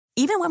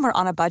Even when we're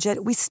on a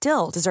budget, we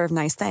still deserve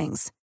nice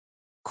things.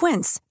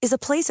 Quince is a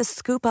place to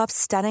scoop up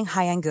stunning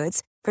high-end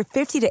goods for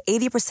 50 to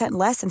 80%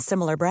 less than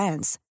similar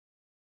brands.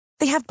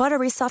 They have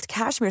buttery soft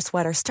cashmere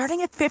sweaters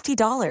starting at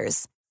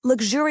 $50,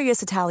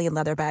 luxurious Italian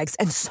leather bags,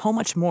 and so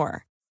much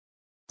more.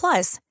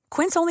 Plus,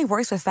 Quince only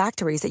works with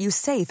factories that use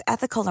safe,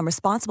 ethical, and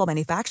responsible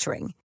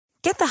manufacturing.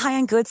 Get the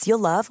high-end goods you'll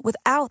love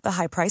without the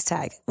high price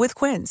tag with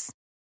Quince.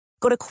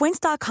 Go to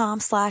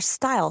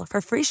quince.com/style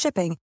for free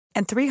shipping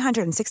and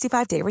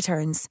 365-day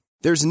returns.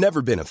 There's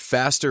never been a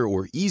faster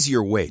or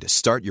easier way to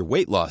start your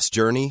weight loss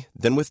journey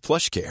than with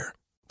PlushCare.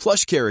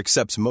 PlushCare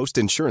accepts most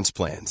insurance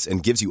plans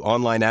and gives you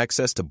online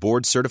access to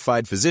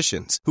board-certified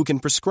physicians who can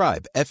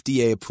prescribe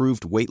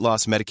FDA-approved weight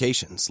loss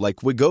medications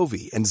like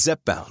Wegovy and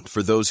Zepbound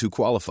for those who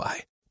qualify.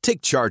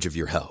 Take charge of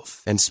your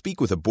health and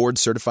speak with a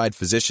board-certified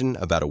physician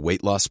about a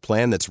weight loss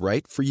plan that's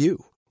right for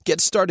you.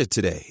 Get started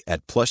today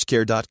at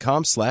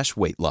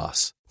plushcare.com/weight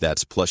loss.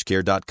 That's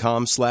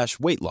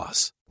plushcare.com/weight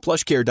loss.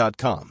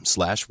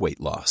 plushcare.com/weight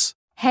loss.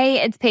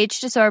 Hey, it's Paige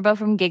DeSorbo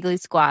from Giggly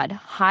Squad.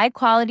 High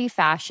quality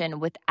fashion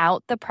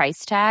without the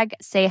price tag.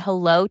 Say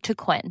hello to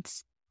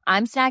Quince.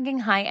 I'm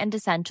snagging high-end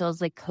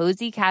essentials like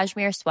cozy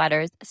cashmere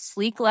sweaters,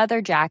 sleek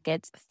leather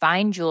jackets,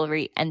 fine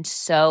jewelry, and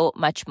so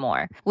much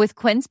more. With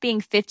Quince being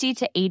 50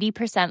 to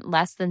 80%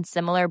 less than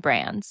similar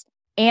brands.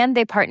 And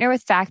they partner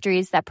with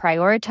factories that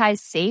prioritize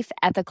safe,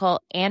 ethical,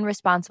 and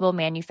responsible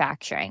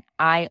manufacturing.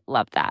 I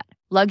love that.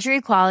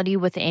 Luxury quality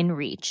within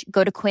reach.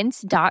 Go to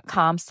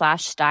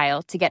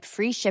quince.com/style to get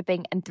free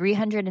shipping and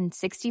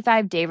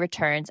 365-day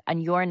returns on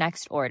your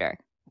next order.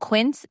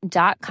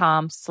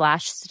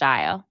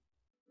 Quince.com/style.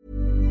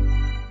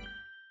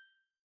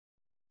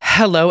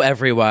 Hello,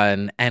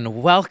 everyone,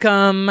 and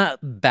welcome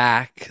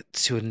back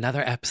to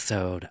another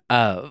episode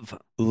of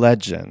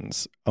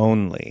Legends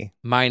Only.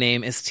 My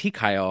name is T.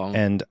 Kyle.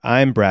 And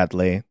I'm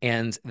Bradley.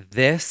 And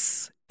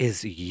this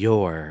is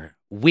your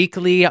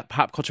weekly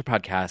pop culture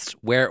podcast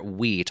where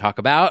we talk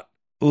about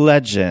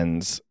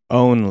Legends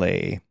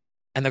Only.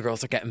 And the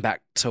girls are getting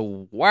back to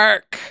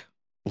work.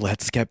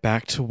 Let's get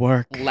back to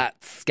work.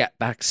 Let's get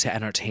back to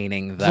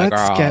entertaining the girls.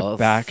 Let's get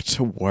back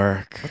to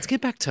work. Let's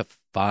get back to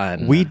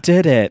fun. We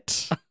did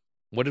it.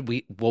 What did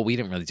we? Well, we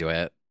didn't really do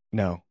it.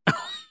 No.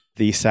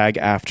 The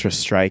SAG-AFTRA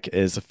strike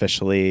is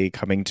officially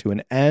coming to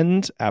an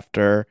end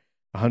after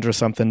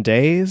 100-something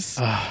days.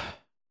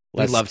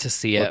 We'd love to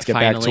see it. Let's get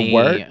finally. back to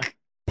work.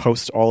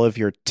 Post all of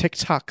your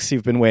TikToks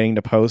you've been waiting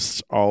to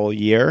post all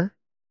year.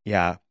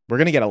 Yeah, we're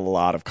going to get a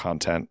lot of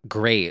content.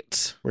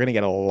 Great. We're going to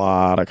get a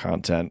lot of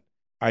content.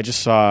 I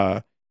just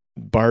saw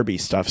Barbie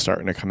stuff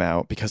starting to come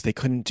out because they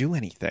couldn't do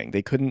anything.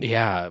 They couldn't.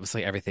 Yeah, it was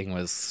like everything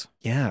was.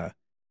 Yeah,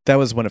 that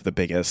was one of the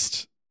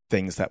biggest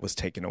things that was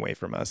taken away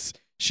from us.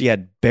 She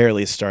had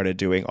barely started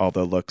doing all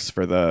the looks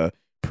for the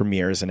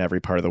premieres in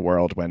every part of the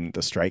world when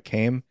the strike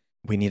came.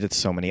 We needed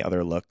so many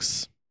other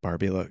looks,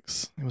 Barbie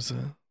looks. It was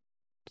a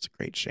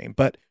great shame.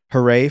 But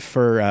hooray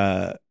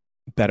for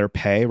better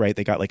pay, right?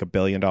 They got like $1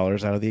 billion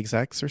out of the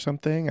execs or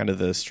something, out of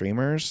the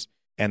streamers.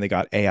 And they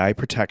got AI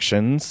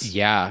protections.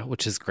 Yeah,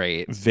 which is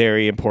great.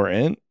 Very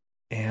important.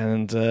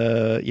 And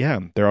yeah,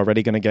 they're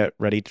already going to get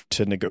ready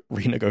to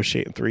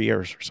renegotiate in 3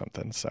 years or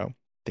something. So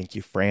thank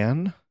you,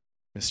 Fran,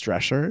 Miss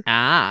Drescher.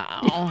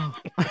 Ow.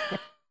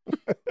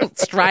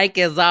 Strike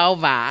is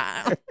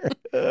over.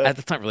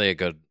 That's not really a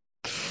good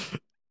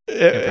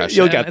impression.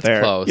 You'll get it's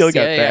there. Close. You'll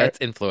get there. there. It's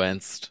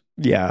influenced.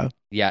 Yeah.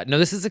 Yeah. No,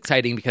 this is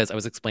exciting because I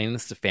was explaining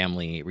this to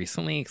family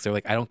recently because they're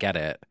like, I don't get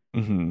it.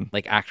 Mm-hmm.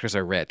 Like, actors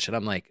are rich. And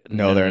I'm like,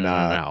 no, they're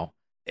not. No.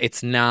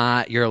 It's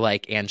not your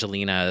like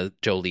Angelina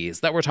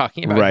Jolie's that we're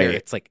talking about right. here.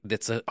 It's like,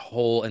 it's a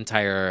whole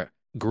entire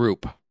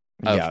group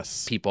of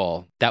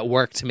people that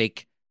work to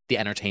make the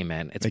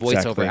entertainment. It's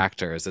voiceover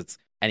actors. It's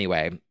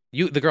anyway,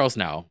 the girls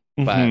know,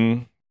 but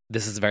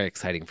this is very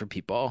exciting for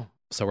people.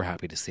 So we're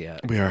happy to see it.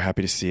 We are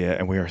happy to see it.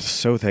 And we are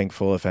so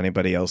thankful if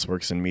anybody else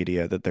works in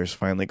media that there's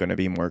finally going to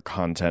be more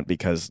content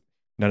because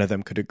none of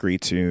them could agree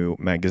to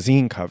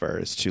magazine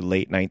covers, to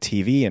late night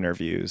TV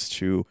interviews,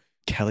 to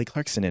Kelly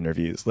Clarkson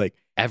interviews, like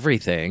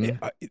everything.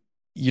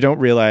 You don't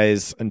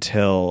realize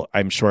until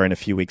I'm sure in a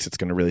few weeks it's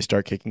going to really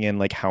start kicking in,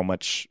 like how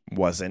much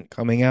wasn't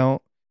coming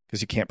out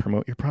because you can't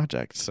promote your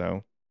project.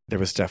 So there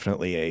was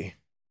definitely a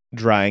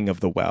drying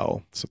of the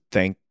well. So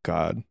thank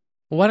God.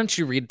 Why don't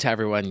you read to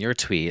everyone your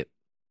tweet?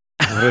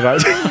 What did I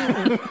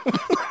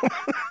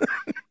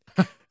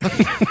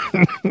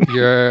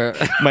Your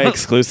my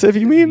exclusive,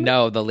 you mean?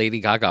 No, the Lady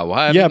Gaga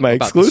one. Yeah, my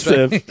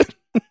exclusive.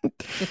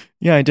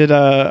 Yeah, I did.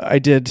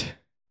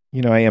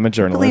 You know, I am a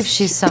journalist. I believe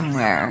she's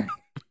somewhere.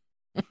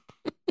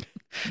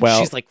 Well,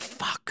 she's like,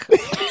 fuck.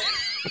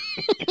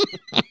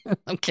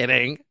 I'm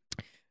kidding.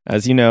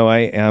 As you know, I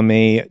am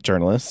a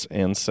journalist,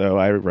 and so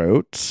I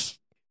wrote,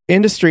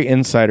 industry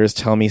insiders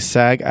tell me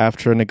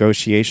SAG-AFTRA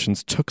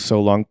negotiations took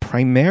so long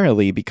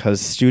primarily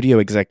because studio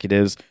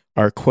executives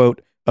are,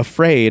 quote,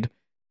 afraid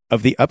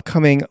of the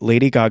upcoming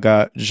Lady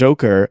Gaga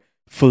Joker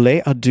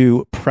Folie à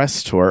Deux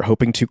press tour,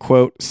 hoping to,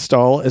 quote,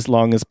 stall as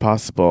long as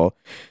possible.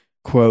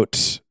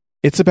 Quote,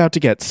 It's about to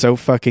get so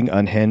fucking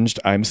unhinged,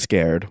 I'm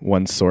scared,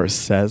 one source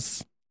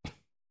says.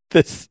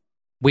 This.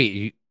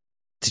 Wait,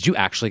 did you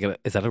actually get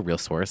is that a real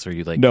source, or are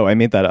you like... No, I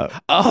made that up.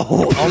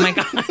 Oh my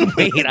God.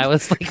 Wait, I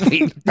was like,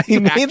 wait, I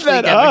made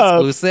that up.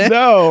 Exclusive?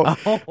 No.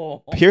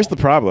 Oh. Here's the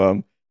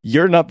problem.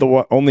 You're not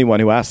the only one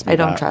who asked me I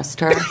don't trust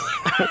her.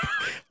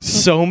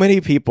 So many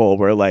people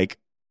were like,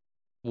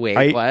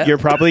 wait, what? You're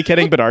probably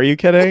kidding, but are you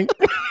kidding?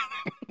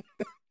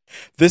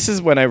 This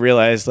is when I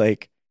realized,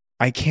 like,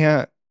 I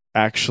can't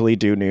actually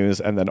do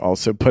news and then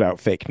also put out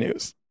fake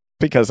news,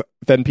 because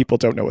then people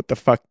don't know what the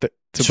fuck to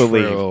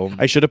believe.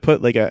 I should have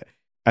put like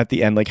at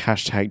the end, like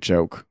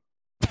 #joke.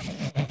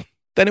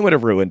 Then it would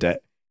have ruined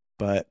it.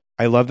 But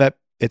I love that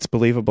it's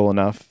believable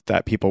enough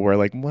that people were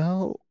like,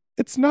 well,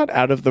 it's not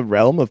out of the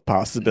realm of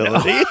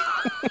possibility. No.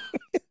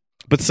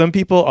 But some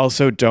people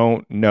also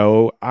don't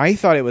know. I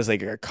thought it was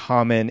like a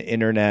common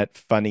internet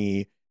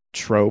funny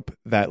trope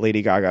that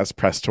Lady Gaga's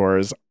press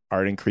tours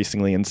are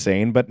increasingly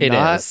insane, but it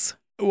is.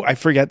 I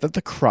forget that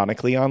the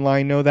chronically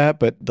online know that,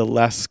 but the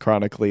less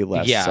chronically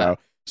less so.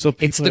 So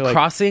it's the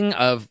crossing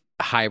of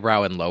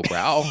highbrow and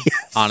lowbrow,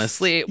 yes.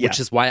 Honestly, which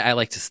is why I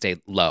like to stay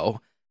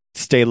low.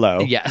 Stay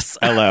low. Yes.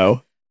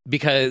 LO.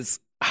 Because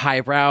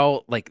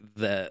highbrow, like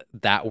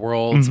that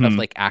world of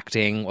like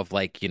acting, of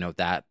like, you know,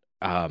 that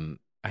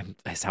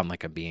I sound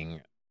like I'm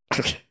being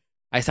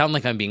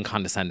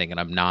condescending, and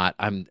I'm not.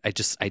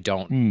 I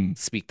don't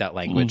speak that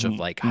language of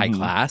like high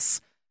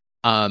class.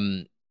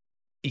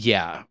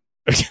 Yeah.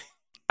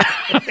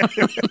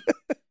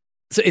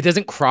 So it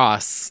doesn't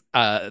cross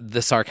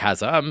the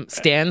sarcasm.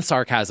 Stan's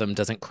sarcasm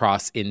doesn't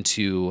cross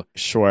into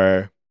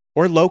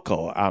or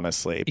local,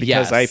 honestly,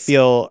 because I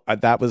feel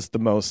that was the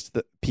most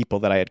people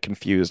that I had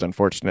confused.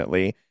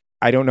 Unfortunately,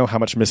 I don't know how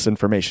much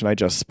misinformation I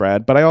just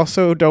spread, but I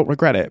also don't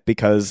regret it,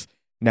 because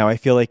now I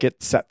feel like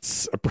it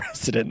sets a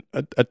precedent,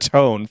 a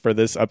tone for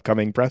this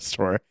upcoming press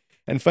tour.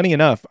 And funny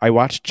enough, I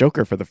watched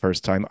Joker for the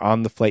first time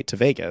on the flight to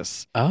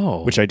Vegas.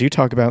 Oh. Which I do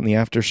talk about in the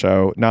after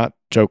show. Not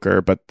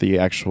Joker, but the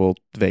actual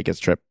Vegas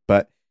trip.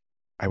 But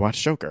I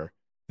watched Joker.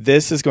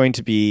 This is going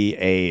to be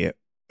a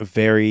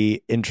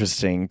very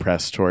interesting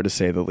press tour, to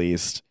say the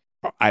least.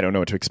 I don't know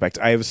what to expect.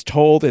 I was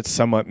told it's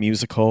somewhat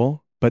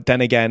musical. But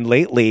then again,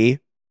 lately,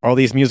 all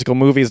these musical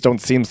movies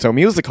don't seem so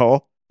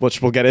musical,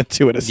 which we'll get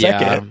into in a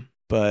second. Yeah.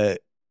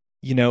 But,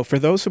 you know, for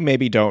those who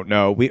maybe don't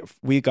know,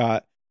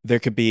 there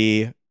could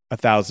be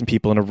 1,000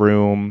 people in a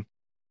room.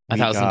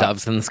 1,000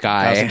 doves in the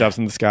sky. 1,000 doves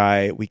in the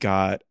sky. We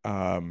got,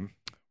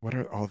 what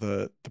are all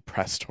the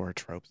press tour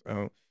tropes?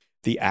 Oh,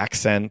 the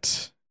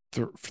accent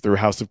through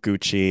House of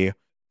Gucci,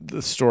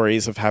 the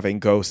stories of having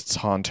ghosts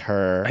haunt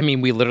her. I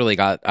mean, we literally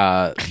got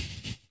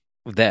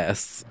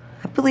this.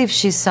 I believe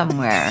she's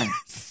somewhere.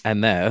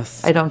 And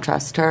this. I don't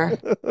trust her.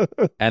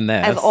 And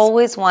this. I've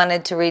always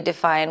wanted to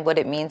redefine what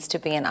it means to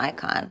be an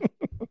icon.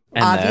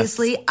 And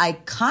obviously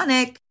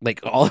iconic.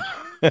 Like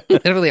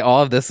literally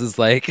all of this is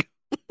like.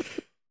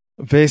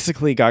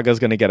 Basically, Gaga's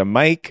going to get a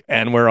mic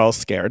and we're all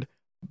scared.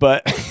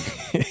 But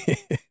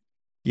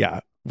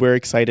yeah, we're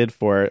excited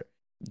for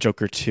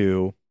Joker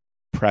 2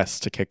 press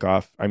to kick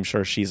off. I'm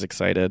sure she's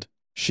excited.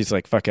 She's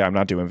like, fuck it, I'm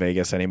not doing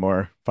Vegas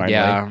anymore. Finally.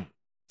 Yeah.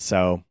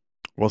 So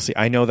we'll see.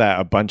 I know that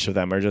a bunch of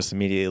them are just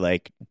immediately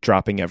like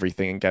dropping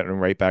everything and getting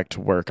right back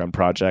to work on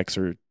projects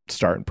or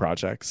starting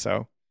projects.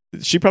 So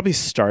she probably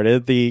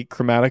started the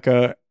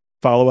Chromatica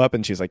follow-up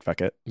and she's like,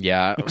 fuck it.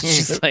 Yeah.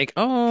 She's like,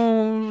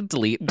 oh,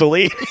 delete.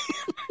 Delete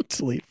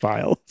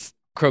files.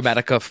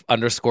 Chromatica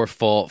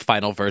 _full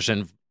final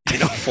version,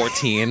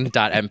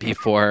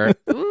 14.mp4.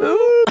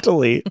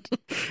 Delete.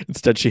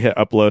 Instead, she hit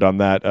upload on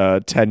that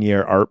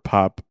 10-year Art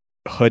Pop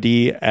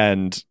hoodie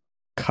and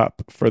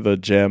cup for the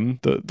gym,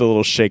 the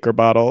little shaker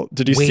bottle.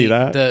 Did you see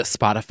that? Did you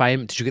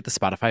get the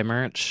Spotify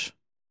merch?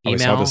 I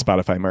saw the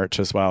Spotify merch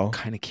as well.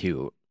 Kind of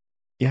cute.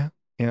 Yeah.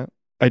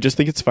 I just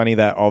think it's funny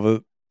that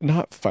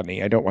not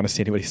funny, I don't want to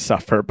see anybody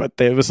suffer, but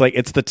it was like,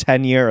 it's the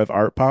 10-year of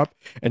Art Pop,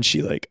 and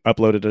she like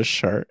uploaded a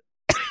shirt.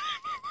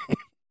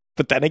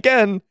 But then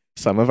again,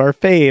 some of our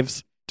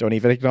faves don't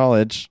even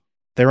acknowledge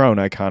their own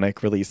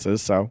iconic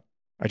releases, so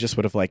I just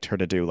would have liked her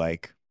to do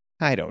like,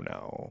 I don't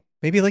know,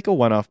 maybe like a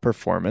one-off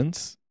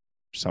performance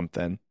or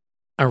something.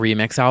 A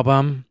remix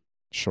album?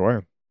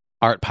 Sure.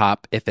 Art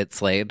Pop, If It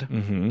Slayed.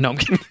 Mm-hmm. No, I'm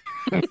kidding.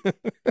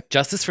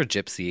 Justice for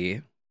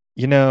Gypsy.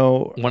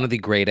 One of the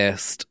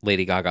greatest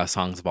Lady Gaga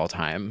songs of all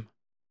time.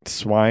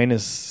 Swine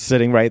is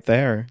sitting right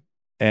there.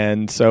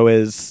 And so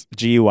is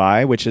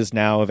GUI, which is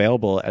now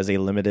available as a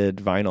limited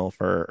vinyl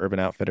for Urban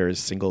Outfitters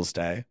Singles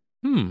Day.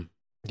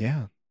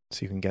 Yeah,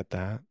 so you can get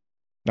that.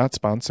 Not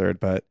sponsored,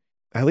 but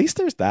at least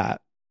there's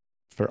that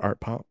for Art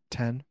Pop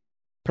 10.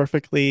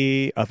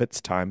 Perfectly of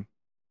its time.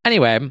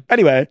 Anyway.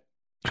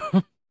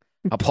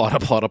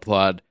 Applaud.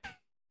 What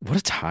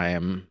a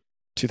time.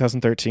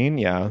 2013,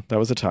 yeah, that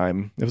was a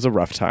time. It was a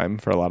rough time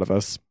for a lot of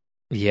us.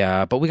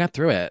 Yeah, but we got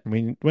through it.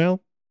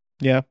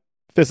 Yeah,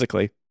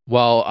 physically.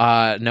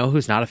 Well, know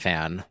who's not a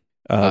fan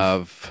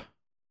of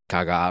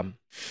Gaga?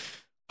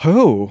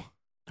 Who?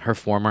 Her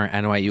former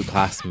NYU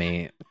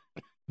classmate,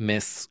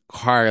 Miss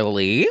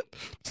Carly.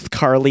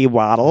 Carly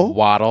Waddle.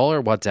 Waddle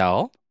or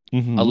Waddell,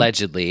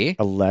 allegedly,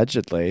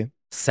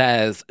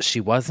 says she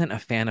wasn't a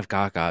fan of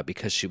Gaga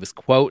because she was,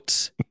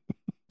 quote,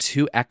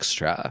 too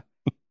extra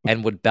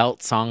and would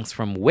belt songs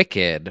from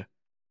Wicked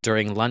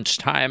during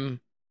lunchtime.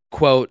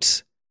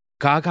 Quote,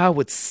 Gaga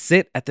would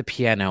sit at the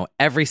piano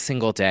every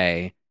single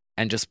day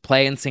and just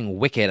play and sing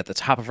Wicked at the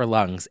top of her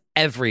lungs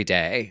every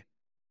day.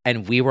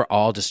 And we were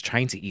all just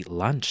trying to eat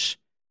lunch.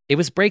 It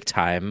was break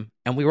time,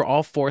 and we were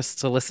all forced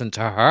to listen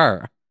to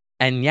her.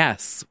 And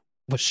yes,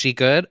 was she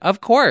good?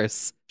 Of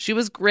course. She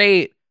was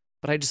great,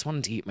 but I just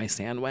wanted to eat my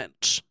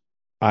sandwich.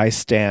 I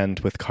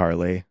stand with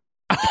Carly.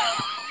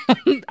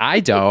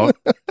 I don't.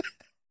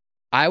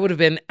 I would have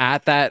been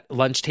at that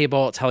lunch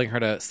table telling her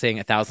to sing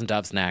 1,000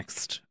 Doves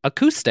next.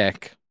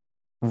 Acoustic.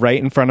 Right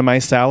in front of my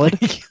salad.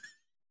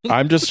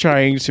 I'm just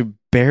trying to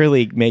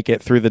barely make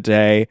it through the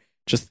day.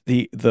 Just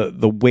the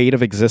weight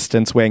of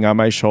existence weighing on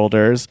my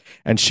shoulders.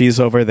 And she's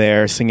over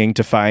there singing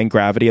Defying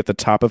Gravity at the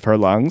top of her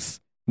lungs.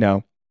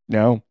 No.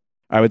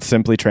 I would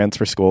simply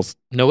transfer schools.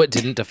 No, it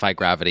didn't defy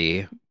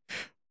gravity.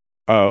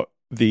 Oh,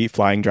 the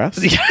flying dress?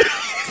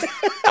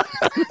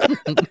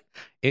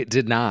 It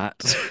did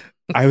not.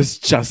 I was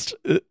just,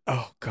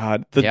 oh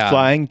God. The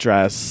flying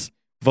dress.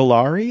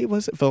 Volare,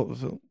 was it?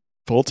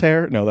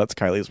 Voltaire? No, that's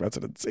Kylie's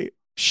residency.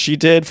 She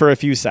did for a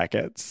few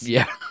seconds.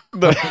 Yeah.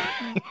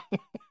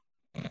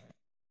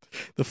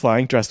 The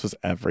flying dress was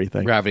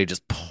everything. Gravity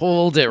just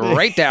pulled it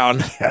right down.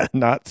 Yeah,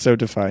 not so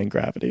defying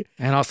gravity.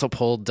 And also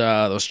pulled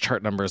those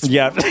chart numbers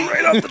right off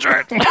the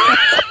chart.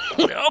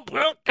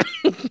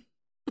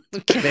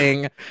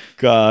 Kidding.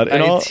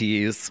 God.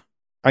 Tease.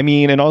 I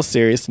mean, in all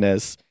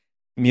seriousness,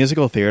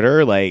 musical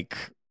theater, like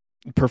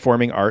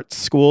performing arts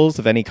schools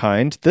of any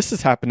kind, this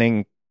is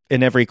happening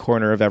in every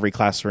corner of every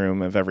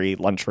classroom, of every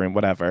lunchroom,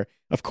 whatever.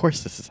 Of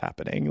course this is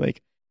happening.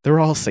 Like, they're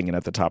all singing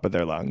at the top of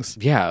their lungs.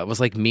 Yeah, it was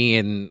like me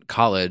in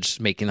college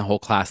making the whole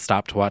class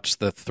stop to watch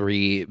the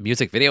 3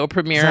 music video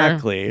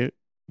premiere.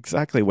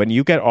 Exactly. When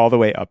you get all the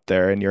way up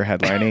there and you're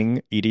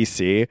headlining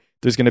EDC,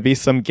 there's going to be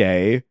some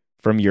gay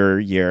from your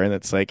year, and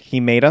it's like,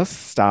 he made us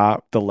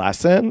stop the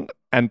lesson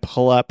and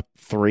pull up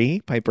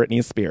 3 by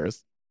Britney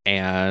Spears.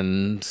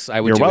 And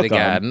I would do it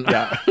again.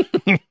 Yeah.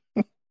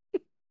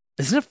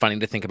 Isn't it funny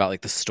to think about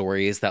like the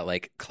stories that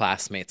like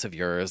classmates of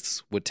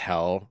yours would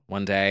tell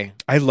one day?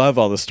 I love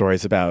all the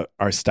stories about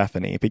our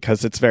Stephanie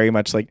because it's very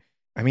much like,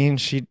 I mean,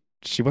 she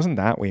wasn't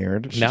that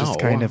weird. She just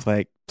kind of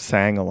like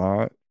sang a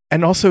lot.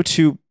 And also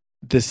to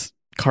this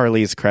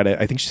Carly's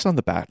credit, I think she's on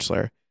The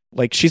Bachelor.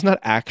 Like, she's not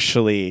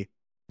actually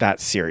that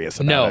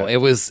serious about it. It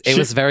was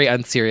very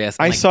unserious.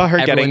 I saw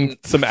her getting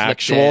some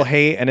actual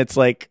hate, and it's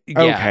like,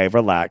 okay,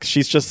 relax.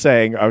 She's just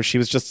saying, oh, she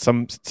was just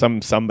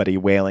somebody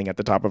wailing at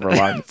the top of her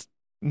lungs.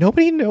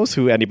 Nobody knows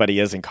who anybody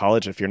is in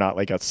college if you're not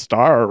like a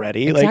star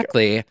already.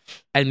 Exactly. Like,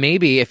 and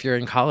maybe if you're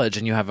in college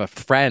and you have a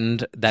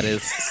friend that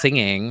is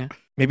singing,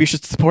 maybe you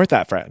should support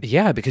that friend.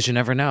 Yeah, because you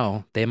never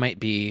know. They might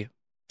be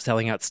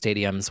selling out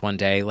stadiums one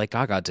day like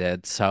Gaga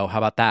did. So how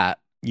about that?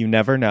 You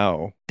never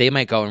know. They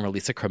might go and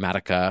release a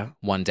Chromatica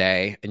one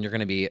day and you're going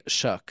to be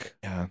shook.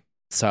 Yeah.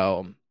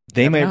 So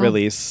they might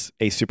release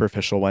a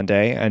Superficial one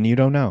day and you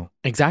don't know.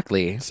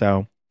 Exactly.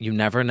 So you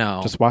never know.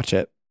 Just watch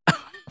it.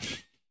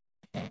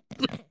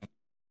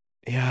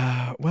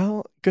 Yeah,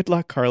 well, good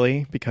luck,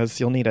 Carly, because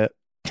you'll need it.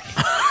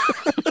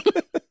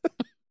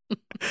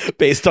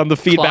 Based on the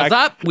feedback.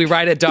 Claws up, we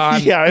write it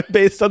down. Yeah,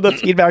 based on the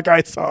feedback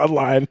I saw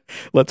online.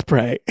 Let's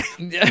pray.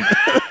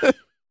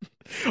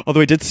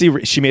 Although I did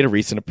see she made a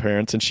recent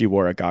appearance and she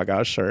wore a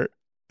Gaga shirt.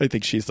 I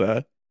think she's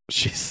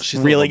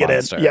really good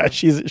at it. Yeah,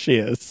 she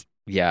is.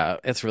 Yeah,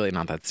 it's really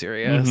not that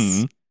serious.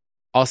 Mm-hmm.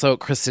 Also,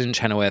 Kristen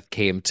Chenoweth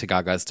came to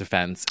Gaga's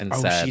defense and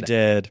said, she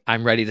did.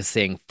 I'm ready to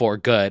sing For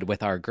Good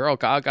with our girl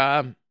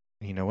Gaga.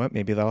 You know what?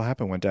 Maybe that'll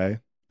happen one day.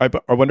 I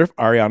wonder if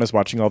Ariana's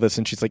watching all this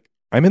and she's like,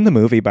 I'm in the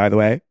movie, by the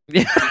way.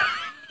 Did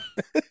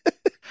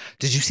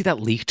you see that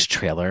leaked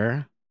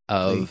trailer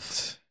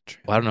of,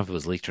 well, I don't know if it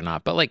was leaked or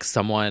not, but like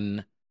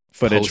someone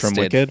footage from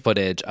Wicked?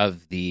 Footage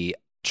of the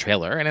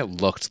trailer and it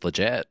looked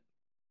legit.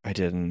 I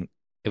didn't.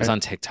 It was on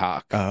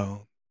TikTok.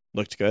 Oh,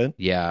 looked good?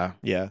 Yeah.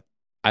 Yeah.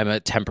 I'm a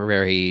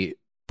temporary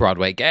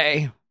Broadway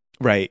gay.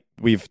 Right.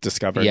 We've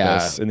discovered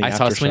this in the after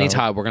show. I saw Sweeney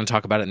Todd. We're going to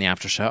talk about it in the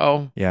after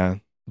show. Yeah.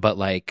 But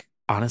like,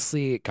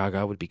 honestly,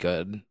 Gaga would be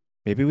good.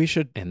 Maybe we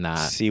should in that.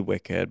 See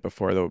Wicked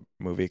before the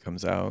movie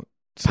comes out.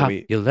 So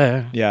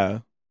popular.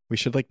 We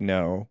should like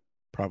know,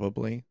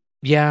 probably.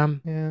 Yeah.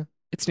 Yeah.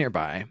 It's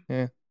nearby.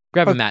 Yeah.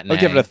 Grab a matinee.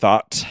 I'll give it a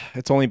thought.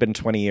 It's only been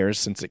 20 years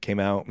since it came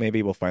out.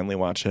 Maybe we'll finally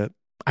watch it.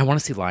 I want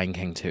to see Lion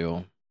King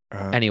too.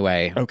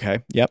 Anyway. Okay.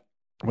 Yep.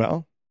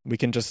 Well, we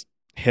can just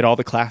hit all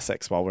the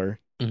classics while we're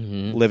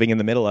living in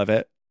the middle of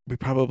it. We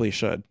probably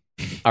should.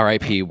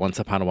 R.I.P. Once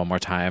Upon a One More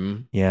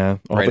Time. Yeah.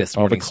 Brightest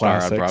Morning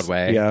Star on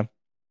Broadway. Yeah.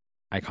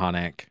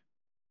 Iconic.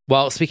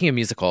 Well, speaking of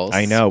musicals.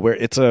 I know.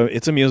 It's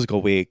a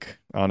musical week,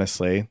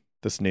 honestly,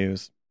 this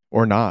news.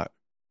 Or not,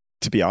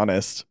 to be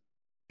honest.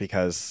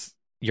 Because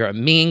you're a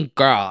mean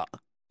girl.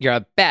 You're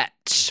a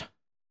bitch.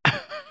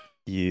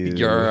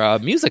 You're a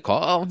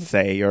musical.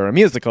 Say you're a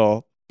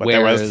musical, but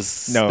there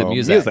was no the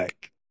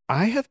music.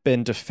 I have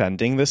been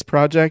defending this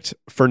project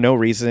for no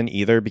reason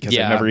either because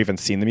I've never even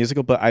seen the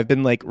musical, but I've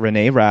been like,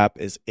 Renee Rapp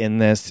is in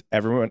this.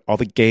 Everyone, all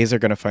the gays are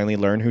going to finally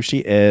learn who she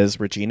is.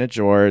 Regina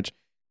George,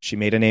 she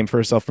made a name for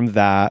herself from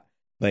that.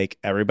 Like,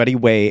 everybody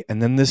wait.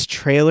 And then this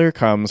trailer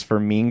comes for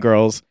Mean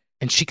Girls.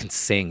 And she can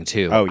sing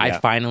too. Oh, yeah. I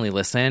finally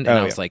listened and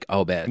I was like,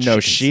 oh, bitch. No,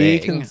 she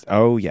can sing.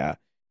 Oh, yeah.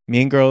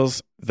 Mean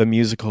Girls, the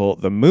musical,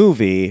 the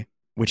movie,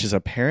 which is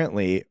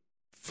apparently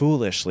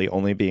foolishly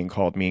only being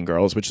called Mean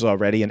Girls, which is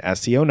already an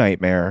SEO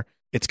nightmare.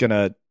 It's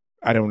gonna,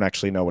 I don't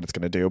actually know what it's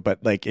gonna do,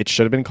 but like, it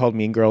should have been called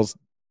Mean Girls,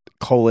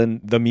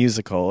 the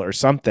musical or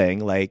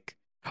something. Like,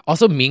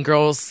 also Mean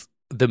Girls,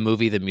 the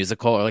movie, the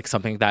musical, or like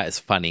something that is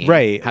funny.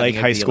 Right. Like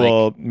High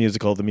School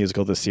Musical,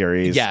 the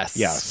series.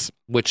 Yes.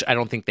 Which I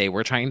don't think they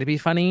were trying to be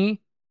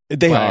funny.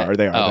 They are.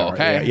 Oh,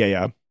 okay.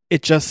 Yeah.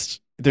 It just,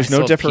 there's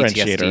no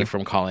differentiator. PTSD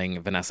from calling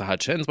Vanessa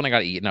Hudgens when I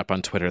got eaten up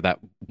on Twitter that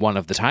one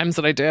of the times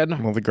that I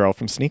did. Well, the girl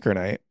from Sneaker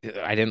Night.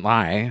 I didn't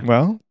lie.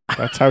 Well,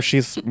 that's how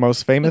she's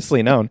most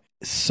famously known.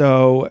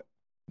 So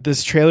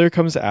this trailer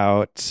comes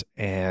out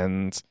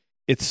and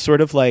it's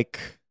sort of like,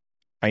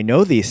 I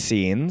know these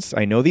scenes,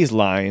 I know these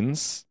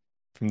lines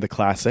from the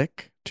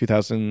classic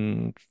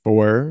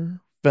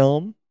 2004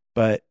 film,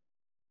 but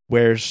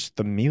where's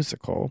the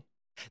musical?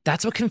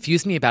 That's what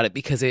confused me about it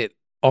because it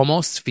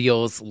almost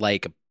feels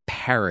like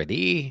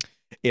parody.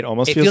 It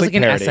feels like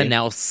an parody.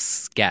 SNL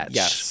sketch.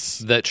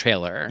 Yes. The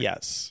trailer.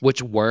 Yes.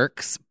 Which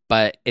works,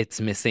 but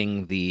it's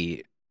missing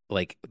the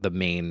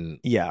main.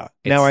 Yeah.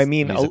 Now, I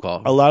mean,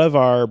 a lot of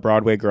our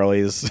Broadway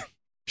girlies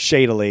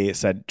shadily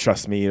said,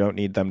 trust me, you don't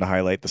need them to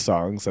highlight the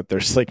songs, that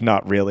there's like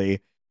not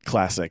really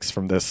classics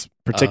from this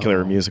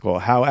particular musical.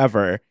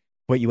 However,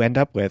 what you end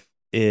up with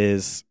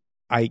is,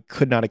 I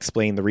could not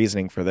explain the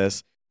reasoning for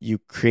this. You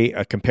create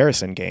a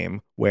comparison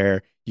game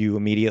where you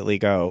immediately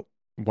go,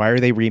 why are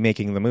they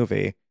remaking the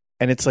movie?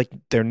 And it's like,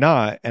 they're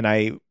not.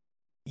 And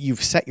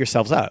you've set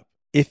yourselves up.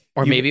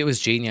 Maybe it was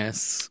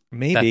genius.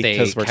 Maybe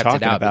because we're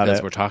talking about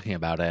it. We're talking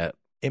about it.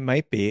 It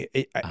might be.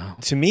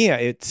 To me,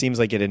 it seems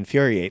like it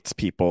infuriates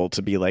people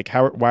to be like,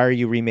 why are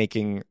you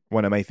remaking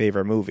one of my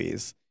favorite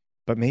movies?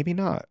 But maybe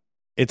not.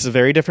 It's a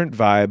very different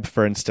vibe,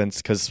 for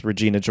instance, because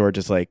Regina George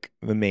is like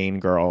the main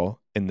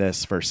girl in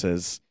this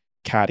versus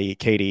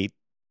Katie,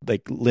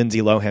 like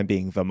Lindsay Lohan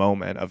being the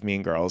moment of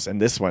Mean Girls.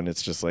 And this one,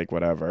 it's just like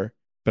whatever.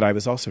 But I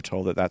was also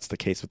told that that's the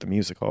case with the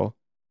musical.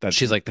 That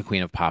she's like the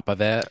queen of pop of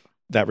it.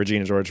 That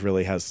Regina George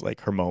really has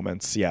like her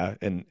moments,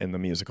 in the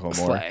musical more.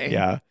 Slay.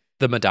 Yeah.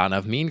 The Madonna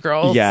of Mean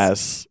Girls.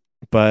 Yes.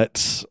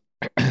 But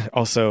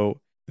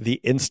also the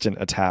instant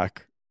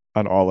attack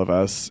on all of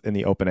us in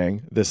the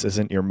opening. This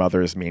isn't your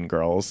mother's Mean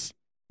Girls.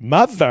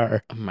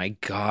 Mother. Oh my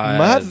God.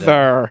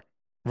 Mother.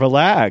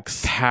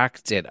 Relax.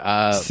 Packed it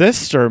up.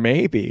 Sister,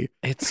 maybe.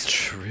 It's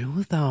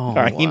true, though.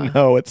 I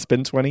know. It's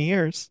been 20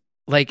 years.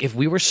 Like, if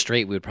we were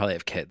straight, we would probably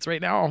have kids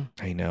right now.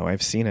 I know.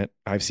 I've seen it.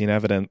 I've seen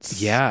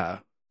evidence. Yeah.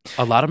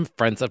 A lot of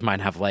friends of mine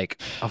have,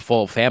 like, a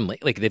full family.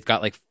 Like, they've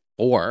got, like,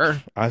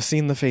 4. I've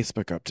seen the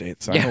Facebook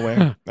updates.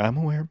 I'm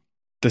aware.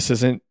 This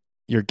isn't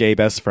your gay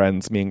best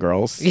friends, Mean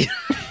Girls.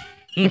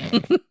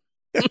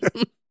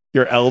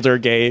 Your elder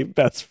gay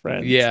best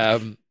friends. Yeah.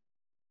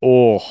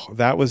 Oh,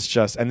 that was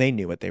just, and they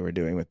knew what they were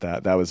doing with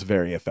that. That was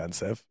very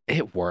offensive.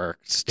 It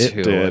worked, too.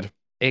 It did.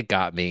 It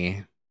got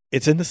me.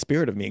 It's in the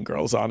spirit of Mean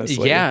Girls,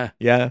 honestly. Yeah.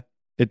 Yeah,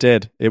 it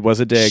did. It was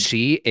a dig.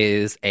 She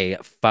is a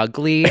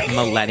fugly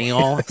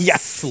millennial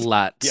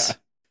slut.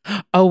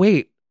 Yeah. Oh,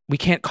 wait. We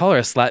can't call her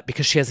a slut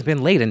because she hasn't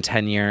been late in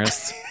 10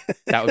 years.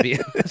 That would be,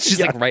 she's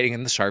like writing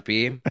in the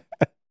Sharpie.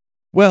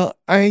 Well,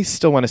 I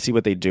still want to see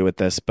what they do with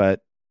this,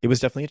 but it was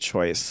definitely a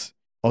choice.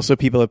 Also,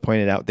 people have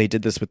pointed out they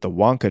did this with the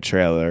Wonka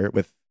trailer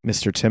with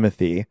Mr.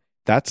 Timothy.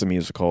 That's a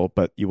musical,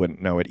 but you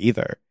wouldn't know it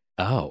either.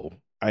 Oh.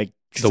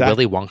 The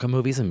Willy Wonka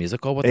movie's a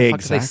musical? What the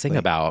fuck do they sing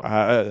about?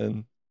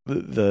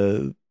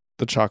 The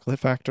Chocolate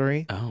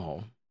Factory.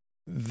 Oh.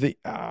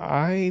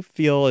 I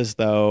feel as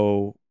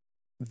though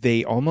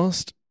they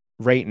almost,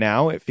 right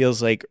now, it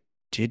feels like,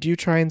 did you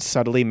try and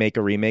subtly make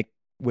a remake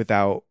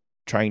without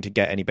trying to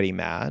get anybody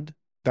mad?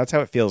 That's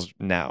how it feels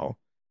now.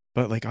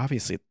 But like,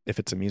 obviously, if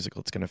it's a musical,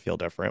 it's going to feel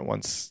different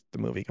once the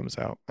movie comes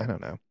out. I don't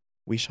know.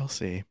 We shall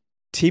see.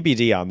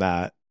 TBD on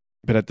that.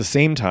 But at the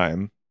same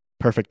time,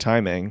 perfect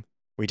timing,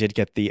 we did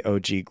get the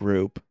OG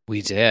group.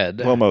 We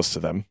did. Well, most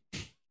of them.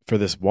 For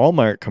this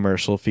Walmart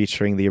commercial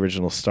featuring the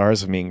original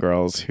stars of Mean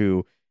Girls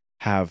who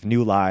have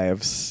new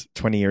lives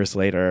 20 years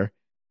later.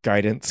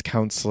 Guidance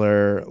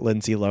counselor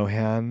Lindsay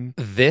Lohan.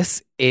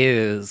 This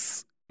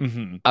is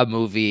a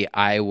movie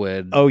I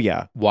would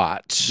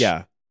watch.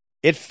 Yeah.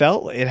 It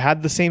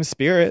had the same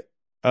spirit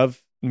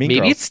of Mean Girls.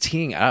 Maybe it's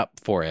teeing up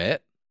for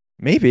it.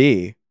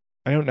 Maybe.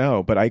 I don't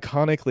know. But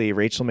iconically,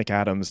 Rachel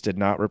McAdams did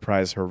not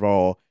reprise her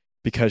role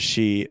because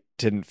she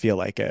didn't feel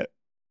like it.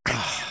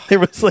 There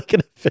was like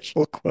an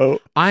official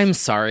quote. I'm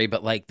sorry,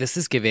 but like this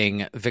is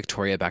giving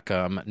Victoria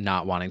Beckham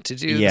not wanting to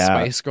do the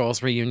Spice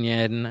Girls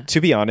reunion.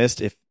 To be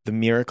honest, if the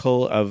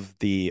miracle of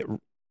the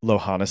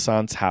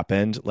Lohanaissance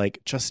happened, like,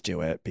 just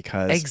do it,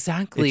 because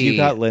exactly, if you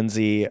got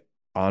Lindsay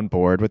on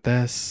board with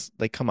this,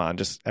 like, come on,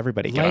 just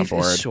everybody get on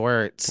board. Life is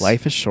short.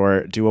 Life is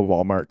short. Do a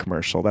Walmart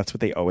commercial. That's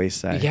what they always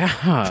say.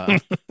 Yeah.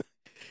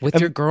 With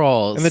your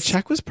girls. And the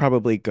check was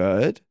probably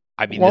good.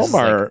 I mean, Walmart, this is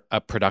like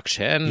a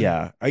production.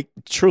 Yeah. I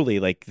truly,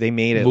 like, they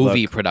made it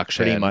movie look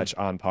production pretty much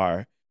on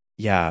par.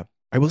 Yeah.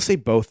 I will say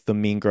both the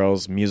Mean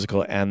Girls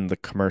musical and the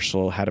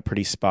commercial had a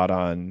pretty spot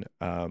on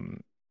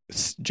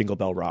Jingle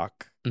Bell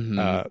Rock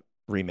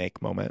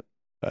remake moment.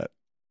 But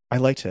I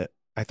liked it.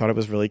 I thought it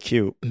was really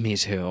cute. Me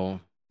too.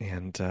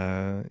 And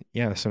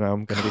yeah, so now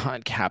I'm going to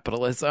be...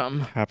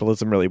 Capitalism.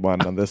 Capitalism really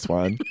won on this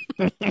one.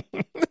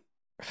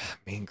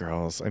 Mean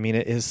Girls. I mean,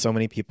 it is so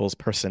many people's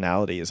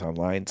personalities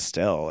online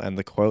still, and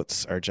the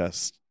quotes are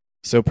just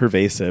so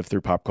pervasive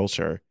through pop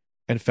culture.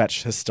 And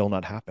Fetch has still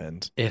not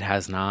happened. It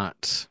has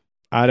not.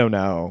 I don't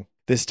know.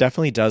 This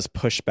definitely does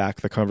push back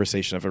the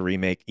conversation of a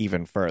remake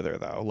even further,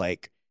 though.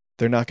 Like,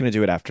 they're not going to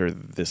do it after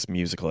this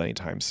musical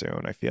anytime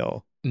soon, I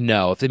feel.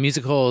 No, if the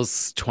musical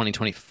is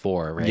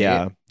 2024, right?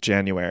 Yeah,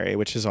 January,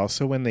 which is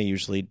also when they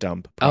usually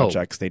dump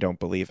projects they don't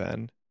believe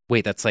in.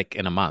 Wait, that's like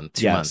in a month,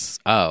 2 months.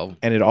 Oh.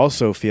 And it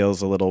also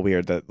feels a little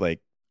weird that, like,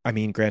 I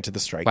mean, granted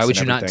the strikes. Why would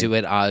you not do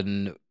it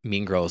on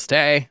Mean Girls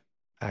Day?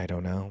 I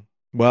don't know.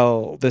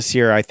 Well, this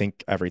year I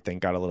think everything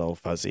got a little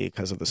fuzzy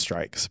because of the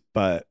strikes,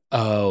 but...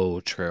 Oh,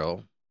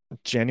 true.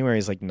 January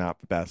is, like, not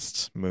the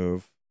best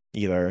move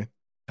either.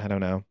 I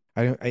don't know.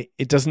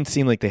 It doesn't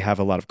seem like they have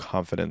a lot of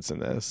confidence in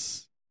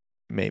this.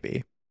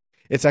 Maybe.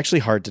 It's actually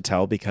hard to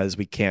tell because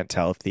we can't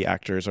tell if the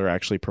actors are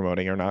actually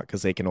promoting or not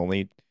because they've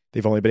only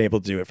been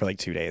able to do it for like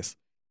 2 days.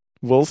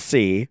 We'll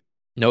see.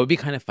 No, it would be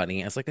kind of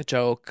funny as like a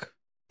joke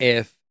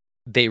if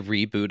they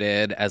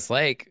rebooted as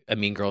like a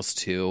Mean Girls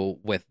 2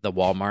 with the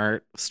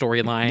Walmart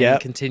storyline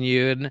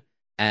continued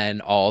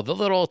and all the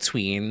little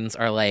tweens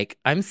are like,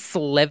 I'm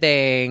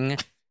sliving.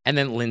 And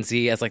then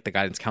Lindsay, as like the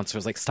guidance counselor,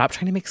 is like, stop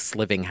trying to make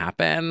sliving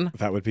happen.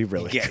 That would be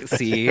really good.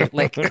 See,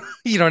 like,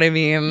 you know what I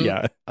mean?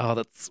 Yeah.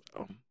 Oh,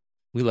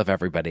 we love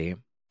everybody.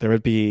 There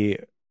would be,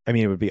 I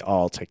mean, it would be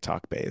all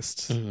TikTok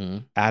based. Mm-hmm.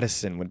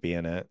 Addison would be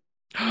in it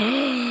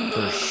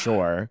for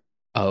sure.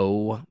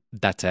 Oh,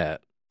 that's it.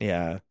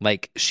 Yeah.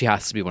 Like, she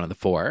has to be one of the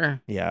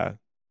 4. Yeah,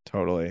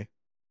 totally.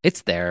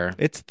 It's there.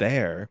 It's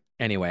there.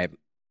 Anyway,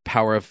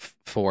 Power of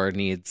 4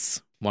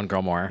 needs one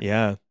girl more.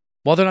 Yeah.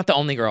 Well, they're not the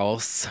only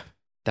girls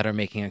that are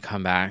making a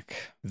comeback.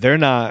 They're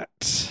not.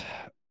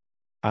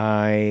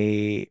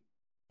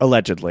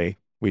 Allegedly,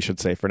 we should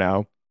say for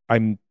now.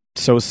 I'm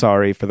so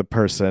sorry for the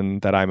person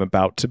that I'm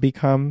about to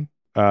become,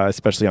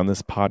 especially on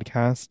this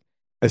podcast,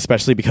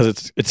 especially because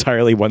it's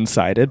entirely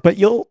one-sided. But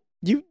you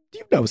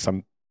know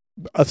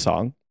a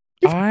song.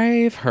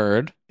 I've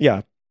heard.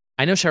 Yeah.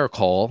 I know Cheryl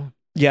Cole.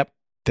 Yep.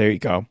 There you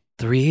go.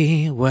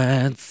 3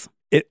 words.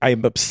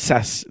 I'm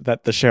obsessed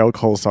that the Cheryl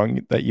Cole song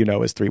that you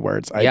know is 3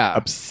 words. I'm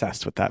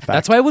obsessed with that fact.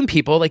 That's why when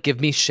people like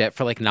give me shit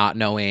for like not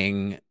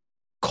knowing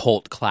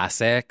cult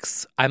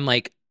classics, I'm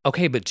like,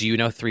 okay, but do you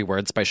know 3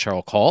 words by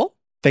Cheryl Cole?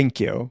 Thank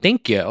you.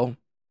 Thank you.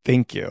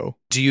 Thank you.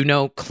 Do you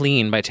know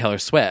Clean by Taylor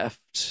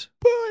Swift?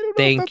 But I don't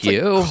know Thank if that's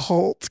you. A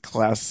cult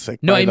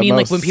classic. No, I mean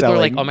like when people are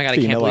like, oh my God, I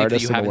can't believe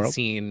that you haven't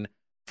seen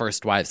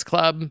First Wives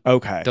Club.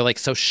 Okay. They're like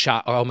so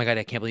shocked. Oh my God,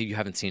 I can't believe you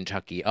haven't seen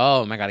Chucky.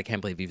 Oh my God, I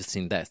can't believe you've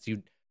seen this.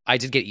 I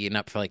did get eaten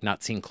up for like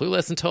not seeing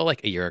Clueless until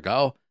like a year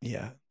ago.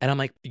 Yeah. And I'm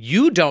like,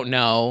 you don't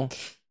know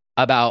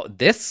about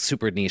this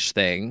super niche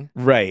thing.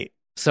 Right.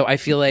 So I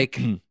feel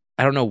like,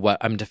 I don't know what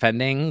I'm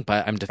defending,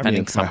 but I'm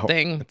defending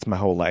something. It's my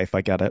whole life.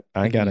 I get it.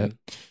 I get it.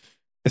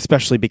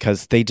 Especially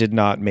because they did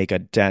not make a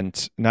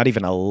dent, not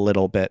even a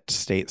little bit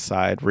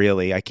stateside,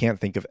 really. I can't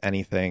think of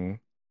anything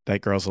that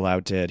Girls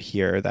Aloud did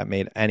here that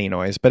made any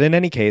noise. But in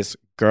any case,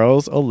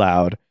 Girls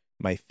Aloud,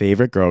 my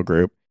favorite girl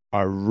group,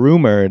 are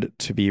rumored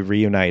to be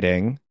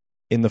reuniting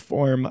in the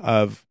form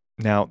of,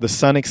 now the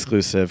Sun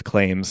exclusive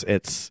claims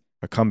it's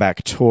a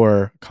comeback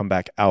tour,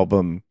 comeback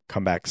album,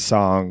 comeback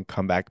song,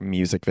 comeback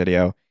music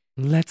video.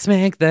 Let's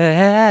make the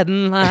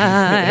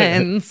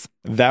headlines.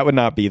 That would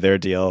not be their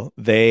deal.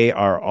 They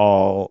are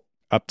all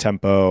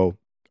up-tempo,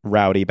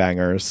 rowdy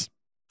bangers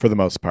for the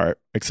most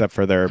part, except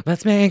for their...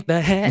 Let's make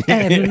the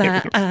headlines.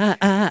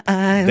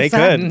 They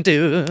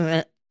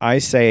could. I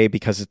say,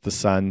 because it's the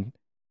Sun,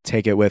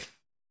 take it with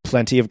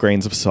plenty of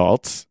grains of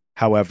salt.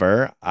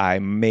 However, I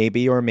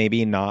maybe or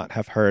maybe not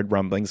have heard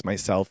rumblings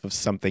myself of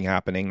something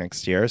happening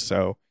next year.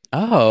 So,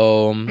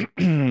 I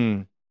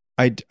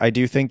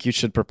do think you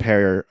should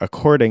prepare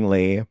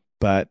accordingly,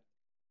 but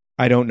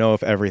I don't know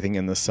if everything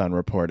in the Sun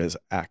report is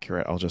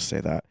accurate. I'll just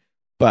say that.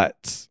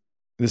 But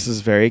this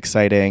is very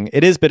exciting.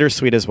 It is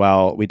bittersweet as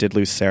well. We did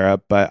lose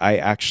Sarah, but I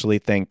actually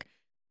think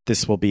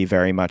this will be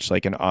very much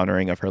like an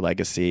honoring of her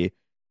legacy,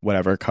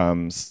 whatever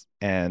comes.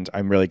 And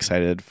I'm really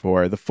excited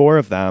for the 4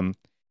 of them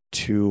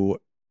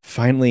to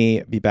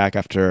finally be back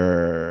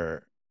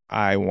after,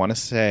 I want to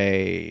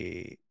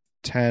say,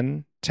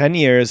 10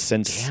 years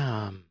since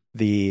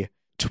the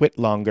Twit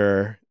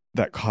Longer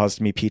that caused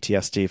me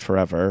PTSD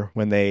forever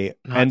when they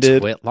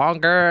Twit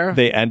longer.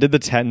 They ended the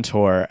 10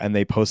 tour and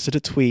they posted a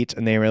tweet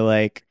and they were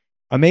like,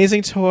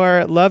 amazing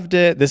tour, loved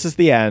it. This is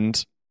the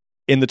end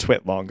in the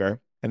twit longer.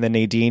 And then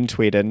Nadine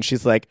tweeted and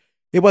she's like,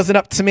 it wasn't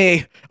up to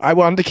me. I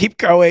wanted to keep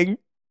going.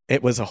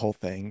 It was a whole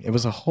thing.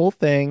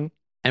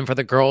 And for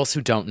the girls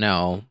who don't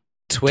know,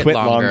 twit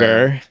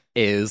longer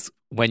is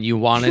when you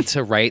wanted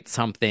to write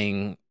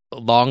something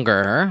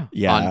longer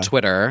on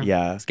Twitter.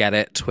 Yeah. Get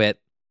it? Twit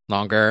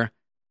longer.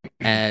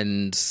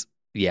 And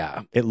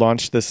yeah. It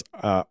launched this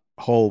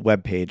whole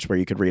webpage where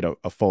you could read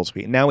a full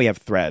tweet. Now we have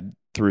thread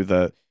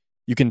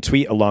you can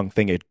tweet a long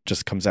thing. It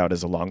just comes out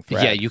as a long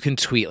thread. Yeah, you can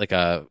tweet like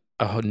a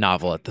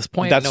novel at this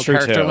point. That's no true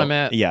character too.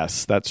 limit.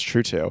 Yes, that's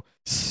true too.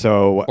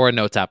 So, or a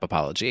notes app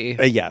apology.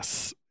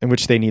 Yes, in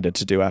which they needed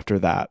to do after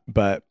that.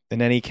 But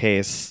in any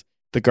case,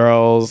 the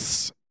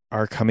girls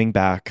are coming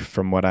back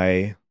from what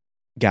I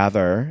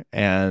gather,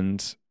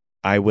 and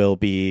I will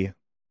be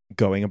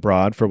going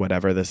abroad for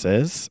whatever this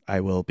is. I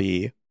will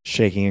be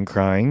shaking and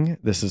crying.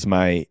 This is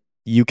my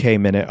UK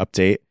minute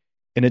update.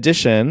 In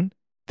addition,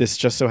 this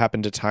just so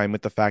happened to time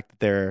with the fact that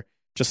they're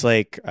just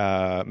like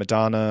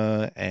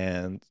Madonna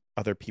and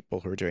other people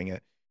who are doing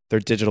it. They're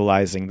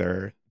digitalizing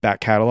their back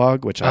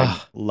catalog, which I'm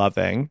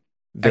loving.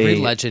 Every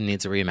legend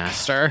needs a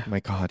remaster. Oh my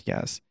God,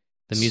 yes.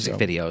 The music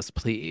videos,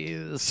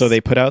 please. So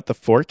they put out the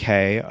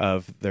 4K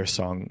of their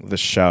song, The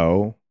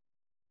Show,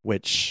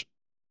 which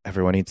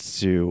everyone needs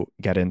to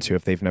get into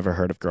if they've never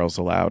heard of Girls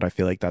Aloud. I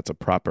feel like that's a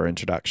proper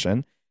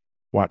introduction.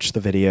 Watch the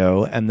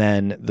video. And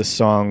then the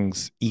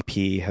song's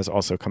EP has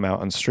also come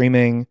out on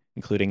streaming,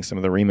 including some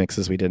of the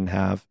remixes we didn't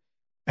have.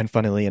 And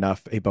funnily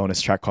enough, a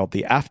bonus track called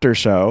The After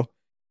Show,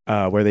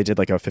 where they did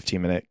like a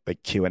 15-minute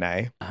like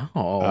Q&A.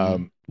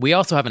 Oh. We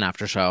also have an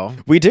after show.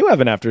 We do have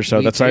an after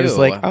show. That's why I was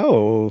like,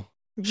 oh.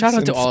 Shout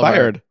out to all of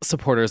our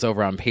supporters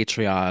over on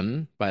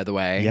Patreon, by the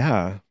way.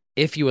 Yeah.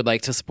 If you would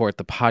like to support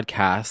the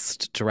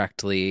podcast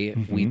directly,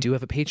 we do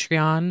have a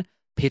Patreon,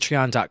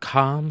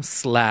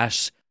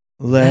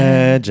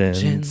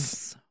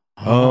 patreon.com/legends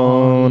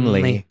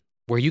only,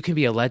 where you can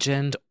be a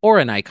legend or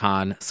an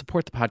icon,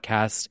 support the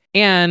podcast,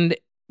 and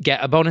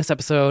get a bonus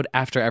episode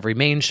after every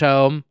main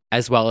show,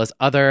 as well as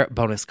other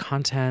bonus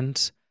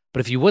content. But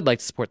if you would like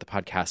to support the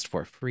podcast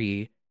for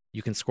free,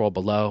 you can scroll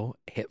below,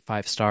 hit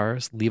 5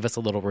 stars, leave us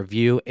a little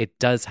review. It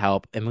does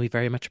help, and we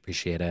very much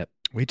appreciate it.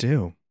 We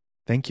do.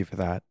 Thank you for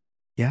that.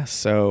 Yeah,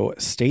 so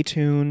stay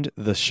tuned.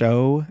 The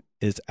show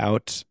is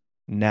out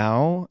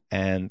now,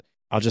 and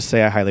I'll just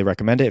say I highly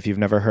recommend it. If you've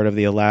never heard of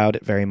The Aloud,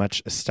 it very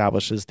much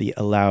establishes the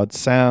Aloud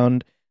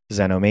sound,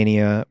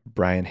 Xenomania,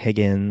 Brian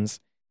Higgins.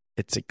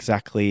 It's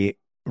exactly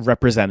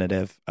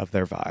representative of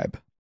their vibe.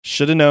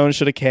 Should have known,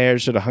 should have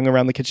cared, should have hung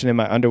around the kitchen in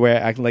my underwear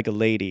acting like a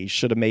lady,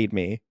 should have made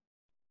me.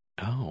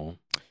 Oh.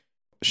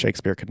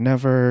 Shakespeare Could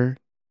Never,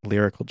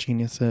 Lyrical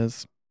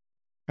Geniuses.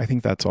 I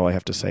think that's all I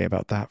have to say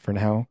about that for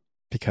now,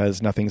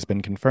 because nothing's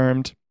been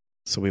confirmed,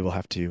 so we will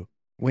have to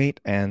wait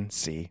and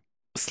see.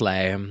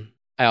 Slay.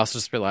 I also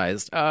just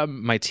realized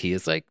my tea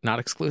is like not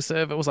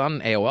exclusive. It was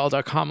on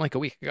AOL.com like a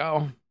week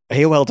ago.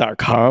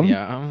 AOL.com?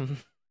 Yeah.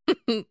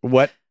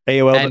 What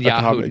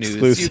AOL.com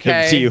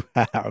exclusive do you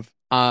have?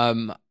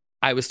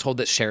 I was told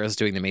that Cher is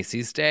doing the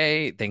Macy's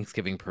Day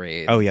Thanksgiving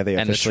parade. Oh yeah, they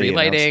and the officially tree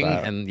lighting,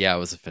 announced that. and yeah, it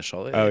was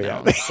official. Oh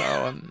yeah,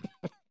 so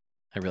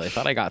I really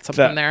thought I got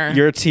something there.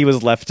 Your tea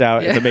was left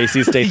out in the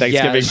Macy's Day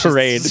Thanksgiving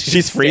parade.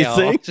 She's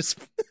freezing.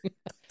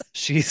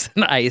 She's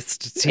an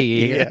iced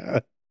tea. Yeah,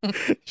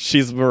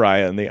 she's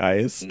Mariah in the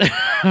ice.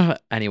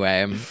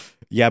 Anyway,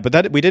 yeah,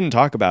 but we didn't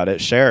talk about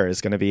it. Cher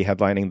is going to be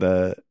headlining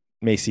the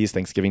Macy's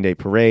Thanksgiving Day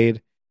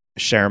parade.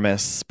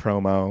 Chermas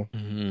promo.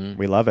 Mm-hmm.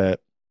 We love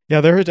it. Yeah,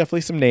 there are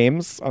definitely some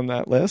names on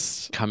that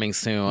list. Coming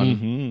soon.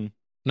 Mm-hmm.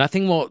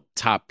 Nothing will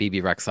top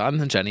BB Rexa on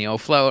the Jenny O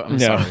float. I'm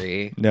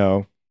sorry.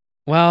 No.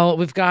 Well,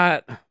 we've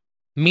got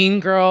Mean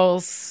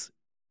Girls,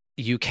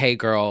 UK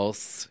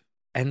Girls,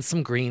 and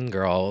some Green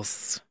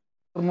Girls.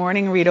 Good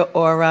morning, Rita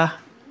Ora.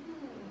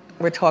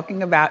 We're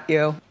talking about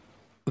you.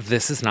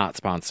 This is not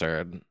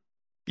sponsored.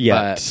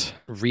 Yet.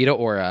 But Rita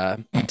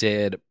Ora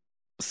did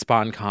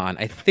SpawnCon.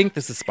 I think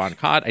this is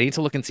SpawnCon. I need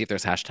to look and see if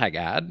there's hashtag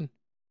ad.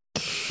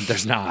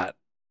 There's not.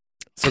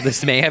 So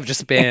this may have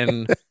just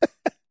been,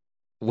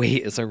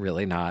 wait, is there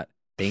really not?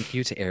 Thank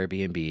you to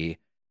Airbnb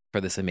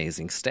for this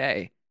amazing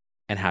stay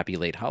and happy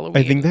late Halloween.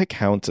 I think that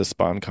counts as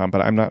SpawnCon,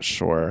 but I'm not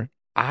sure.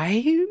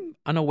 I'm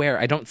unaware.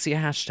 I don't see a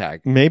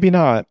hashtag. Maybe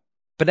not.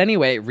 But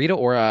anyway, Rita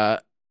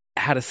Ora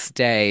had a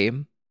stay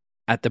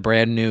at the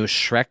brand new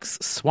Shrek's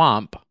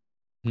Swamp,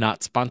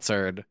 not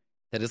sponsored.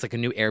 That is like a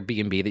new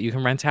Airbnb that you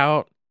can rent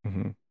out.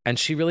 Mm-hmm. And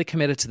she really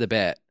committed to the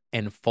bit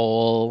in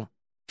full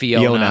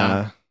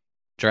Fiona.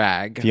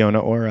 Drag. Fiona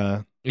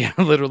Ora. Yeah,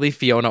 literally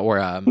Fiona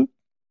Ora.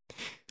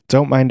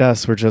 Don't mind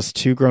us. We're just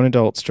two grown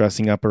adults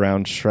dressing up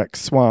around Shrek's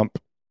Swamp.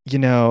 You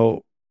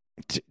know,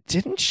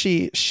 didn't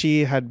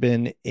she had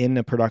been in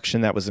a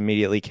production that was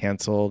immediately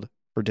canceled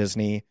for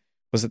Disney?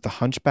 Was it The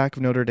Hunchback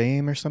of Notre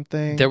Dame or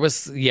something? There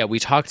was, yeah, we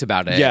talked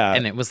about it. Yeah.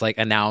 And it was like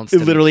announced.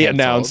 It literally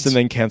announced and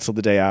then canceled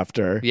the day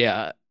after.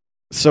 Yeah.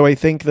 So I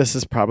think this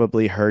is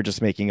probably her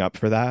just making up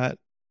for that,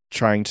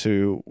 trying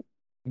to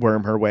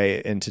worm her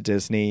way into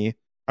Disney.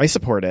 I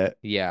support it.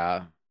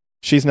 Yeah.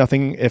 She's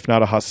nothing if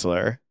not a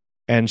hustler,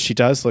 and she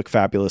does look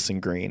fabulous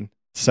in green.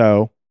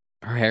 So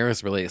her hair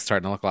is really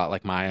starting to look a lot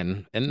like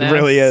mine. It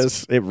really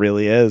is. It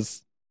really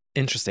is.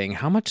 Interesting.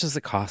 How much does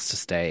it cost to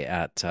stay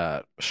at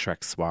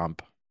Shrek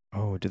Swamp?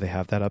 Oh, do they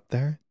have that up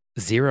there?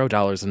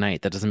 $0 a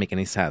night. That doesn't make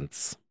any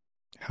sense.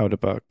 How to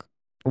book?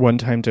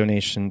 One-time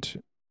donation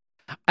to...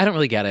 I don't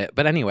really get it.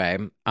 But anyway,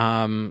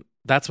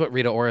 that's what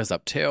Rita Ora's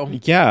up to.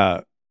 Yeah.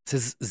 It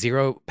says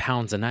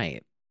 £0 a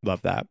night.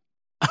 Love that.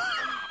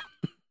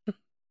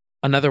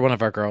 Another one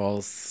of our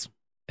girls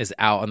is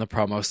out on the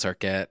promo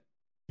circuit.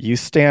 You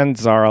stand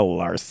Zara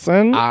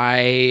Larsson?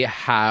 I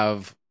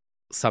have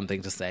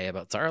something to say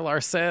about Zara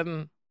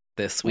Larsson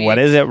this week. What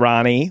is it,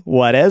 Ronnie?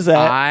 What is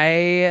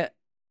it?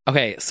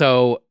 Okay,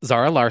 so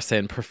Zara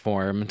Larsson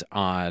performed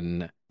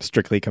on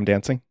Strictly Come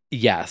Dancing?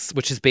 Yes,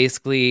 which is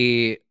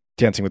basically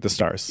Dancing with the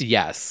Stars.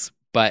 Yes,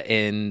 but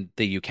in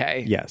the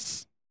UK.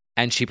 Yes.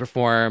 And she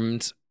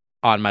performed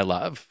on My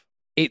Love.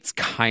 It's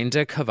kind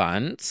of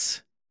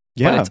Cavant,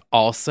 yeah. But it's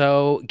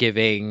also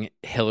giving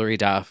Hilary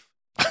Duff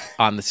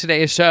on the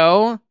Today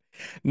Show.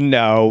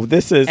 No,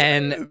 this is...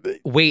 And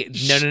wait,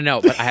 no.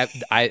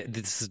 But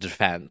this is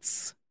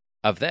defense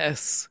of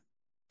this.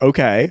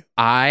 Okay.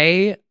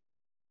 I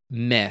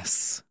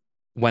miss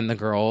when the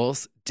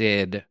girls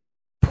did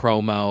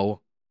promo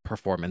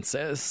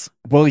performances.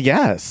 Well,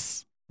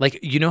 yes. Like,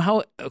 you know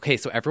how, okay,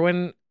 so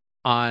everyone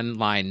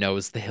online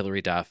knows the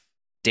Hilary Duff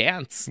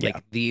dance, yeah.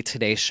 Like the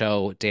Today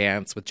Show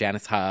dance with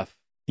Janice Huff.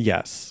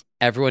 Yes.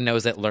 Everyone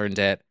knows it, learned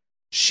it.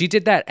 She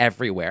did that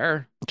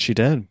everywhere. She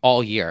did.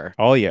 All year.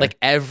 Like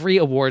every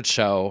award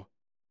show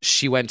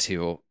she went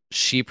to,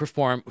 she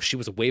performed, she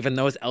was waving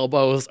those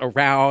elbows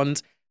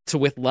around to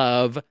With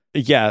Love.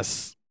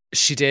 Yes.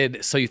 She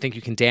did So You Think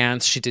You Can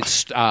Dance. She did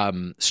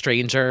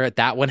Stranger.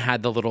 That one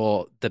had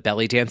the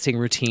belly dancing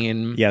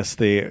routine. Yes,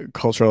 the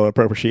cultural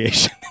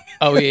appropriation.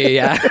 Oh,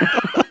 yeah.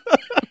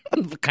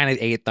 Kind of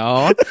ate,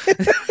 though.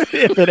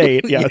 If it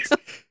ate, yes.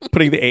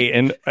 Putting the 8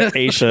 in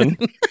Asian.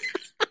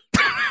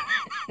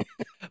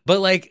 But,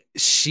 like,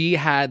 she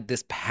had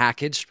this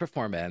packaged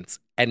performance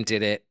and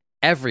did it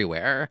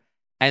everywhere.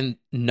 And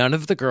none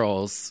of the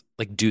girls,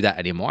 like, do that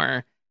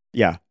anymore.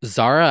 Yeah.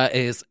 Zara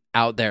is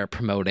out there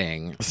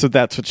promoting. So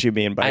that's what you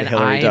mean by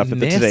Hilary Duff at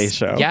the Today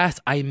Show. Yes,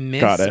 I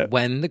miss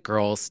when the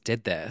girls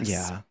did this.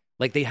 Yeah.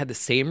 Like, they had the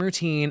same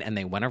routine and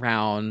they went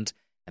around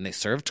and they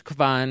served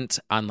Cavant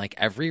on, like,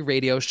 every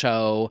radio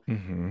show.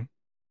 Mm-hmm.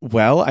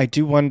 Well, I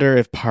do wonder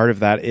if part of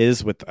that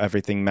is with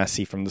everything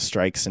messy from the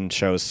strikes and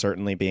shows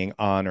certainly being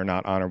on or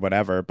not on or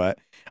whatever. But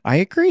I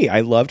agree. I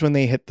loved when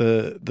they hit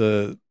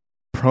the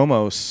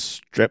promo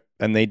strip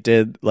and they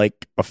did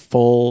like a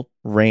full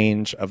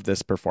range of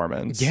this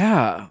performance.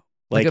 Yeah.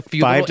 Like a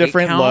few 5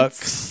 different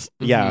looks.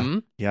 Mm-hmm. Yeah.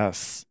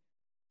 Yes.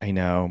 I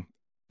know.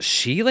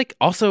 She like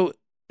also...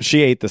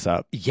 She ate this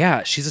up.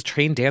 Yeah. She's a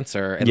trained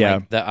dancer. And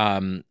like the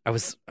I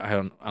was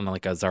on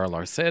like a Zara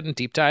Larsson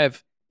deep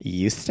dive.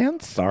 You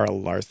stand Zara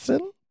Larsson?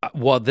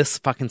 Well, this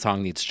fucking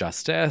song needs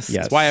justice.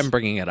 Yes. That's why I'm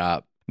bringing it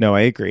up. No,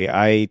 I agree.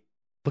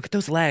 Look at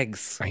those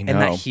legs. I know.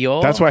 And that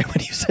heel. That's why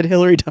when you said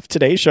Hilary Duff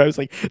Today Show, I was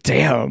like,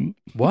 damn.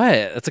 What?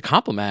 That's a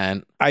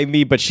compliment. I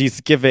mean, but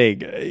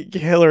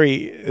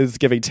Hilary is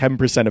giving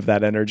 10% of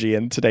that energy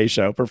in Today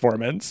Show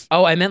performance.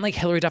 Oh, I meant like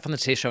Hilary Duff on the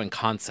Today Show in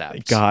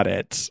concept. Got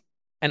it.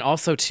 And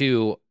also,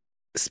 too,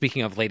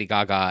 speaking of Lady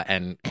Gaga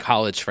and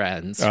college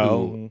friends,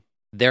 who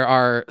there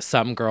are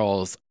some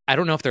girls, I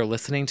don't know if they're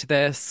listening to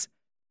this,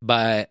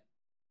 but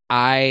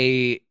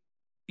I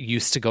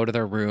used to go to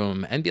their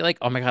room and be like,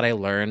 oh my God, I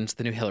learned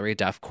the new Hilary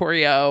Duff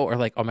choreo, or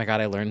like, oh my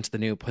God, I learned the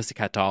new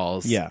Pussycat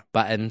Dolls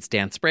buttons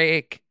dance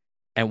break.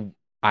 And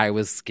I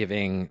was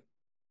giving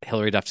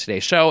Hilary Duff Today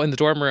Show in the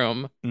dorm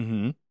room.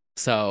 Mm-hmm.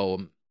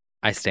 So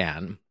I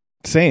stan.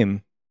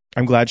 Same.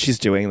 I'm glad she's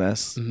doing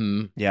this.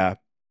 Mm-hmm. Yeah.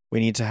 We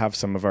need to have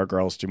some of our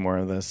girls do more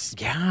of this.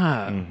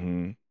 Yeah.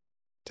 Mm-hmm.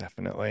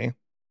 Definitely.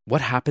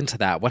 What happened to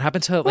that? What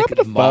happened to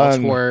like mall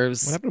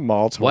tours? What happened to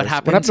mall tours? What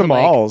happened to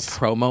malls? Like,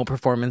 promo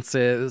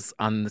performances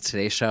on the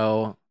Today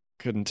Show?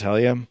 Couldn't tell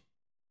you.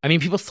 I mean,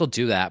 people still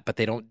do that, but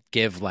they don't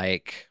give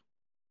like...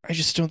 I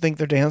just don't think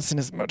they're dancing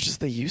as much as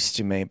they used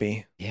to,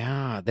 maybe.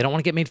 Yeah, they don't want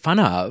to get made fun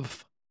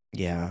of.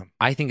 Yeah.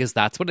 I think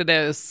that's what it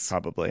is.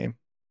 Probably.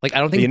 Like, I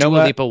don't think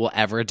Dua Lipa will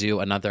ever do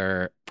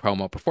another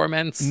promo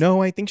performance.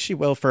 No, I think she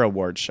will for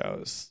award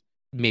shows.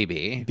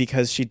 Maybe.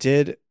 Because she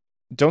did...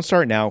 Don't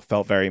Start Now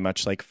felt very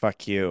much like,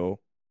 fuck you,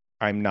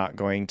 I'm not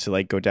going to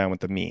like go down with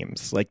the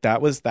memes. Like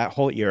that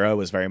whole era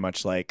was very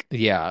much like...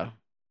 Yeah,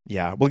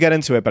 we'll get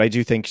into it, but I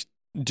do think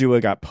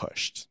Dua got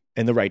pushed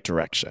in the right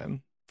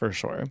direction, for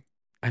sure.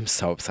 I'm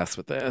so obsessed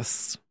with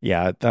this.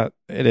 Yeah, that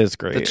it is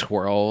great. The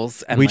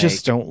twirls. And we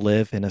just don't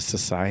live in a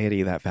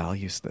society that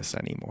values this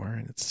anymore,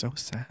 and it's so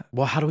sad.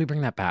 Well, how do we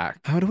bring that back?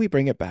 How do we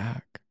bring it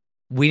back?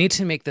 We need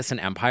to make this an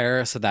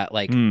empire so that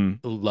like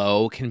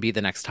Low can be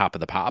the next Top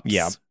of the Pops.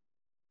 Yeah.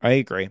 I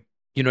agree.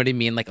 You know what I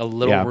mean? Like a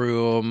little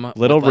room.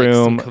 Little with, like,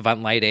 room. some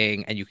Cavant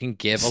lighting, and you can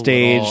give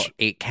Stage. a little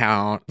 8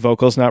 count.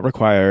 Vocals not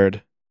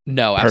required.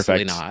 No,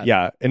 absolutely Perfect. not.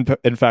 Yeah.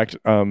 In fact,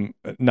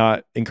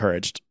 not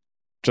encouraged.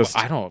 Just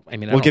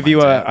we'll give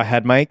you a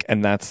head mic,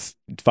 and that's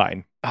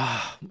fine.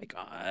 Oh my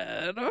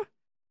God.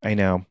 I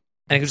know.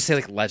 And I could just say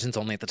like Legends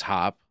only at the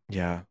top.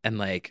 Yeah. And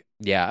like,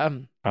 yeah.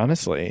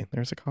 Honestly,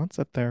 there's a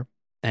concept there.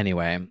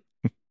 Anyway,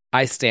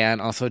 I stand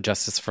also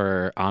Justice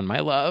for On My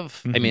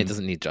Love. I mean, it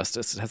doesn't need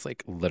justice. It has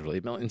like literally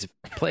millions of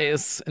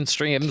plays and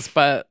streams,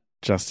 but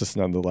justice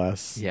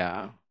nonetheless.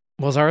 Yeah.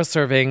 Well, Zara's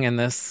serving in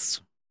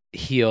this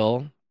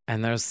heel,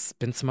 and there's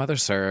been some other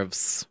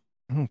serves.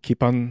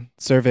 Keep on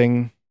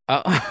serving.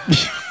 Okay. I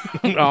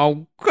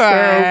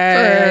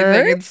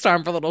think it's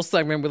time for a little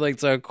segment we like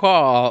to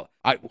call.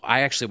 I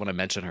actually want to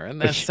mention her in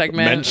this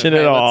segment. Mention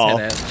it all.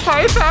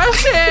 High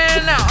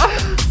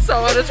fashion.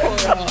 So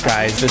editorial.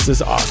 Guys, this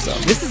is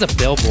awesome. This is a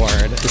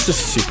billboard. This is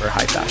super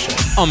high fashion.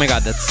 Oh my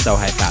God, that's so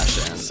high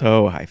fashion.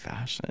 So high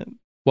fashion.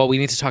 Well, we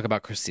need to talk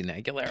about Christina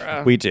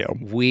Aguilera. We do.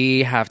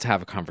 We have to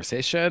have a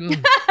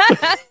conversation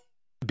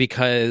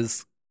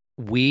because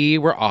we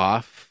were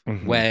off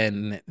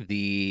when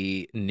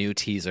the new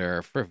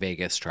teaser for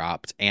Vegas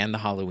dropped and the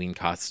Halloween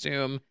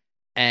costume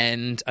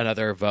and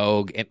another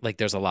Vogue. Like,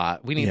 there's a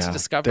lot we need to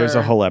discover. There's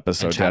a whole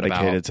episode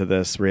dedicated to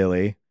this,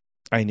 really.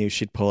 I knew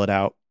she'd pull it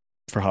out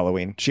for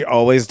Halloween. She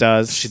always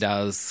does. She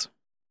does.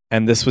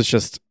 And this was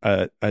just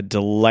a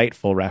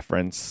delightful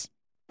reference.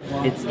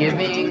 It's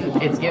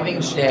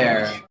giving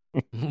Cher.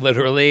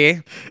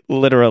 Literally.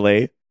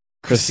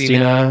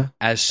 Christina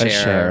as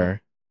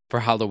Cher for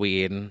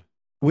Halloween.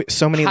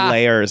 So many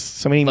layers,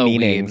 so many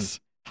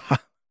meanings.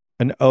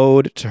 An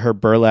ode to her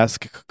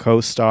burlesque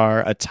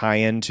co-star, a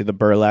tie-in to the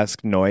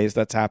burlesque noise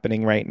that's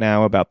happening right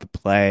now about the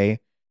play,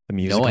 the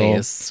musical.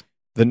 Noise.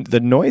 The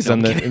noise in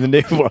the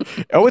new.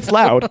 Oh, it's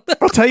loud.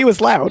 I'll tell you,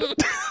 it's loud.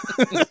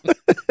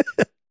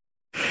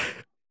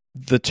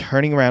 The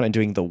turning around and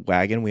doing the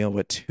wagon wheel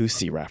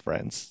Watusi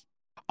reference.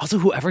 Also,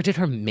 whoever did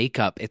her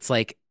makeup, it's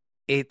like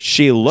it.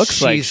 She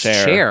looks like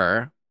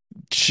Cher.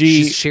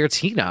 She's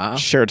Cher-Tina.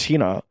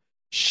 Cher-Tina.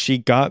 She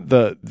got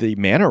the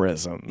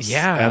mannerisms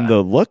and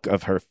the look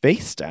of her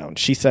face down.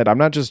 She said, I'm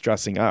not just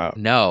dressing up.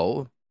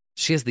 No,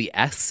 she has the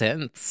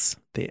essence.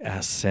 The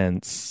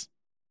essence.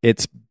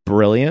 It's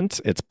brilliant.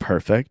 It's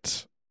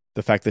perfect.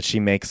 The fact that she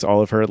makes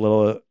all of her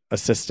little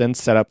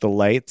assistants set up the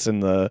lights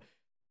and the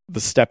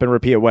step and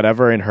repeat or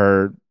whatever in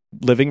her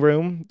living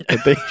room.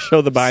 They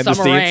show the behind the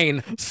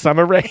scenes.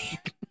 Summer Rain.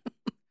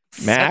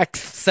 Max.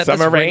 Set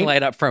Summer this Rain. ring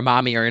light up for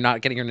mommy or you're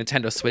not getting your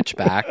Nintendo Switch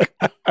back.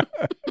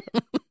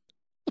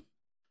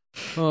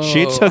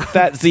 She took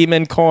that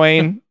Zeman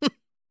coin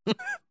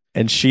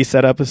and she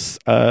set up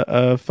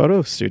a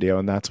photo studio,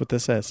 and that's what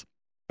this is.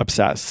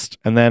 Obsessed.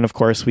 And then, of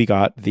course, we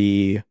got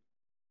the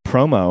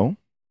promo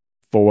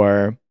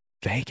for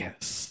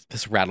Vegas.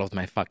 This rattled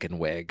my fucking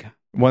wig.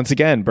 Once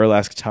again,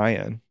 burlesque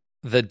tie-in.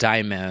 The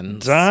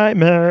diamonds.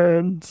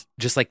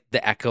 Just like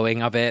the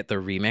echoing of it, the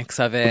remix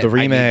of it. The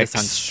remix. I need this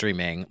on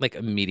streaming, like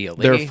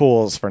immediately. They're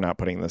fools for not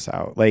putting this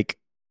out. Like,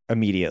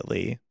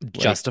 immediately.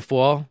 Just a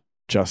Fool?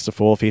 Just a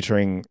Fool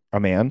featuring a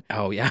man.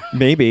 Oh, yeah.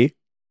 Maybe.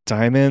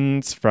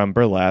 Diamonds from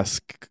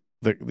Burlesque,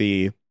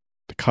 the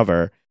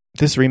cover.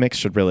 This remix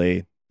should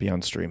really be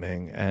on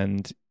streaming,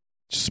 and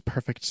just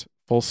perfect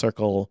full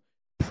circle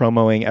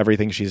promoting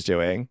everything she's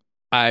doing.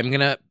 I'm going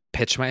to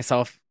pitch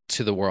myself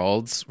to the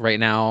world right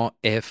now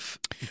if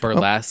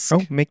Burlesque.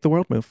 Oh, make the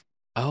world move.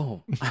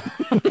 Oh.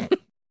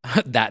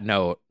 That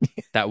note,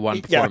 that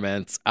one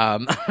performance.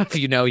 If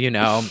you know, you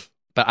know.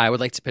 But I would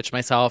like to pitch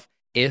myself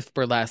if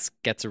Burlesque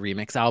gets a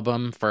remix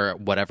album for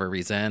whatever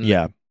reason.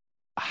 Yeah.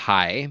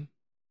 Hi.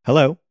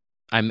 Hello.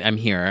 I'm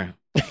here.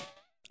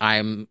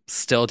 I'm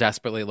still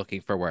desperately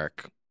looking for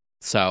work.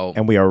 So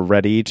and we are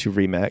ready to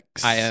remix.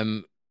 I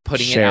am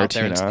putting it out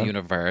there into the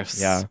universe.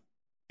 Yeah.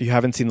 You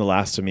haven't seen the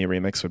Last of Me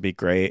remix would be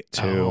great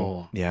too.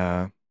 Oh.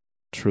 Yeah.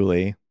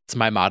 Truly. It's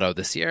my motto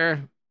this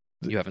year.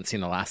 You haven't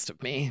seen the last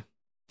of me.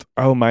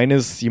 Oh, mine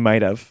is you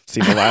might have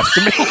seen the last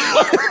of me.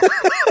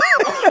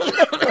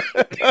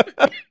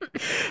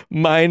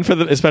 Mine for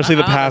especially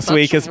the past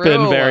week has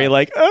been very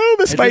like, oh,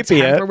 this might be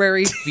it. It's a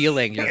temporary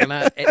feeling. You're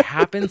gonna. It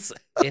happens.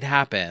 It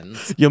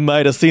happens. You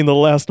might have seen the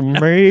last of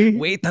me.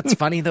 Wait, that's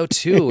funny though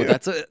too.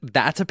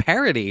 That's a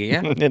parody.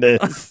 It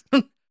is.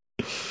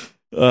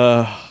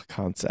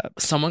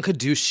 Concept. Someone could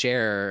do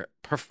Cher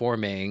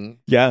performing.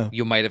 Yeah.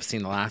 You might have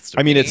seen the last of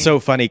me. I mean, it's so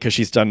funny because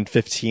she's done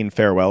 15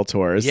 farewell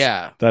tours.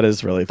 Yeah. That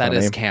is really funny.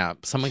 That is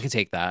camp. Someone can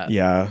take that.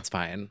 Yeah. That's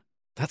fine.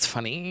 That's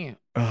funny.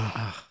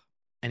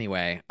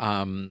 Anyway,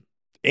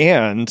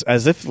 and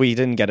as if we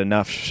didn't get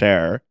enough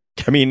Cher,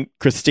 I mean,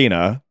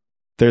 Christina,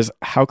 there's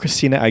how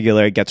Christina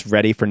Aguilera gets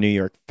ready for New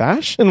York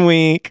Fashion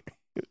Week.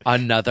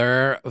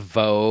 Another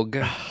Vogue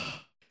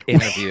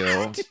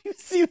interview. Did you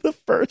see the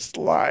first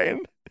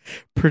line?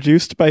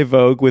 Produced by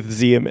Vogue with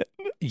Zeman.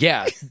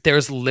 Yeah,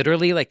 there's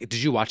literally like, did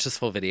you watch this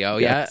full video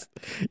yet?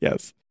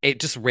 Yes.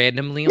 It just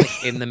randomly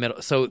like in the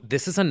middle. So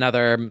this is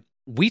another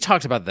we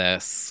talked about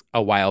this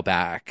a while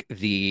back.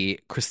 The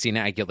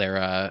Christina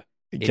Aguilera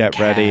Get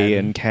Ready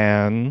in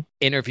Cannes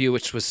interview,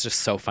 which was just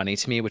so funny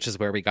to me, which is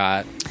where we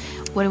got...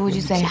 What would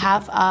you say?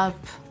 Half up,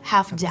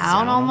 half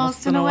down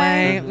almost in a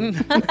way?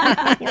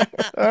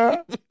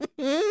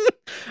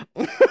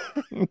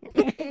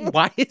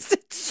 Why is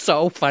it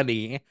so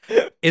funny?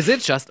 Is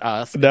it just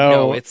us?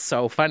 No, it's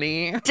so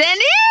funny.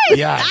 Denise!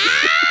 Yeah.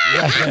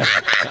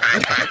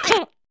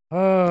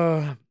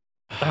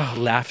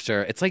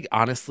 Laughter. It's like,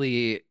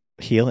 honestly...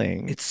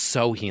 healing. It's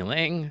so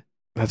healing.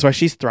 That's why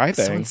she's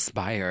thriving. So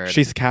inspired.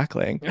 She's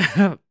cackling.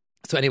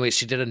 So anyway,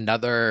 she did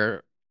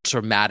another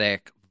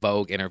dramatic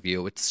Vogue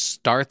interview. It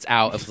starts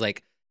out of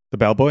like... The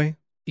bellboy?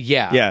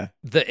 Yeah.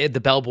 The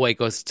bellboy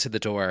goes to the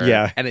door.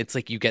 Yeah. And it's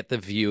like you get the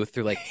view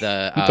through like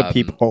the... the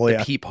peephole,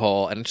 the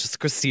peephole. And it's just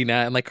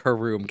Christina in like her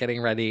room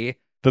getting ready.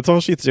 That's all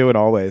she's doing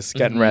always.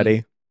 Getting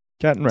ready.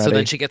 Getting ready. So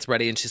then she gets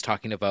ready and she's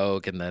talking to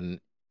Vogue and then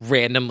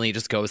randomly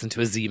just goes into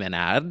a Zeman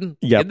ad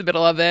in the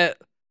middle of it.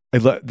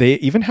 They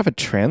even have a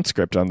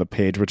transcript on the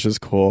page, which is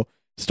cool.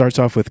 Starts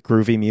off with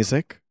groovy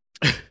music.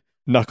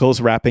 Knuckles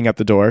rapping at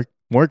the door.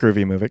 More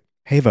groovy music.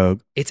 Hey,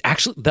 Vogue. It's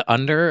actually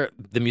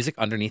the music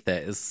underneath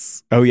it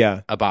is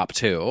a bop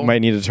too. Might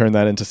need to turn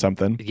that into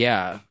something.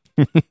 Yeah.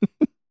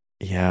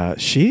 Yeah,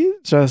 she's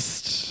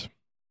just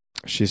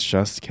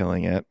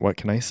killing it. What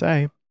can I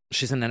say?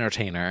 She's an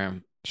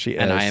entertainer. She is.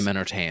 And I am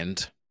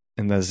entertained.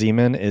 And the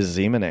Zeman is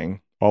Zemaning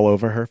all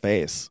over her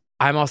face.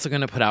 I'm also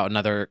going to put out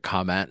another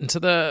comment into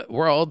the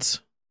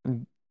world.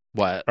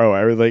 What? Oh,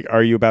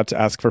 are you about to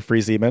ask for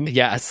free Zeman?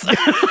 Yes.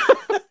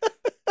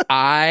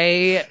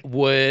 I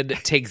would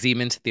take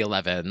Zeman to the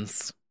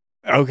 11s.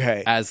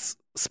 Okay. As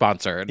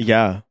sponsored.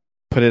 Yeah.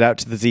 Put it out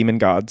to the Zeman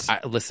gods.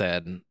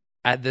 Listen,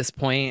 at this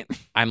point,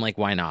 I'm like,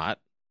 why not?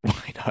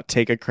 Why not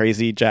take a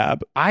crazy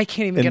jab? I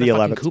can't even get a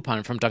fucking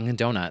coupon from Dunkin'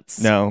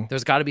 Donuts. No.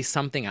 There's got to be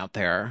something out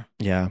there.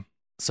 Yeah.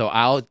 So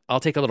I'll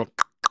take a little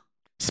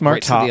Smart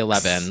right Talks. to the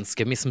 11s.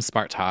 Give me some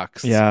Smart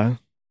Talks. Yeah.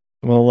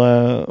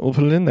 We'll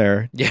put it in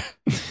there. Yeah.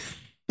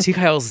 T.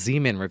 Kyle's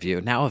Zeman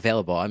review now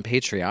available on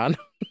Patreon.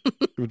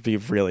 It would be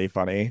really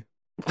funny.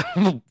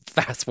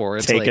 Fast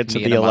forward take to, it to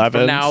the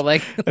 11s now,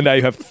 and now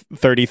you have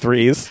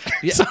 33s.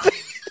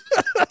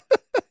 Yeah.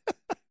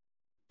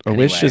 A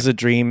wish is a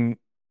dream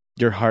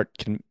your heart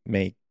can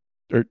make,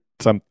 or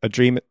a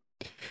dream.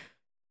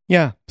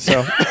 Yeah.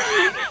 So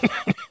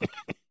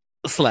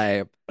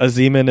slay. A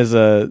Zeman is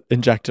a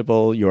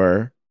injectable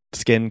your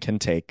skin can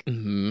take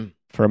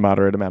for a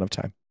moderate amount of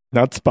time.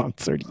 Not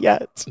sponsored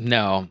yet.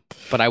 No,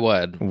 but I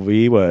would.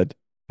 We would.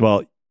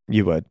 Well,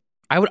 you would.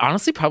 I would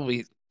honestly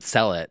probably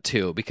sell it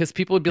too, because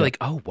people would be like,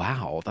 "Oh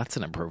wow, that's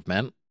an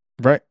improvement."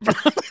 Right.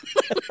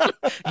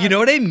 You know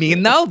what I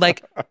mean though?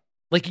 Like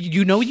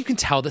you can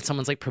tell that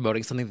someone's like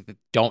promoting something that they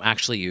don't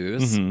actually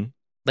use. Mm-hmm.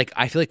 Like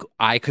I feel like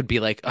I could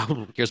be like,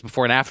 "Oh, here's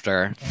before and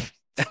after."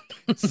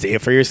 See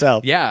it for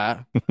yourself.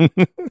 Yeah.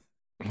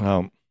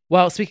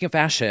 Well, speaking of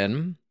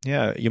fashion,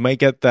 yeah, you might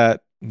get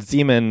that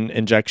Zeman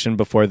injection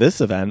before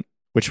this event,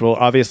 which we'll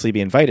obviously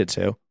be invited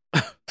to.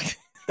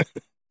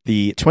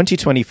 The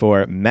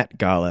 2024 Met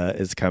Gala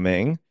is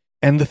coming,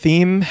 and the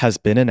theme has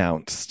been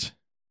announced,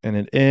 and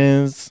it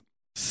is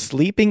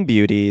Sleeping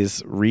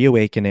Beauty's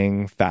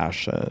Reawakening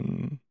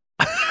Fashion.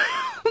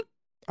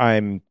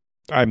 I'm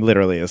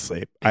literally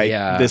asleep.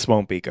 This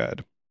won't be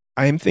good.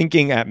 I'm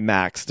thinking at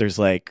max there's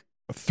like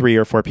 3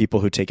 or 4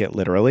 people who take it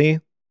literally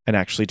and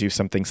actually do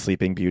something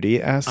Sleeping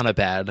Beauty-esque. On a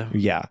bed.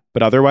 Yeah.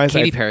 But otherwise...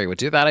 Katy Perry would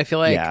do that, I feel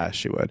like. Yeah,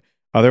 she would.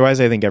 Otherwise,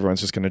 I think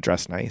everyone's just going to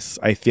dress nice.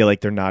 I feel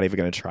like they're not even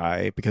going to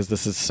try because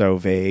this is so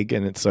vague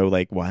and it's so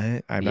like,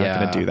 what? I'm not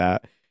going to do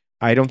that.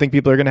 I don't think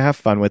people are going to have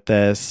fun with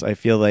this. I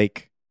feel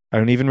like I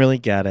don't even really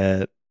get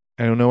it.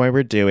 I don't know why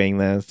we're doing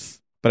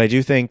this. But I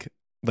do think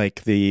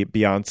like the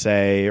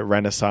Beyonce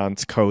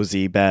Renaissance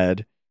cozy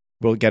bed,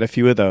 we'll get a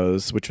few of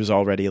those, which was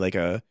already like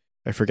I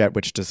forget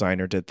which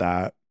designer did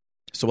that.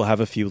 So we'll have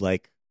a few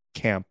like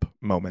camp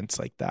moments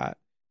like that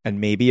and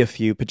maybe a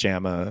few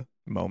pajama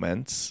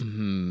moments.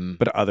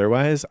 But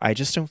otherwise, I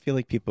just don't feel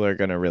like people are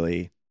going to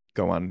really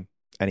go on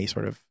any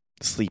sort of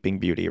Sleeping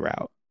Beauty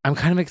route. I'm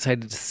kind of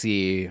excited to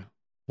see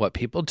what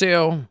people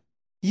do.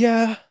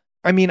 Yeah.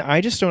 I mean,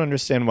 I just don't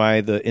understand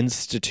why the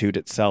Institute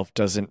itself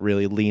doesn't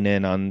really lean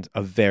in on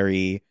a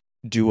very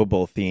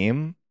doable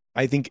theme.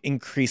 I think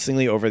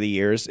increasingly over the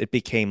years, it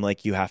became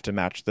like you have to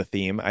match the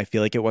theme. I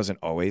feel like it wasn't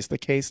always the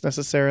case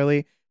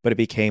necessarily, but it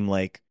became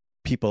like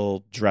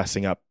people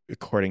dressing up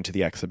according to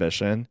the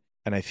exhibition.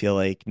 And I feel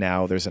like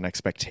now there's an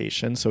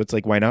expectation. So it's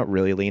like, why not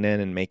really lean in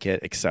and make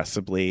it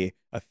accessibly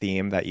a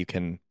theme that you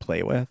can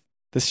play with?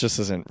 This just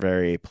isn't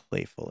very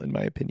playful, in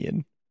my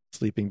opinion.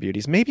 Sleeping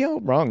Beauties. Maybe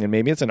I'm wrong, and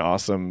maybe it's an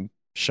awesome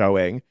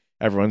showing.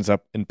 Everyone's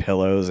up in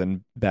pillows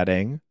and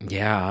bedding.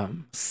 Yeah.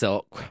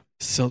 Silk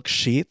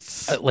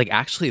sheets. Like,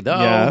 actually,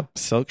 though. Yeah,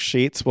 silk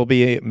sheets will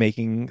be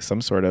making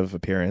some sort of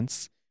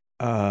appearance.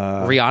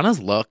 Rihanna's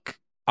look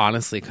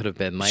honestly could have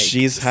been like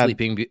she's had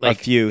a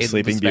few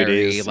Sleeping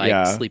Beauties. Very,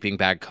 like sleeping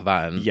bag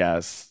Kavan.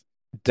 Yes.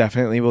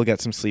 Definitely we'll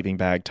get some sleeping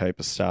bag type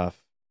of stuff.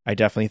 I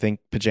definitely think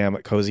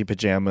cozy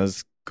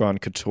pajamas gone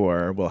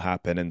couture will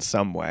happen in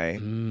some way.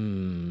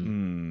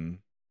 And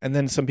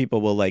then some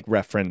people will like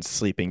reference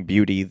Sleeping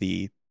Beauty,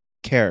 the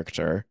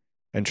character,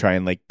 and try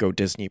and like go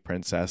Disney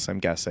princess, I'm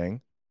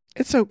guessing.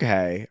 It's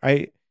okay.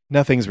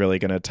 Nothing's really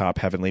going to top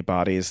Heavenly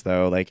Bodies,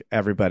 though. Like,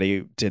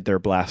 everybody did their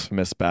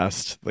blasphemous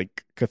best.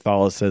 Like,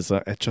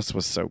 Catholicism, it just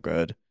was so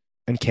good.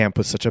 And camp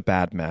was such a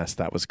bad mess.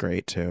 That was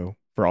great, too,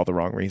 for all the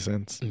wrong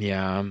reasons.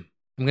 Yeah. I'm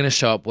going to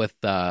show up with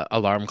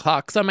alarm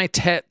clocks on my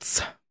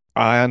tits.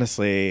 I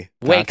honestly...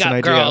 Wake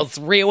up, girls.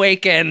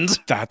 Reawakened.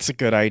 That's a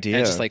good idea.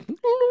 And just like...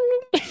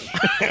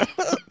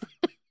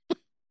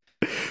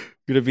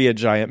 Going to be a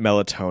giant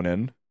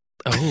melatonin.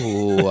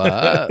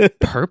 Oh,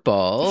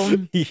 purple.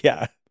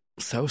 Yeah.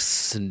 So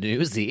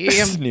snoozy.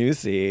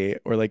 Snoozy.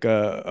 Or like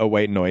a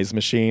white noise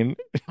machine.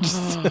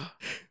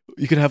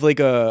 You could have like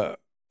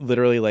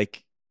literally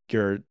like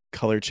your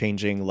color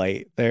changing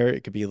light there.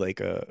 It could be like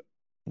a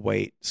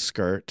white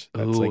skirt.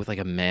 That's with like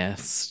a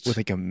mist. With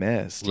like a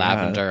mist.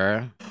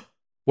 Lavender. Yeah.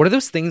 What are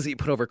those things that you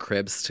put over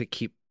cribs to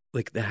keep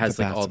like that has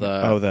like all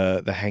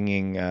the the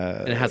hanging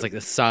and it has like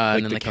the sun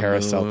and the like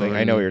carousel a moon. thing.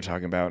 I know what you're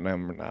talking about, and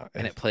I'm not.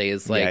 And it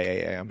plays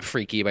like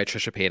Freaky by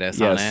Trisha Paytas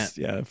on it.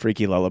 Yeah,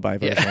 Freaky lullaby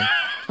version.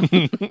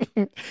 Yeah.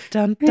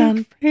 Dun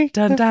dun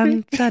dun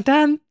dun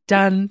dun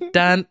dun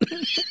dun.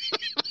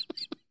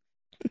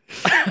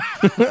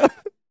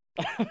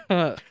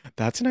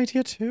 That's an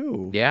idea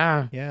too.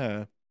 Yeah.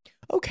 Yeah.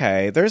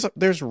 Okay.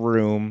 There's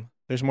room.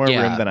 There's more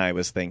room than I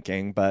was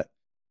thinking, but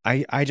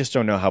I just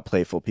don't know how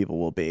playful people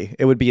will be.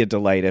 It would be a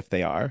delight if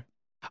they are.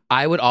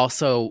 I would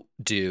also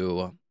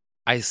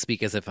I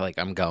speak as if like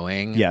I'm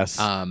going. Yes.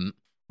 Well,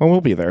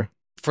 we'll be there.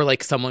 For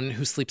like someone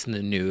who sleeps in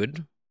the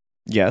nude.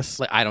 Yes.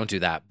 Like I don't do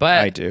that,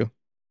 but I do.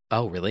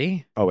 Oh,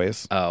 really?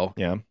 Always. Oh.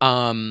 Yeah.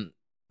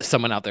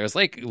 Someone out there is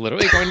like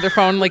literally going to their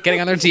phone, like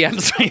getting on their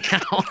DMs right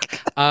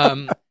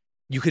now.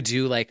 You could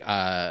do like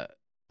a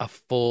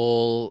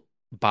full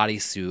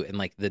bodysuit in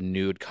like the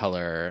nude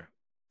color.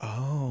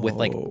 Oh. With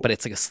like, but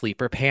it's like a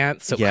sleeper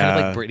pants. So kind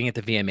of like Britney at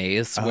the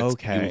VMAs. So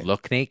you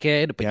look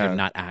naked, but you're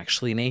not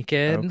actually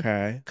naked.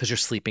 Okay. Because you're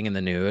sleeping in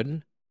the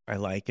nude. I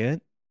like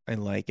it.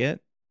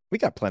 We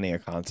got plenty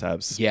of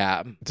concepts.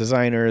 Yeah.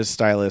 Designers,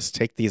 stylists,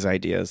 take these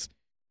ideas.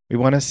 We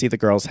want to see the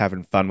girls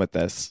having fun with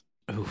this.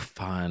 Ooh,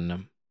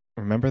 fun.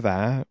 Remember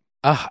that?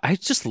 I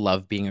just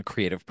love being a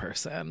creative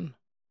person.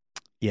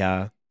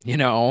 Yeah. You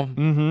know?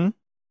 Mm-hmm.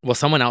 Well,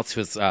 someone else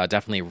who's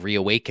definitely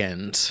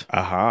reawakened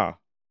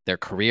their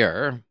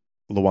career.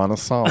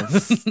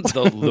 Luana-sance.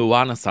 The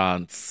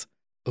Luana-sance.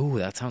 Ooh,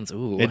 that sounds,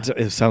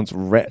 It sounds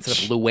rich.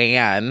 Instead of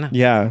Luann.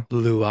 Yeah.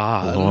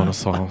 Luan.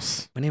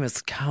 Luana-sance. My name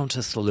is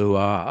Countess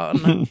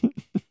Luan.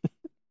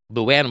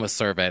 Luann was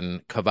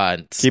serving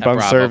Cavant. Keep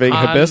on serving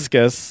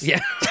hibiscus.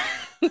 Yeah.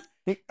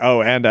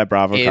 And at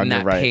BravoCon, in that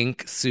you're right.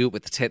 pink suit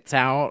with the tits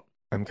out.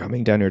 I'm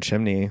coming down your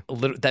chimney.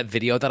 That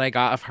video that I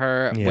got of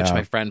her, which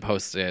my friend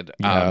posted.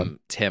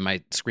 Tim,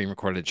 I screen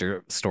recorded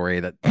your story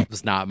that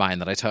was not mine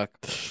that I took.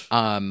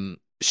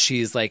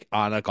 She's like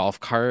on a golf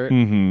cart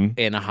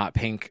in a hot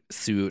pink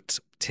suit,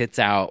 tits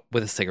out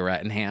with a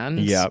cigarette in hand.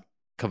 Yep.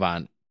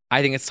 Cavant.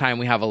 I think it's time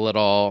we have a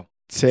little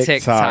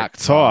TikTok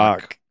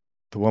talk.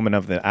 The woman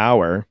of the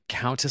hour.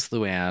 Countess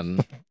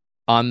Luann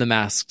on The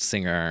Masked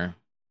Singer.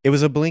 It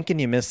was a blink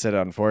and you missed it,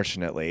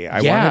 unfortunately.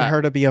 I wanted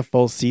her to be a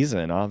full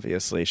season.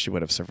 Obviously, she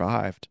would have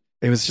survived.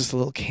 It was just a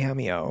little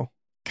cameo.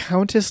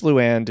 Countess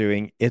Luann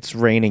doing It's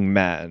Raining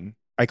Men.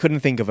 I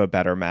couldn't think of a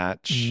better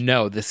match.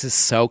 No, this is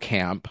so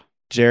camp.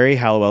 Jerry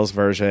Halliwell's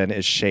version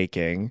is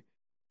shaking.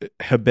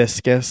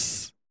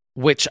 Hibiscus.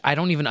 Which I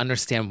don't even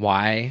understand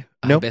why.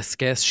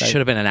 Hibiscus. She should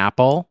have been an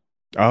apple.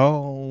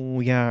 Oh,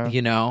 yeah.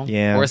 You know?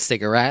 Yeah. Or a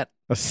cigarette.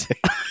 A cigarette.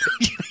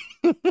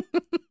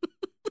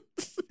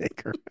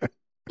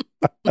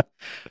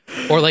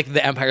 Or like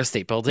the Empire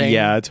State Building.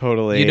 Yeah,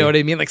 totally. You know what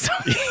I mean? Like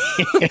something,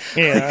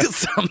 like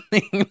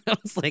something that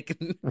was like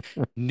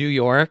New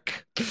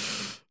York.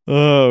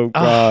 Oh,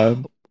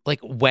 God. Like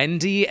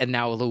Wendy and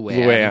now Luann.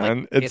 Luann.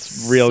 Like,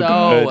 it's real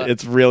good.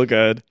 It's real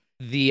good.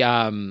 The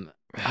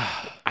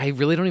I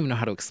really don't even know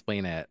how to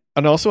explain it.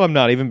 And also, I'm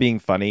not even being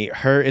funny.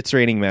 Her It's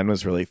Raining Men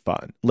was really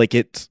fun. Like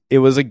it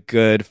was a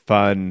good,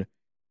 fun,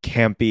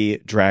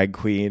 campy drag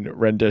queen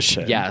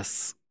rendition.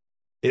 Yes.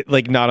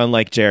 Like not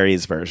unlike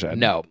Jerry's version.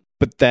 No.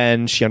 But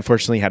then she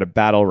unfortunately had a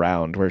battle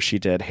round where she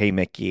did Hey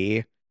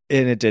Mickey,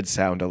 and it did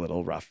sound a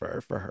little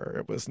rougher for her.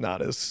 It was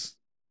not as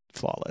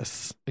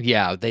flawless.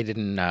 Yeah, they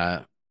didn't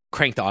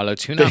crank the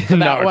auto-tune up for that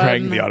not one.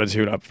 crank the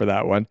auto-tune up for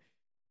that one.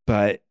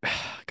 But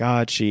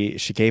God, she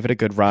gave it a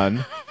good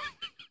run.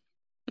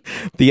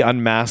 The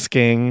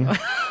unmasking.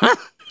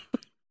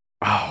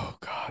 Oh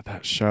God,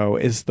 that show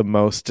is the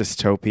most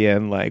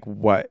dystopian. Like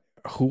what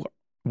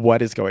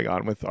is going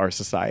on with our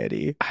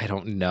society? I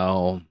don't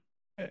know.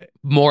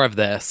 More of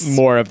this.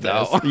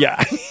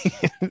 Yeah.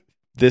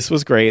 This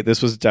was great.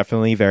 This was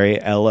definitely very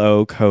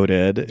LO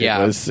coded.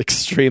 Yeah. It was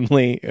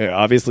extremely,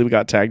 obviously we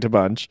got tagged a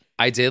bunch.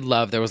 I did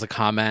love, there was a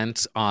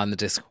comment on the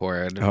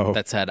Discord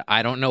that said,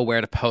 I don't know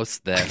where to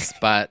post this,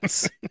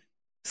 but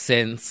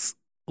since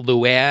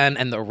Luann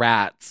and the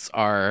rats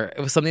are, it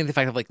was something to the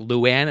fact of like,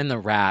 Luann and the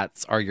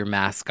rats are your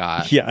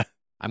mascot. Yeah.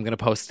 I'm going to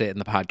post it in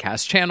the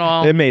podcast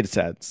channel. It made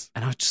sense.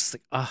 And I was just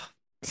like, oh.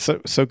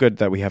 So good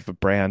that we have a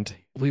brand.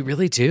 We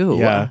really do.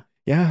 Yeah.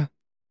 Yeah.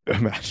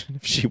 Imagine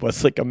if she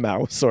was like a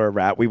mouse or a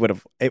rat,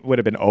 it would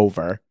have been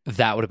over.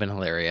 That would have been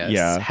hilarious.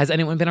 Yeah. Has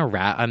anyone been a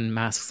rat on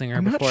Masked Singer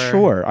I'm before? not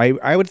sure.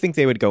 I would think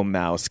they would go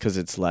mouse because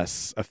it's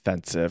less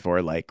offensive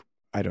or like,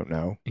 I don't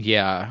know.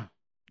 Yeah.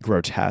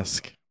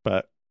 Grotesque.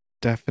 But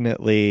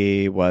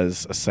definitely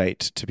was a sight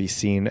to be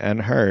seen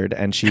and heard.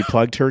 And she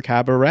plugged her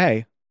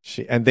cabaret.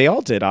 And they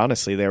all did,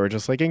 honestly. They were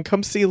just like, and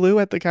come see Lou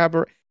at the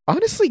cabaret.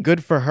 Honestly,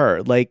 good for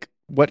her. Like,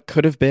 what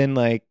could have been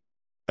like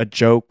a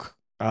joke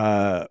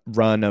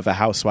run of a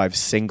Housewives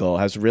single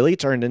has really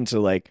turned into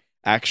like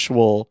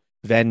actual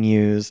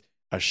venues,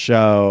 a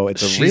show.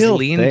 It's a real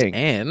leaned thing.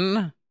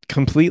 In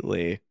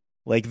Completely.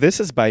 Like, this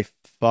is by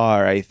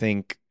far, I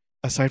think,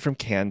 aside from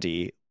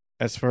Candy,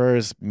 as far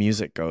as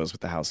music goes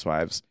with the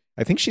Housewives,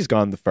 I think she's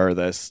gone the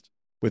furthest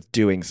with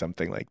doing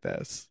something like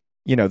this.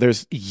 You know,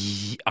 there's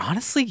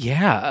honestly,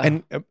 yeah.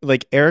 And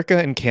like Erica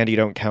and Candy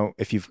don't count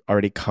if you've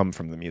already come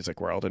from the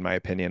music world, in my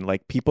opinion.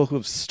 Like, people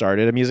who've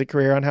started a music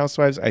career on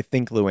Housewives, I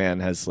think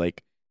Luann has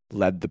like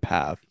led the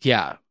path.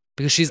 Yeah,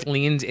 because she's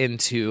leaned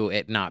into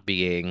it not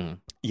being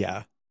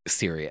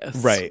serious.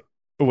 Right.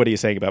 What are you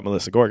saying about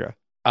Melissa Gorga?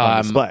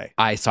 On display.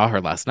 I saw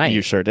her last night.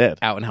 You sure did.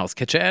 Out in Hell's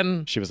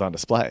Kitchen. She was on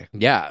display.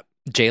 Yeah.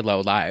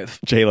 J-Lo live.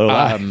 J-Lo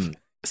live.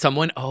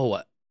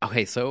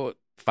 Okay, so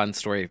fun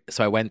story.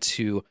 So I went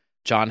to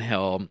John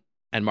Hill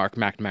and Mark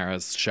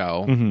McNamara's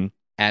show,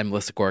 and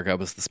Melissa Gorga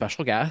was the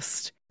special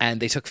guest,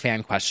 and they took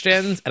fan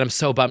questions, and I'm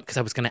so bummed because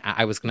I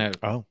was gonna.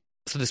 Oh.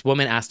 So this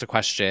woman asked a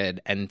question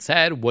and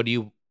said, "What do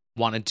you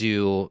want to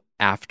do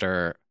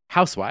after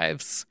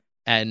Housewives?"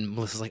 And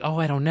Melissa's like, "Oh,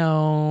 I don't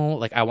know.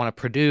 Like, I want to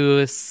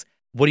produce.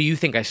 What do you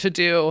think I should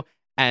do?"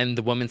 And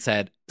the woman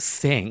said,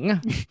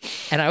 "Sing."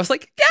 And I was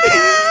like,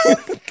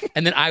 "Yes!"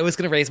 And then I was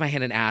gonna raise my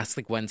hand and ask,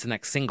 like, when's the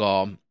next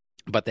single?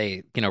 But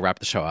they, wrapped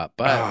the show up.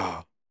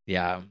 But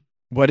yeah.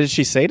 What did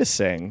she say to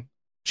sing?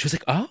 She was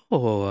like,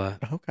 "Oh,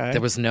 okay." There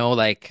was no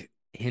like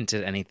hint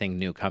at anything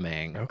new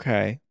coming.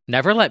 Okay.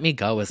 Never Let Me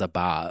Go is a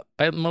bop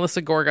by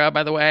Melissa Gorga,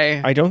 by the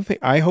way.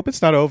 I hope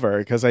it's not over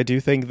because I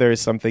do think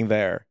there's something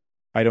there.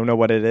 I don't know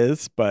what it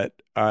is, but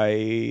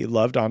I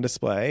loved On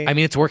Display. I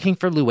mean, it's working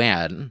for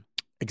Luann.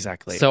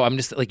 Exactly. So I'm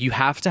just like, you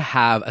have to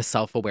have a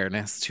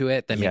self-awareness to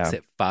it that makes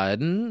it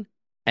fun,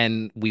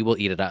 and we will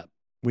eat it up.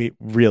 We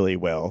really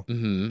will.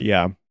 Mm-hmm.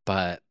 Yeah.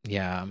 But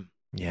yeah.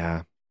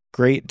 Yeah.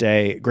 Great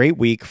day. Great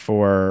week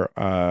for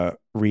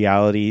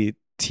reality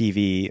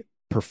TV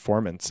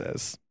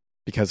performances,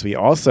 because we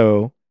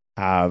also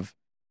have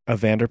a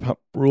Vanderpump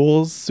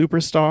Rules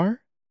superstar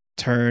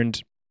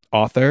turned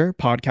author,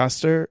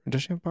 podcaster.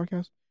 Does she have a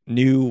podcast?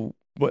 New,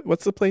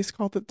 what's the place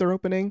called that they're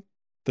opening?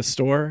 The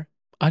store?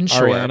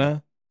 Unsure.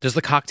 Ariana? There's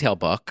the Cocktail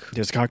Book.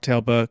 There's a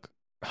Cocktail Book.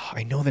 Oh,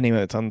 I know the name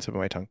of it. It's on the tip of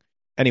my tongue.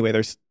 Anyway,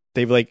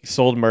 they've like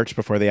sold merch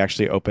before they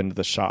actually opened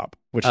the shop,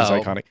 which is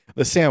iconic.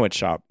 The sandwich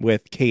shop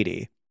with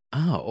Katie.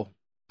 Oh,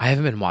 I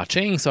haven't been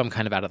watching, so I'm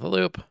kind of out of the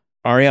loop.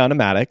 Ariana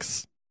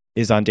Madix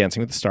is on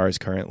Dancing with the Stars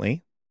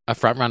currently. A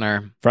front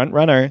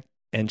runner.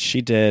 And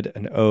she did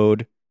an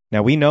ode.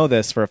 Now, we know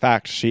this for a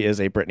fact. She is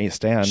a Britney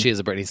stan. She is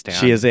a Britney stan.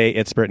 She is a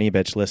It's Britney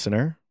bitch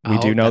listener. We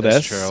do know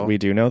this. True. We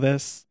do know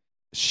this.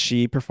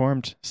 She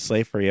performed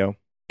Slave for You.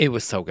 It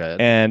was so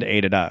good. And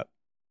ate it up.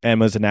 And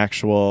was an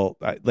actual,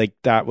 like,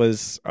 that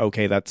was,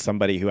 okay, that's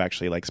somebody who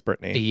actually likes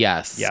Britney.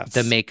 Yes.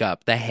 The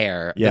makeup, the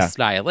hair, the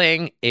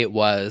styling. It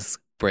was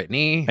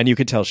Britney. And you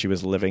could tell she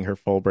was living her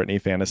full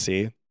Britney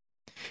fantasy.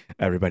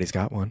 Everybody's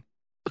got one.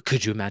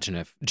 Could you imagine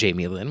if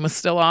Jamie Lynn was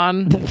still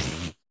on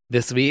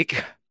this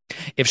week?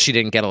 If she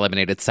didn't get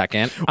eliminated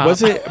second.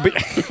 Was it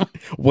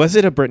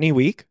a Britney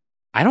week?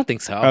 I don't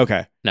think so.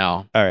 Okay.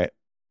 No. All right.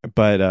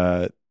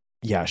 But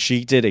yeah,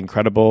 she did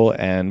incredible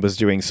and was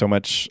doing so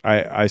much.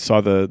 I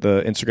saw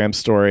the Instagram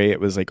story. It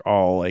was like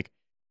all like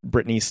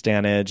Britney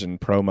stanage and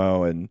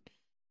promo, and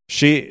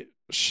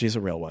she's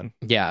a real one.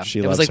 Yeah. She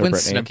it loves was like her when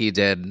Britney. Snooki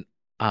did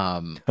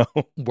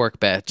Work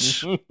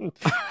Bitch.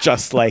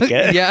 Just like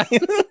it. Yeah.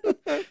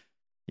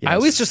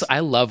 Yes. I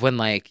love when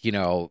like,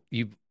 you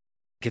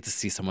get to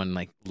see someone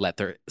like let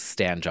their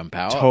stand jump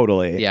out.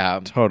 Totally. Yeah.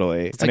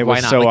 Totally. It's and like,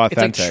 it was so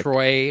authentic. It's like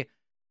Troy,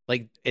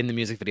 like in the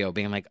music video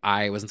being like,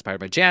 I was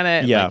inspired by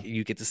Janet. Yeah. Like,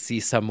 you get to see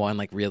someone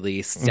like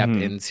really step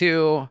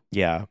into.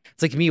 Yeah.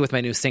 It's like me with my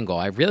new single.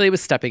 I really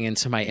was stepping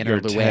into my inner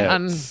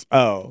Luann. Tits.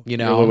 Oh. You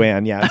know? Your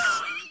Luann, yes.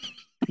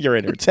 Your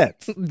inner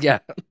tits. Yeah.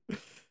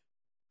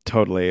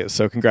 Totally.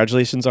 So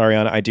congratulations,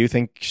 Ariana. I do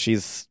think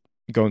she's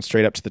going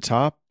straight up to the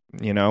top.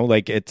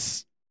 Like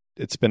it's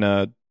been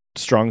a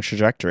strong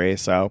trajectory.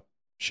 So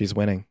she's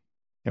winning.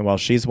 And while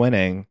she's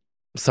winning,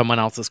 someone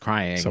else is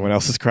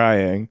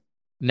crying.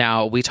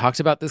 Now, we talked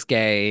about this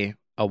gay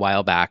a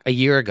while back, a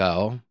year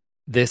ago.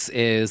 This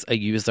is a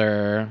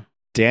user,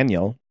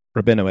 Daniel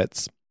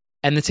Rabinowitz.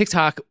 And the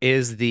TikTok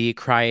is the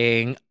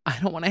crying, I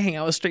don't want to hang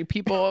out with straight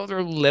people.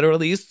 They're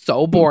literally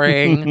so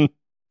boring.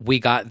 we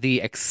got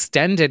the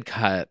extended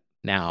cut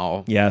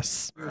now.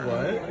 Yes.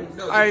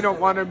 What? I don't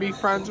want to be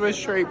friends with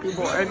straight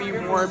people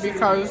anymore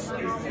because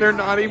they're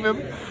not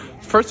even...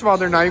 First of all,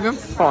 they're not even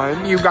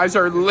fun. You guys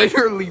are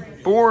literally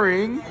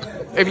boring.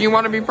 If you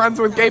want to be friends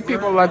with gay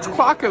people, let's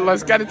clock it.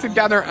 Let's get it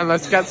together and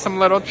let's get some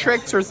little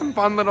tricks or some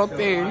fun little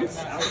things.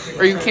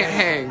 Or you can't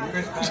hang.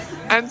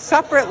 And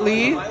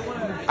separately,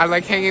 I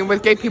like hanging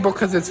with gay people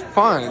because it's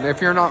fun.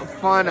 If you're not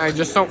fun, I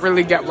just don't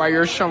really get why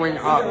you're showing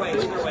up.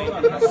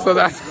 So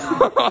that's...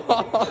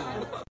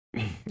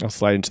 I'll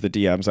slide into the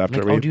DMs after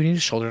like, we... Oh, do you need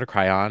a shoulder to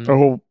cry on?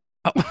 Oh.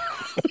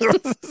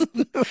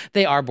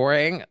 They are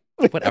boring.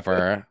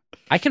 Whatever.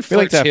 I can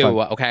flirt like too,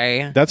 fun.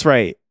 okay? That's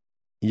right.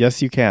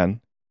 Yes, you can.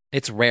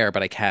 It's rare,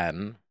 but I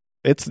can.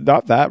 It's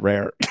not that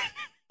rare.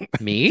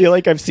 Me? I feel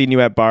like I've seen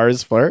you at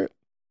bars flirt.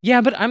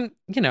 Yeah, but I'm,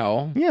 you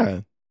know.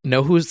 Yeah.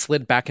 Know who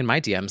slid back in my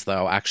DMs,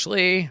 though,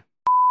 actually?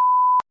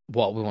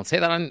 Well, we won't say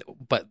that on,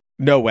 but...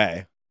 No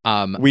way.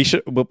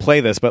 We'll play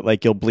this, but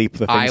like you'll bleep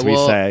the things we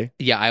say.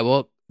 Yeah, I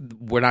will.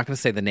 We're not going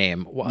to say the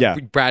name. Well, yeah.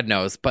 Brad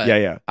knows, but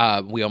yeah.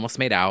 We almost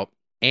made out.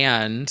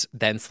 And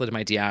then slid in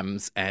my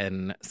DMs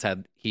and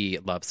said he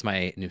loves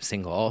my new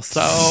single.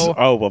 So,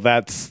 oh well,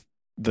 that's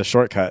the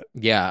shortcut.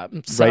 Yeah,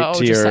 so right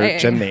to your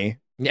chimney.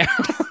 Yeah.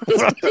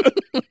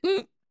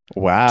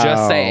 Wow.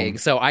 Just saying.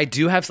 So I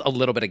do have a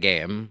little bit of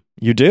game.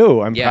 You do.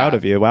 I'm proud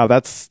of you. Wow,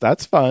 that's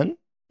fun.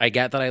 I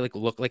get that I like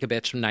look like a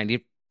bitch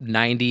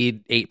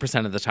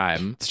 98% of the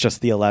time. It's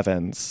just the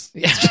 11s.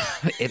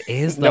 It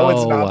is. No,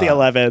 it's not the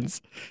 11s.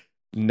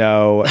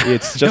 No,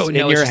 it's just in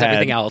your head.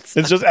 Everything else.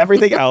 It's just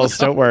everything else.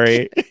 Don't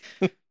worry.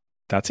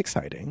 That's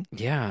exciting.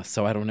 Yeah.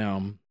 So I don't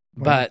know,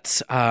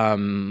 but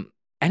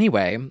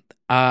anyway,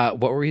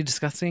 what were we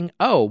discussing?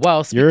 Oh,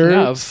 well, speaking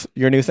of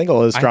your new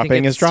single is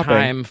dropping. It's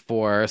time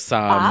for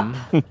some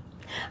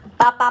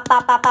bop bop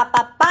bop bop bop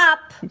bop bop.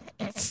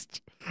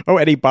 Oh,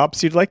 any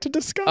bops you'd like to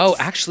discuss? Oh,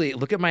 actually,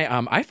 look at my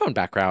iPhone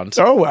background.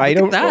 Oh, I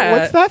don't know.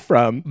 What's that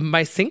from?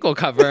 My single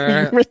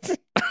cover.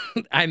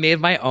 I made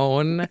my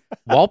own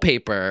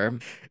wallpaper.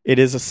 It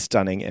is a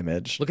stunning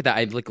image. Look at that.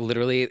 I like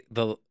literally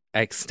I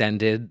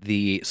extended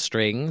the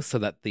strings so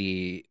that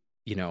the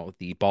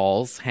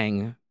balls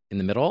hang in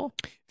the middle.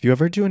 If you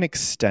ever do an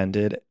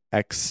extended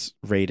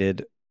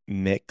X-rated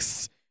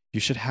mix, you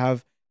should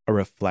have a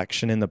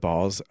reflection in the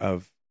balls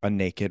of a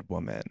naked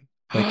woman.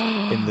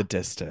 Like in the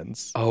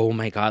distance. Oh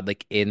my God!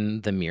 Like in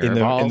the mirror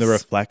balls? In the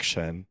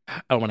reflection.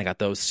 Oh, when I got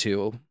those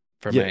two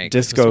for my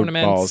disco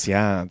balls.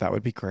 Yeah, that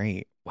would be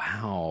great.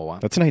 Wow,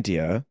 that's an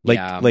idea.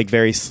 Like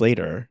very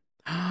Slater.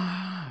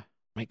 My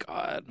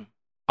God.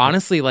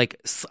 Honestly, like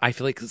I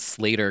feel like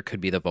Slater could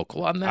be the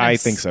vocal on this. I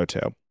think so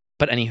too.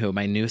 But anywho,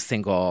 my new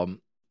single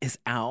is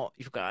out,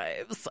 you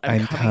guys.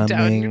 I'm coming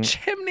down your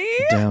chimney.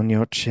 Down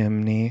your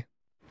chimney.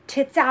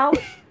 Tits out,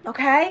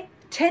 okay?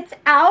 Tits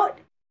out.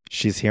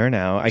 She's here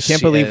now. I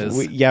can't believe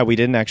we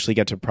didn't actually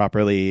get to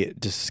properly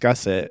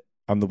discuss it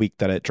on the week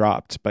that it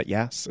dropped. But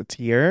yes, it's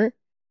here.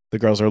 The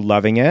girls are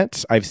loving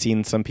it. I've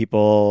seen some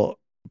people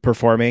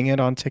performing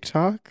it on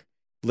TikTok,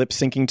 lip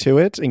syncing to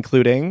it,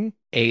 including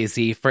AZ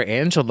for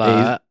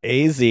Angela.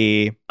 AZ.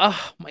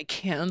 Oh, my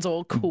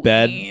candle queen.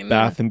 Bed,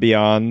 Bath &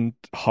 Beyond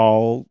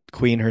Hall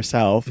queen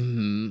herself.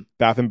 Mm-hmm.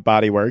 Bath &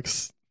 Body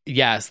Works.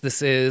 Yes,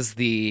 this is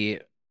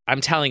I'm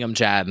telling them,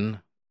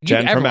 Jen.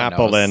 Jen from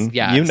Appleton.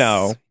 Yes.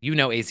 You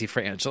know AZ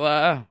for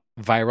Angela.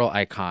 Viral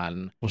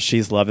icon. Well,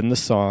 she's loving the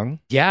song.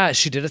 Yeah,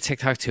 she did a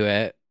TikTok to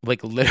it.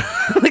 Like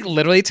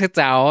literally tits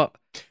out.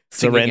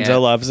 Dorinda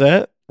loves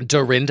it.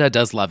 Dorinda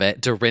does love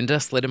it. Dorinda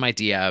slid in my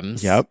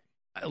DMs. Yep.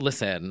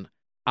 Listen,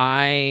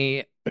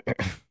 I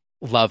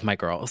love my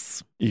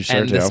girls. You sure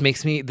and do.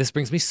 This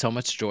brings me so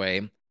much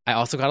joy. I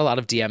also got a lot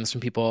of DMs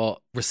from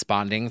people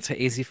responding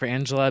to AZ for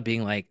Angela,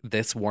 being like,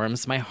 this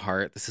warms my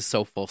heart. This is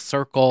so full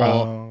circle.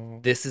 Oh.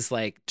 This is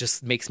like,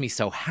 just makes me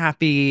so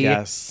happy.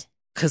 Yes.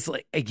 Because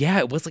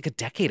it was like a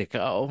decade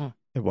ago.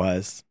 It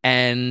was.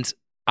 And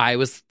I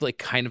was like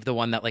kind of the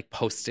one that like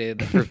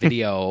posted her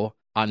video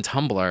on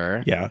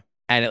Tumblr. Yeah.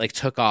 And it like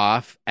took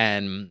off.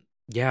 And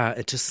yeah,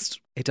 it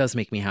does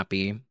make me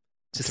happy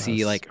to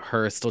see like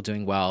her still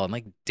doing well and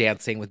like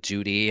dancing with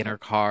Judy in her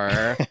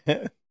car.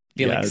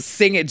 Be like,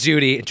 sing it,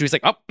 Judy. And Judy's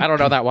like, oh, I don't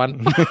know that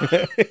one.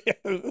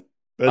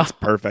 That's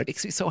perfect.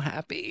 Makes me so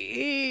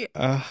happy.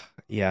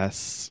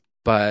 Yes.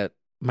 But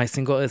my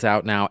single is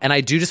out now. And I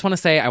do just want to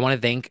say, I want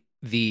to thank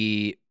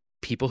the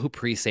people who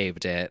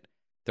pre-saved it.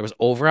 There was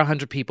over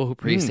 100 people who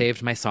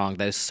pre-saved my song.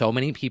 That is so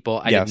many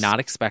people. I did not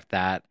expect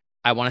that.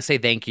 I want to say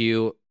thank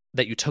you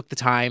that you took the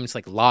time to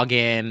like log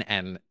in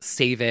and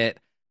save it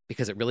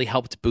because it really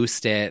helped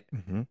boost it.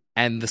 Mm-hmm.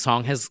 And the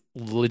song has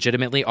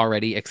legitimately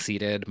already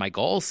exceeded my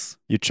goals.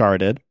 You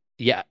charted.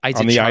 Yeah, I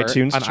did on the chart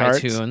iTunes on charts.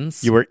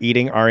 iTunes. You were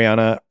eating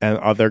Ariana and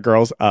other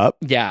girls up.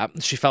 Yeah,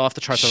 she fell off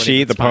the charts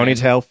already. The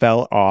ponytail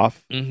fell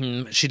off.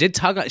 Mm-hmm. She did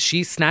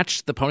she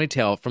snatched the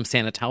ponytail from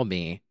Santa Tell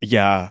Me.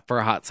 Yeah. For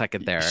a hot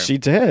second there. She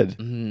did.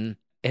 Mm-hmm.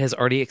 It has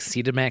already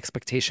exceeded my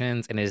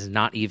expectations and it is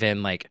not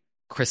even like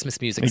Christmas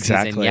music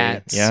season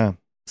yet. Yeah.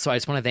 So I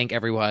just want to thank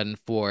everyone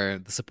for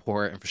the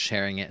support and for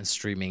sharing it and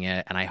streaming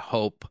it. And I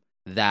hope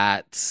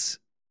that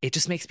it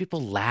just makes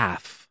people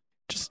laugh.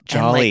 Just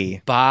jolly. And,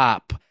 like,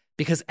 bop.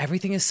 Because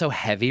everything is so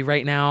heavy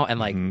right now. And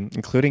like,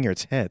 including your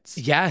tits.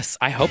 Yes,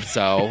 I hope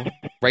so.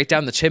 Right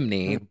down the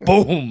chimney.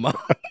 Boom.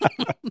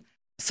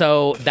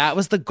 So that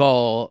was the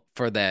goal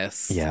for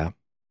this. Yeah.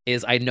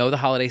 Is I know the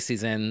holiday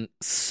season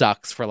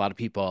sucks for a lot of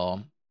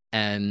people.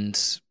 And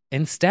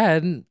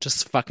instead,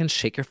 just fucking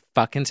shake your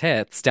fucking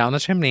tits down the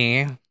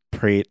chimney.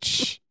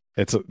 Preach.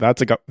 That's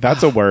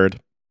a word.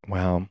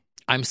 Wow.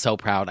 I'm so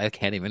proud. I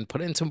can't even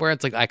put it into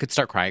words. Like, I could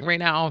start crying right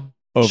now.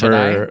 Should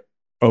I?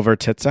 Over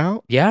tits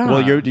out? Yeah.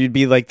 Well, you'd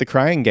be like the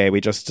crying gay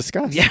we just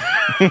discussed. Yeah.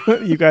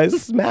 You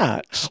guys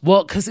match.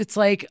 Well, because it's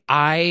like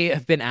I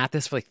have been at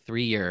this for like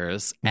 3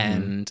 years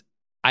and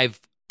I've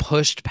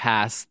pushed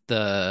past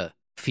the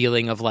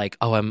feeling of like,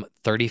 oh, I'm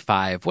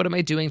 35. What am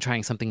I doing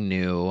trying something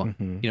new?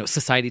 You know,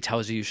 society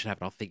tells you should have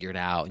it all figured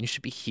out and you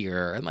should be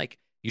here and like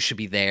you should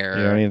be there.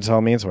 You don't need to tell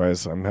me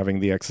twice. I'm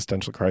having the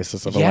existential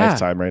crisis of a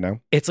lifetime right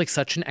now. It's like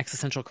such an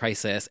existential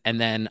crisis.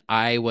 And then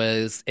I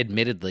was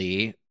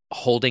admittedly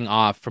holding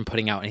off from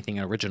putting out anything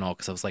original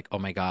because I was like, oh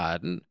my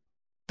God,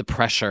 the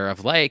pressure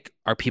of like,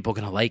 are people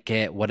going to like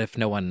it? What if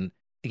no one,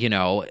 you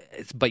know,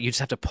 but you just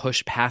have to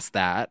push past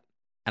that.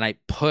 And I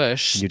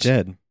pushed. You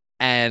did.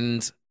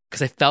 And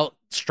because I felt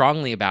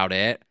strongly about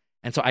it.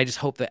 And so I just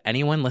hope that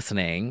anyone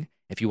listening,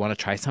 if you want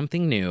to try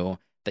something new,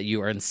 that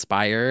you are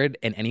inspired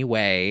in any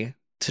way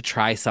to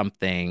try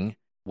something,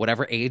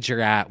 whatever age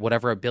you're at,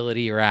 whatever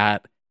ability you're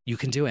at, you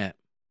can do it.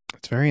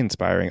 It's very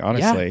inspiring,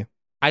 honestly. Yeah.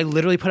 I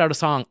literally put out a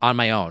song on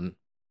my own.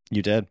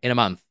 You did. In a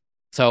month.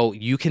 So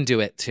you can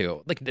do it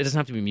too. Like, it doesn't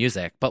have to be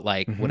music, but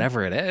like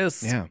whatever it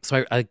is. Yeah.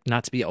 So I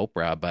not to be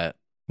Oprah, but.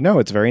 No,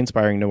 it's very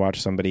inspiring to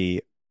watch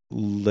somebody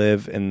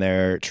live in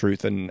their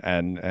truth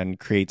and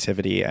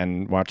creativity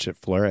and watch it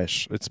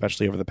flourish,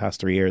 especially over the past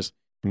 3 years.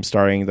 From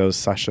starting those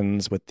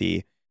sessions with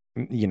the,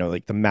 you know,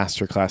 like the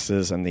master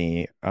classes and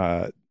the,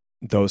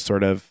 those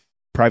sort of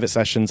private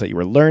sessions that you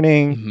were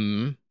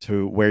learning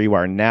to where you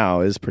are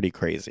now is pretty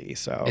crazy.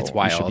 So it's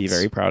wild. You should be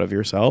very proud of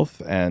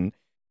yourself. And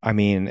I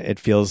mean, it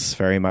feels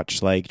very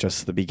much like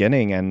just the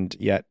beginning, and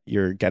yet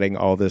you're getting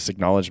all this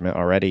acknowledgement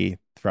already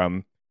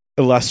from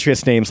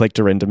illustrious names like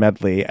Dorinda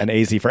Medley and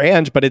AZ for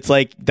Ange, but it's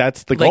like,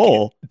 that's the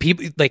goal.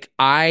 People, like,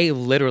 I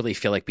literally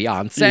feel like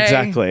Beyonce.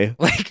 Exactly.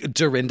 Like,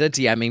 Dorinda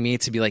DMing me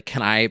to be like,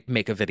 can I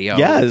make a video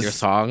with your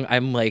song?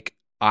 I'm like,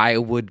 I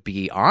would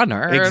be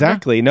honored.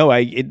 Exactly. No,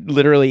 it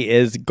literally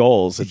is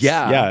goals.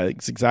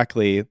 It's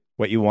exactly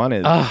what you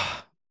wanted.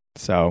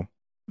 So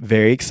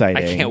very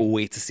exciting. I can't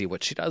wait to see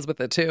what she does with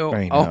it too.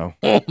 I know.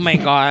 Oh my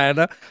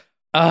God.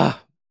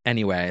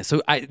 Anyway,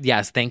 so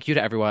thank you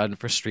to everyone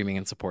for streaming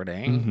and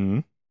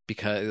supporting.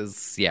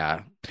 Because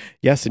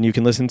yes, and you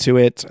can listen to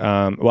it.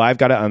 Well, I've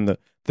got it on the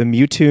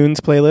MewTunes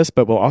playlist,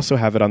 but we'll also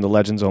have it on the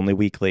Legends Only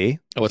Weekly.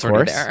 Oh, it's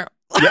already there.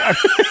 Yeah.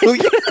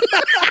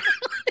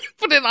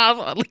 Put it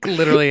on like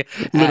literally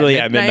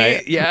at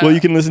midnight. Yeah. Well, you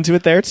can listen to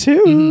it there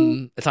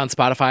too. It's on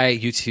Spotify,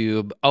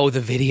 YouTube. Oh, the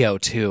video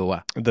too.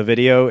 The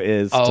video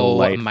is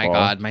delightful. Oh my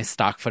God, my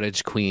stock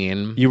footage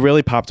queen. You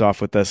really popped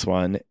off with this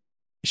one.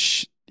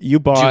 You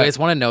bought. Do you guys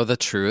want to know the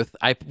truth?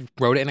 I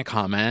wrote it in a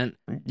comment.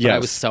 But I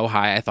was so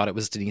high, I thought it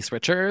was Denise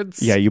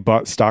Richards. Yeah, you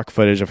bought stock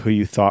footage of who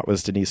you thought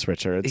was Denise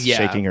Richards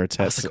shaking her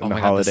tits in a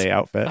holiday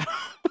outfit.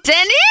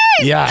 Denise!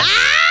 Yeah.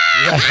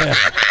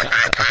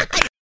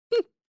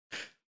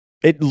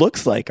 It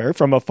looks like her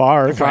from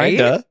afar, right?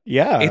 Kinda.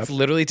 Yeah. It's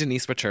literally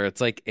Denise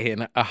Richards, like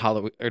in a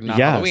Halloween, or not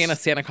Halloween, a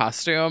Santa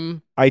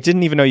costume. I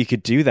didn't even know you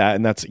could do that,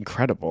 and that's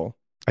incredible.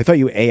 I thought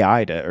you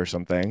AI'd it or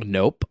something.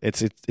 Nope.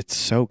 It's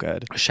so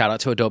good. Shout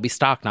out to Adobe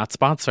Stock, not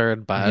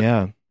sponsored, but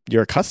yeah,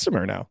 you're a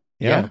customer now.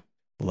 Yeah.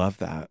 Love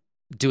that.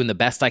 Doing the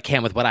best I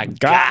can with what I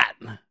got.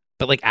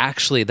 But like,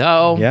 actually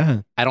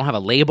though, I don't have a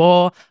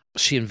label.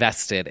 She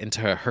invested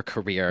into her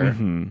career.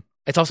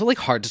 It's also like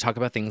hard to talk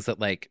about things that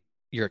like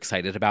you're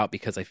excited about,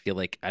 because I feel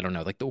like, I don't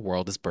know, like the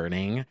world is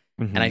burning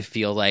and I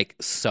feel like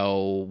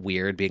so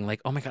weird being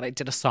like, oh my God, I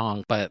did a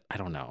song, but I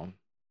don't know,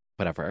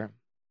 whatever.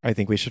 I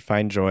think we should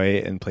find joy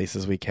in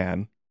places we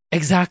can.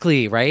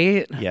 Exactly,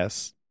 right?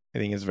 Yes. I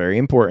think it's very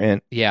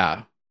important.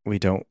 Yeah. We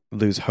don't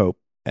lose hope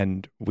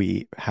and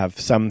we have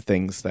some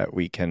things that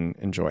we can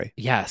enjoy.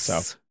 Yes. So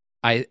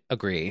I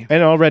agree.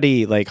 And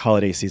already like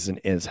holiday season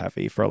is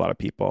heavy for a lot of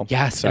people.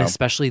 Yes. And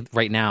especially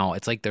right now,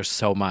 it's like there's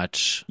so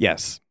much.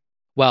 Yes.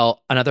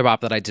 Well, another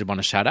bop that I did want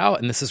to shout out,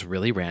 and this is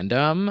really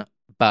random,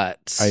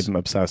 but I'm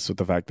obsessed with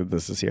the fact that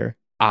this is here.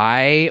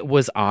 I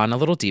was on a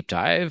little deep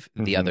dive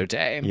the other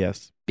day.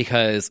 Yes.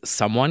 Because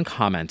someone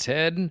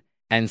commented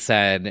and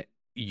said,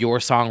 your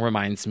song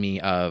reminds me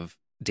of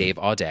Dave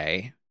All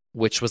Day,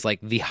 which was like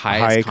the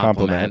highest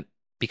compliment,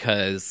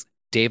 because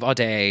Dave All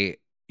Day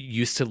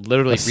used to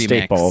literally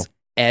remix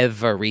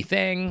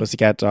everything.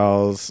 Pussycat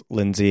Dolls,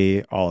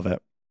 Lindsay, all of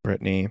it.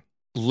 Britney.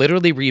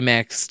 Literally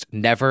remixed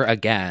Never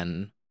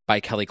Again by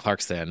Kelly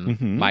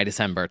Clarkson, My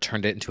December,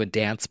 turned it into a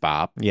dance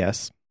bop.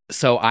 Yes.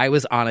 So I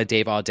was on a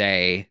Dave All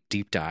Day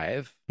deep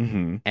dive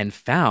and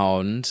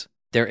found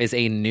there is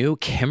a new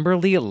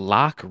Kimberly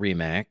Locke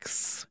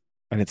remix.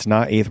 And it's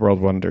not Eighth World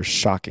Wonder,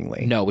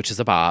 shockingly. No, which is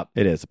a bop.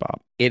 It is a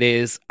bop. It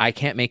is I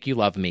Can't Make You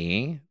Love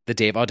Me, the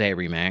Dave All Day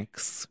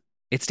remix.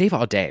 It's Dave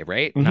All Day,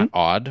 right? Not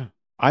Odd.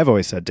 I've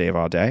always said Dave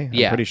All Day.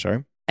 I'm pretty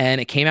sure.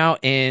 And it came out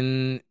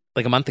in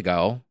like a month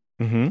ago.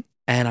 Mm-hmm.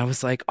 And I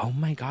was like, oh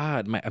my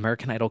God, my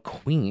American Idol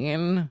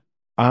queen.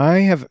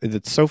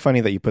 It's so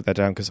funny that you put that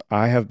down because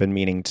I have been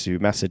meaning to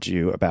message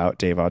you about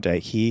Dave All Day.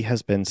 He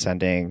has been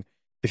sending,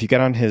 if you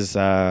get on his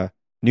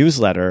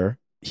newsletter,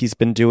 he's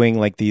been doing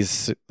like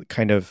these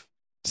kind of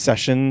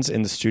sessions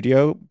in the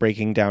studio,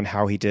 breaking down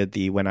how he did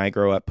the When I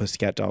Grow Up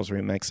Pussycat Dolls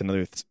remix and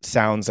other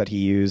sounds that he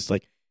used.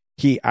 Like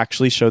he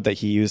actually showed that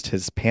he used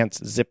his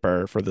pants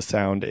zipper for the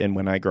sound in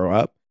When I Grow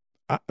Up.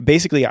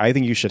 Basically, I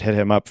think you should hit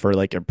him up for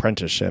like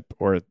apprenticeship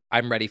or...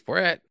 I'm ready for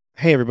it.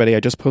 Hey, everybody, I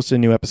just posted a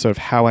new episode of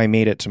How I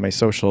Made It to my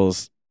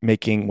socials,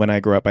 making When I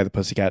Grow Up by the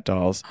Pussycat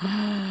Dolls,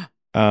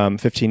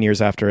 15 years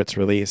after its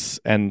release.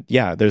 And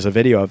yeah, there's a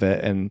video of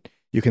it and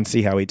you can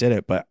see how he did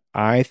it. But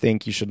I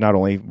think you should not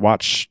only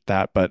watch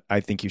that, but I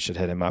think you should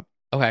hit him up.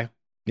 Okay.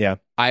 Yeah.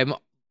 I'm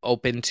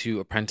open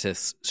to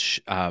apprentice...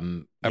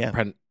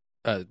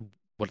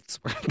 what's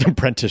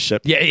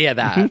apprenticeship? Yeah,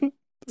 that.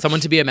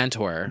 Someone to be a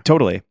mentor.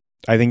 Totally.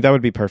 I think that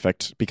would be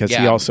perfect because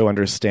he also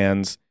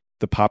understands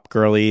the pop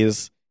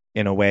girlies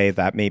in a way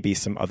that maybe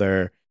some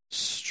other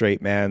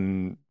straight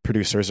man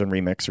producers and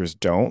remixers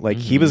don't. Like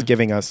he was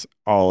giving us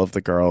all of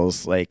the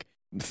girls like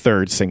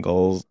third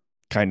singles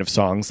kind of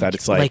songs that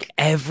it's like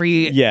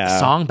every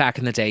song back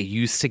in the day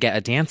used to get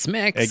a dance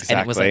mix and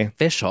it was like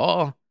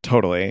official.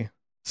 Totally.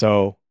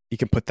 So you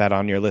can put that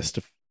on your list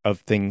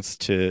of things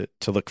to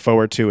look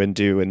forward to and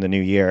do in the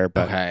new year.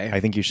 But I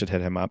think you should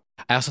hit him up.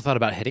 I also thought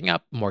about hitting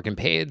up Morgan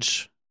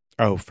Page.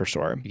 Oh, for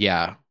sure.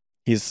 Yeah.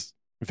 He's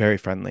very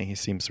friendly. He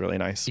seems really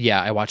nice.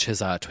 Yeah, I watch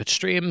his Twitch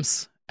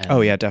streams. And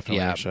oh, yeah, definitely.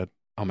 Yeah. You should.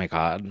 Oh, my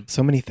God.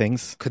 So many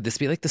things. Could this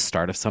be like the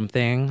start of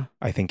something?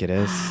 I think it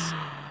is.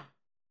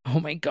 Oh,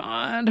 my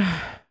God.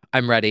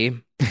 I'm ready.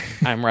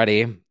 I'm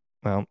ready.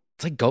 Well,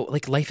 it's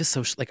like life is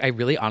so, I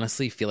really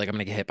honestly feel like I'm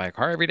going to get hit by a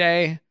car every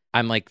day.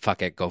 I'm like,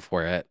 fuck it, go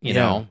for it. You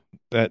know?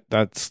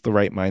 That's the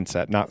right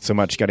mindset. Not so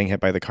much getting hit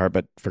by the car,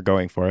 but for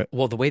going for it.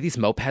 Well, the way these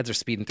mopeds are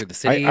speeding through the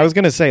city. I was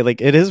going to say,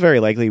 like, it is very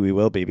likely we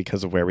will be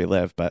because of where we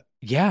live, but.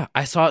 Yeah,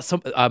 I saw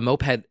some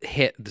moped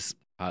hit this.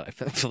 I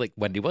feel like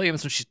Wendy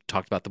Williams when she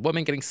talked about the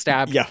woman getting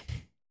stabbed. Yeah.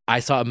 I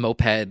saw a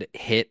moped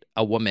hit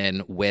a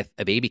woman with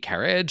a baby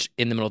carriage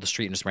in the middle of the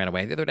street and just ran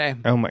away the other day.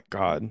 Oh, my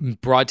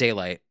God. Broad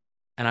daylight.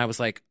 And I was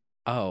like,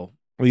 oh.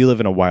 Well, you live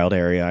in a wild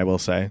area, I will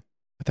say.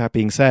 With that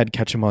being said,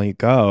 catch them while you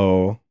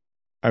go.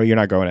 Oh, you're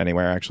not going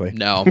anywhere, actually.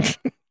 No.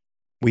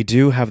 We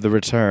do have the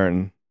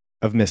return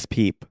of Miss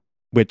Peep,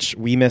 which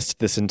we missed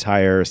this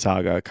entire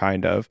saga,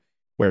 kind of,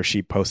 where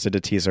she posted a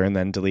teaser and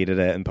then deleted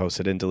it and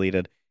posted and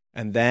deleted.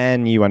 And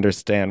then you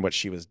understand what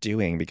she was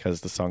doing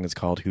because the song is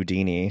called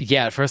Houdini.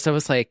 Yeah, at first I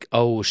was like,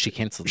 oh, she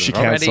canceled it She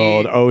already.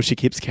 canceled. Oh, she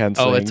keeps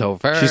canceling. Oh, it's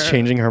over. She's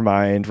changing her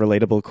mind.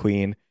 Relatable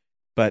queen.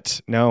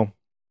 But no,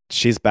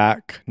 she's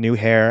back. New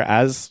hair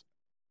as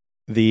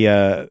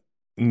the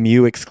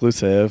Mew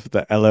exclusive,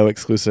 the LO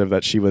exclusive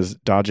that she was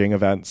dodging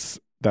events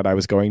that I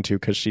was going to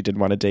because she didn't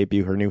want to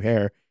debut her new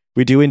hair.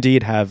 We do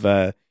indeed have,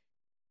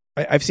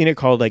 I've seen it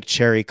called like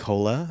cherry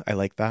cola. I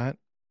like that.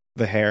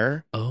 The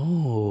hair.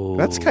 Oh.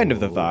 That's kind of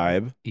the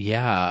vibe.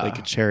 Yeah. Like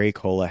a cherry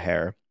cola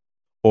hair.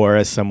 Or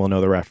as some will know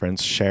the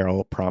reference,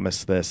 Cheryl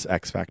promised this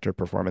X Factor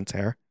performance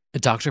hair.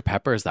 Dr.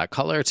 Pepper is that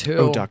color too.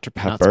 Oh, Dr.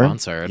 Pepper. Not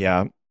sponsored.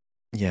 Yeah.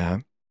 Yeah.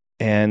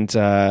 And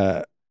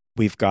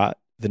we've got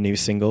the new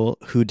single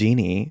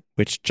Houdini,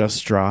 which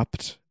just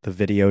dropped. The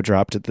video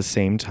dropped at the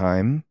same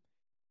time.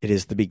 It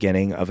is the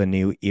beginning of a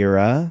new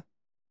era.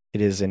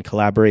 It is in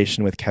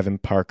collaboration with Kevin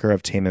Parker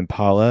of Tame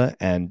Impala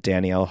and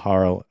Danielle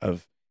Harl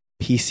of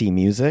PC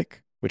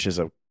Music, which is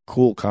a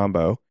cool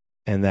combo.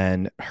 And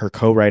then her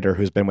co-writer,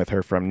 who's been with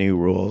her from New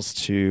Rules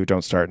to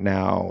Don't Start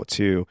Now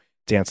to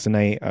Dance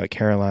Tonight,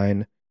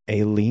 Caroline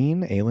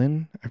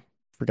Aylin, I'm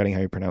forgetting how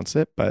you pronounce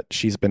it, but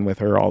she's been with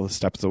her all the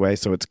steps away.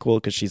 So it's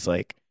cool because she's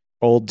like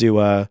old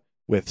Dua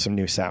with some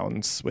new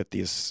sounds with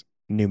these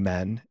new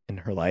men in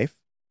her life.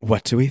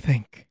 What do we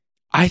think?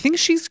 I think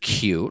she's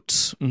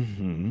cute.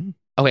 Mm-hmm.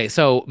 Okay,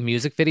 so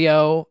music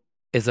video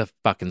is a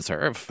fucking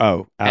serve.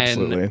 Oh,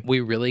 absolutely. And we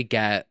really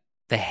get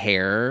the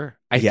hair.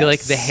 I feel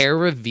like the hair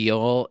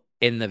reveal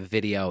in the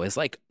video is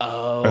like,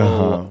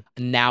 now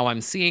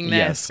I'm seeing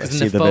this. Because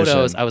in the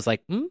photos, I was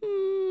like,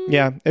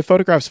 Yeah, it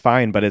photographs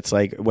fine, but it's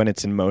like when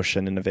it's in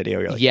motion in the video,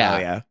 you're like, oh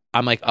yeah.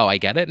 I'm like, oh, I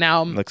get it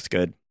now. Looks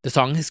good. The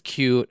song is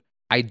cute.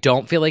 I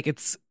don't feel like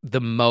it's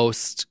the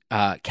most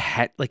I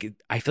feel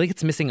like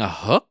it's missing a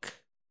hook,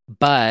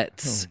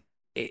 but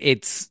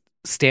it's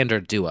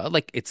standard Dua.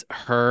 Like it's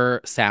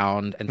her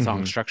sound and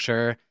song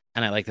structure,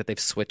 and I like that they've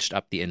switched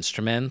up the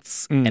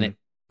instruments, and it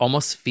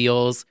almost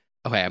feels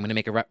okay. I'm going to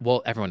make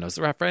well, everyone knows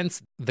the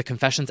reference. The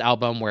Confessions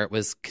album where it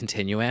was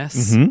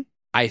continuous. Mm-hmm.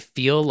 I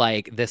feel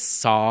like this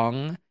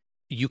song,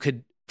 you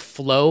could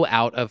flow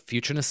out of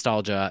future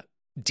nostalgia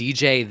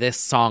DJ this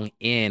song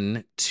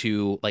in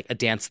to like a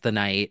Dance the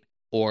Night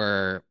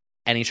or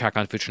any track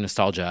on Future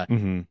Nostalgia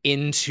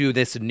into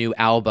this new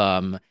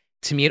album,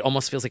 to me it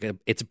almost feels like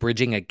it's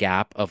bridging a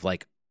gap of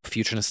like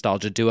Future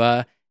Nostalgia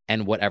Dua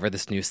and whatever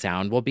this new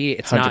sound will be.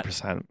 It's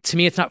 100%. not, to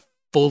me it's not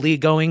fully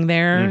going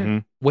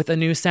there with a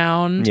new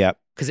sound. Yep.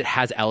 Because it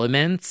has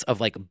elements of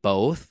like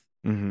both.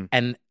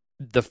 And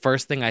the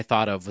first thing I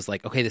thought of was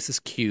like, okay, this is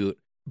cute,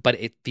 but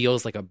it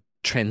feels like a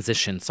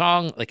transition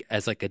song, like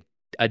as like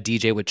a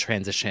DJ would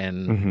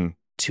transition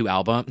to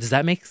album. Does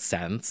that make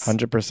sense?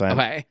 100%.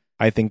 Okay.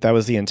 I think that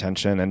was the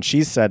intention. And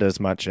she said as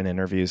much in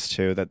interviews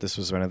too, that this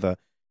was one of the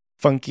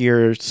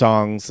funkier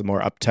songs, the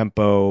more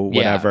up-tempo,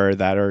 whatever,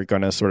 that are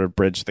going to sort of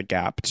bridge the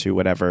gap to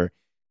whatever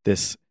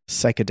this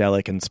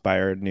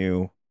psychedelic-inspired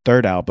new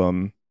third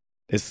album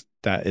is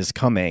that is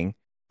coming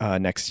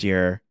next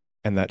year,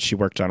 and that she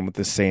worked on with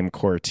the same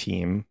core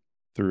team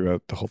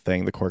throughout the whole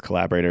thing, the core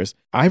collaborators.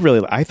 I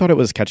thought it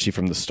was catchy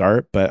from the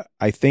start, but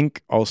I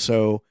think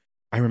also,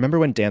 I remember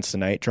when Dance the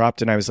Night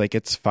dropped and I was like,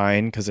 it's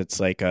fine because it's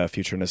like a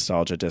Future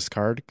Nostalgia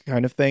discard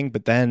kind of thing.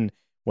 But then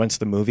once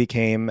the movie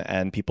came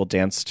and people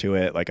danced to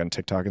it, like on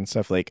TikTok and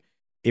stuff, like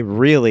it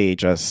really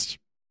just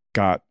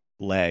got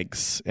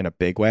legs in a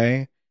big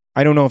way.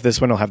 I don't know if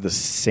this one will have the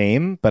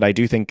same, but I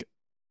do think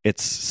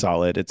it's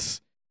solid.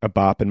 It's a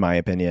bop in my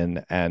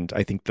opinion. And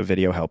I think the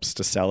video helps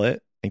to sell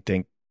it. I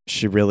think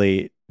she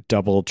really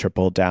doubled,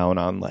 tripled down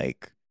on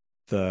like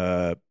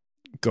the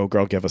Go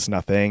Girl Give Us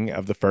Nothing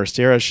of the first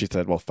era. She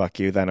said, well, fuck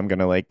you, then I'm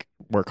gonna like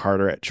work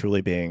harder at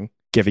truly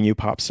giving you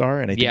pop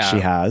star, and I think she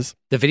has.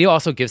 The video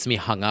also gives me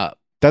Hung Up.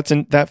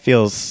 That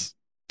feels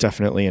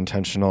definitely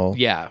intentional.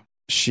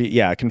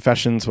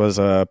 Confessions was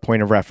a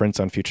point of reference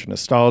on Future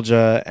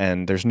Nostalgia,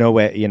 and there's no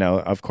way,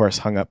 of course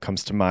Hung Up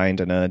comes to mind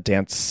in a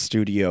dance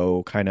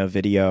studio kind of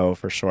video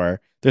for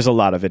sure. There's a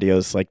lot of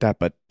videos like that,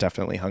 but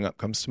definitely Hung Up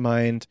comes to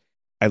mind.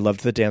 I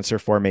loved the dancer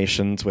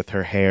formations with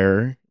her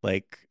hair,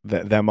 like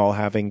them all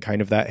having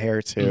kind of that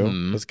hair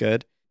too was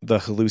good. The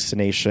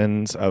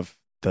hallucinations of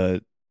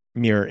the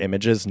mirror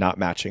images not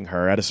matching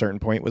her at a certain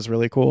point was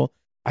really cool.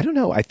 I don't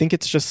know. I think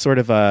it's just sort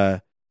of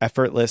a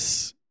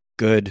effortless,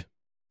 good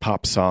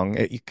pop song.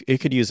 It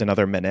could use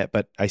another minute,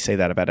 but I say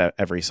that about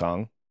every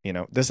song.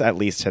 This at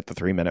least hit the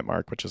 3-minute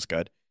mark, which is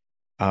good.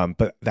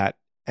 But that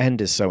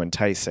end is so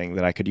enticing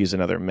that I could use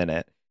another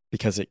minute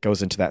because it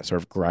goes into that sort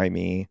of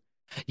grimy.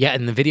 Yeah,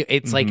 in the video,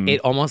 it's like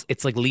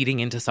it's like leading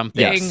into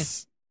something.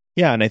 Yes.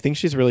 Yeah, and I think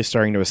she's really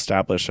starting to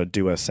establish a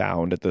Dua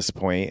sound at this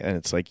point, and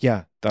it's like,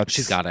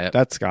 she's got it.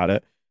 That's got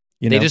it.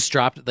 They just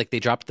dropped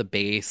the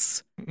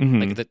bass,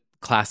 like the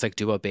classic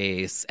Dua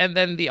bass, and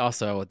then the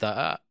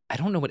I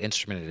don't know what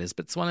instrument it is,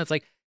 but it's one that's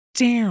like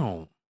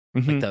down,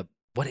 like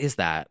what is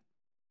that?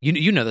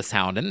 You know the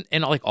sound,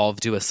 and like all of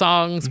Dua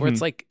songs where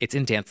it's like it's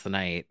in Dance the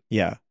Night.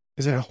 Yeah,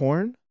 is it a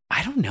horn?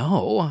 I don't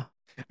know.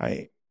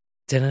 Like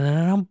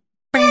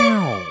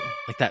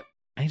that.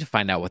 I need to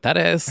find out what that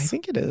is. I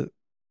think it is.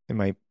 It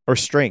might, or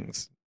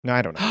strings. No,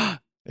 I don't know.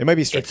 It might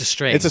be strings. It's a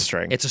string.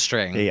 It's a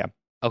string. Yeah.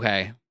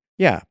 Okay.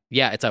 Yeah.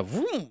 Yeah. It's a.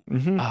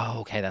 Oh,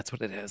 okay. That's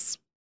what it is.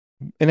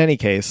 In any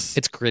case,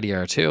 it's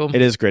grittier too.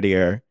 It is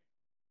grittier.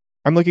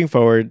 I'm looking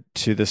forward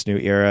to this new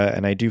era,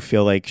 and I do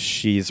feel like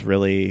she's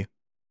really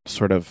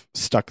sort of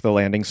stuck the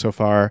landing so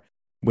far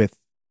with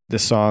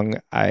this song.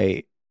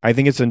 I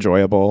think it's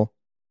enjoyable.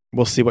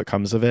 We'll see what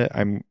comes of it.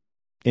 I'm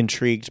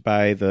intrigued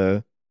by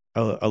the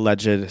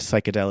alleged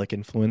psychedelic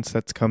influence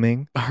that's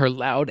coming. Her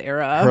loud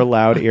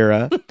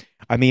era.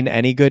 I mean,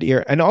 any good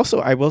era. And also,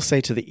 I will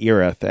say to the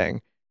era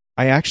thing,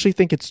 I actually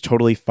think it's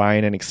totally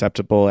fine and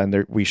acceptable,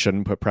 and we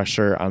shouldn't put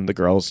pressure on the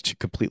girls to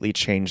completely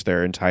change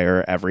their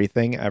entire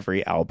everything,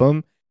 every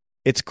album.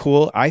 It's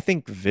cool. I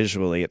think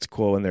visually it's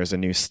cool when there's a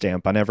new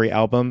stamp on every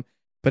album,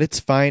 but it's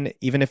fine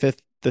even if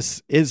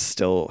this is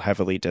still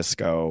heavily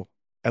disco.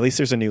 At least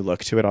there's a new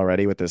look to it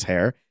already with this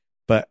hair.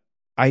 But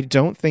I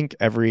don't think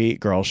every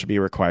girl should be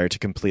required to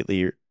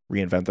completely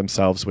reinvent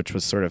themselves, which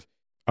was sort of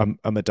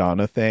a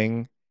Madonna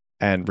thing.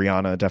 And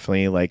Rihanna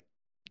definitely like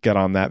got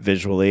on that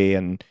visually,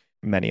 and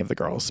many of the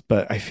girls.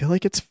 But I feel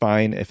like it's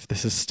fine if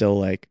this is still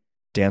like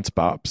dance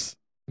bops.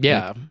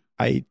 Yeah.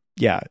 Like,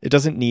 it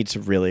doesn't need to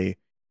really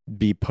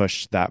be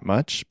pushed that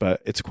much,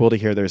 but it's cool to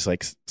hear there's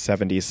like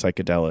 70s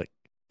psychedelic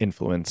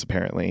influence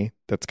apparently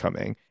that's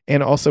coming.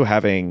 And also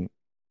having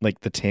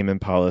like the Tame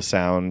Impala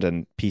sound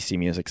and PC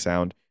music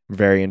sound.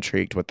 Very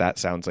intrigued what that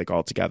sounds like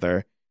all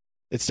together.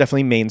 It's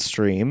definitely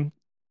mainstream.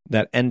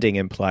 That ending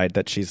implied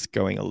that she's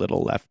going a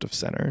little left of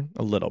center,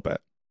 a little bit.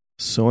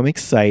 So I'm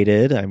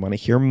excited. I want to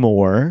hear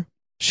more.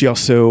 She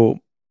also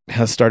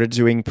has started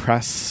doing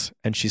press,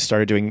 and she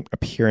started doing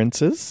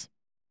appearances,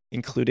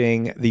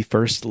 including the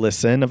first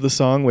listen of the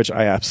song, which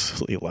I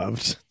absolutely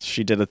loved.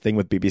 She did a thing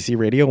with BBC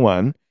Radio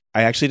 1.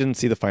 I actually didn't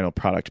see the final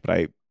product, but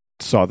I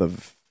saw the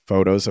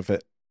photos of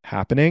it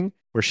happening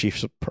where she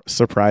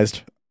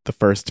surprised the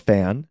first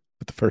fan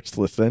with the first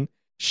listen.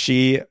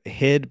 She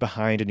hid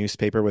behind a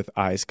newspaper with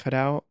eyes cut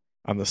out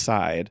on the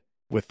side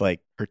with like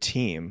her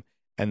team,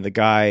 and the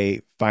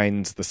guy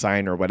finds the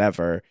sign or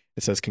whatever,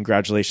 It says,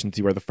 "Congratulations,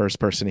 you are the first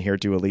person to hear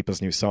Dua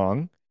Lipa's new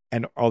song."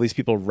 And all these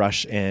people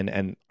rush in,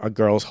 and a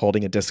girl's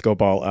holding a disco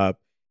ball up,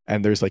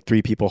 and there's like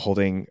 3 people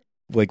holding,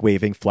 like,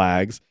 waving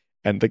flags,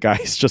 and the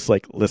guy's just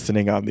like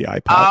listening on the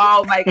iPod.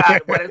 Oh my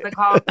God, what is it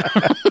called?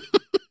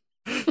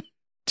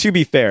 To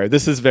be fair,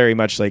 this is very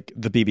much like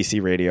the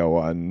BBC Radio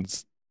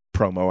One's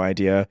promo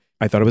idea.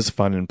 I thought it was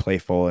fun and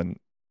playful, and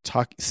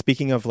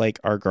speaking of like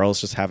our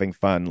girls just having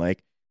fun,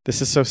 like,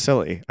 this is so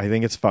silly. I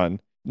think it's fun.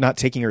 Not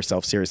taking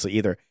herself seriously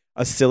either.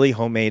 A silly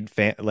homemade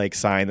like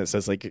sign that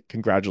says like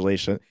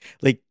congratulations.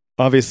 Like,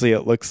 obviously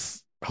it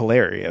looks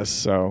hilarious.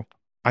 So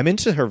I'm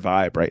into her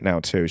vibe right now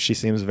too. She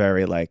seems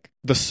very like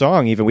the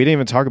song. Even we didn't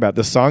even talk about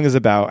the song is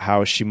about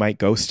how she might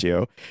ghost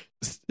you.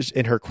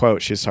 In her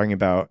quote, she's talking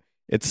about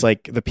it's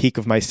like the peak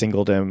of my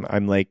singledom.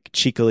 I'm like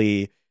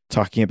cheekily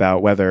talking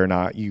about whether or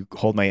not you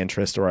hold my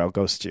interest or I'll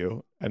ghost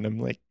you. And I'm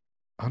like,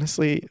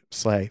 honestly,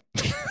 slay.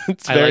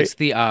 I liked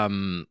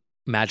the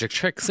Magic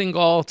Trick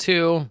single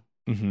too.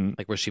 Mm-hmm.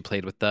 Like where she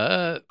played with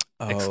the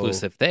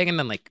exclusive thing and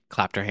then like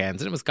clapped her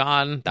hands and it was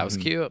gone. That was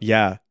cute.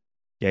 Yeah.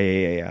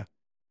 I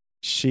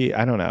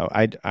don't know.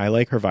 I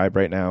like her vibe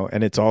right now,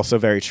 and it's also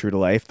very true to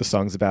life. The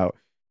song's about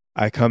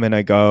I come and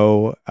I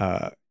go.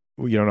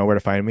 You don't know where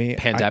to find me,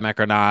 pandemic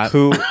or not.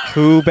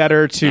 Who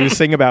better to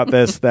sing about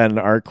this than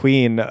our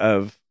queen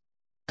of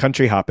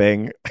country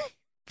hopping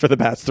for the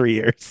past 3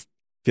 years?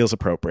 Feels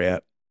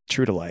appropriate.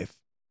 True to life.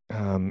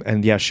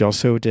 And yeah, she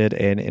also did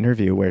an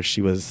interview where she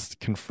was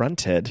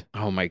confronted.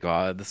 Oh my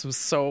God, this was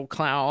so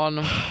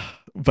clown.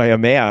 By a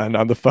man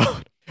on the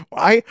phone.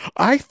 I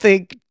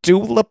think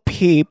Dua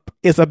Peep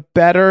is a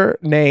better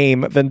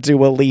name than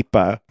Dua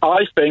Lipa.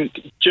 I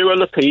think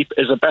Dua Peep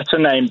is a better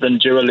name than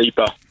Dua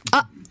Lipa.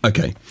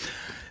 Okay.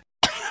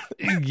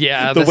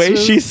 Yeah. The way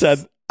she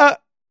said,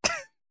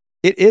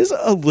 it is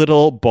a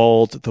little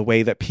bold the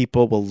way that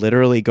people will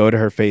literally go to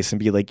her face and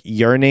be like,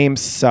 your name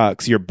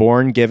sucks. Your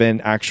born given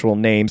actual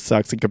name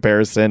sucks in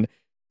comparison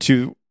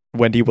to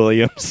Wendy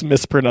Williams'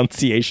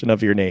 mispronunciation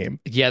of your name.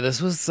 Yeah,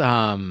 this was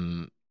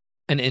an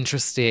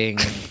interesting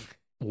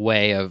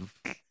way of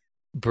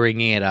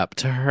bringing it up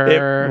to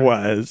her. It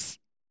was.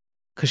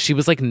 Because she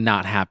was like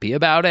not happy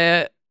about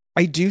it.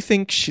 I do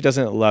think she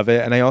doesn't love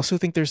it. And I also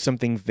think there's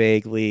something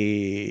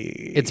vaguely...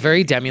 It's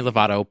very Demi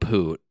Lovato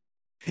poot.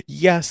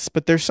 Yes,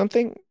 but there's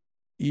something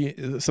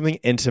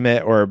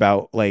intimate or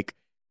about like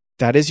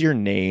that is your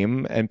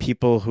name, and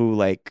people who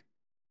like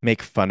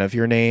make fun of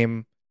your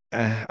name.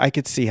 I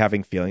could see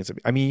having feelings.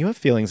 I mean, you have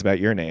feelings about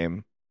your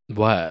name.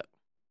 What?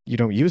 You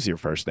don't use your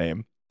first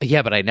name.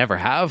 Yeah, but I never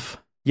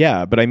have.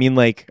 Yeah, but I mean,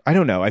 like, I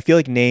don't know. I feel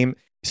like name.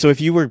 So if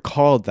you were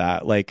called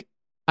that, like,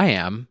 I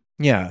am.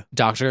 Yeah.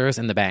 Doctors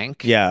in the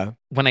bank. Yeah.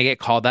 When I get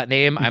called that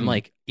name, I'm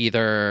like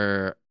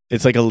either.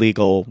 It's like a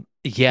legal.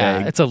 Yeah,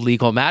 thing. it's a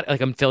legal matter.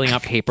 Like I'm filling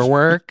out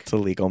paperwork. It's a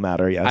legal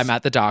matter, yes. I'm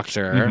at the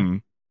doctor,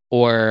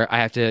 or I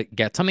have to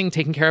get something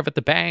taken care of at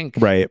the bank.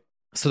 Right.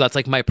 So that's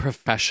like my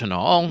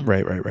professional.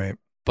 Right.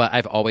 But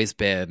I've always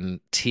been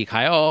T.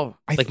 Kyle.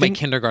 My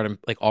kindergarten,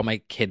 like all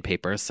my kid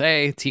papers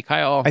say T.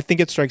 Kyle. I think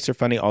it strikes her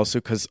funny also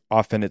because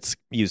often it's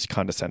used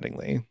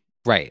condescendingly.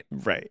 Right.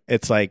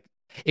 It's like.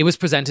 It was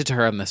presented to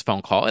her on this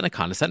phone call in a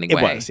condescending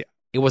way. It was, yeah.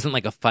 It wasn't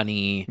like a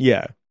funny.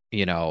 Yeah.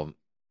 You know.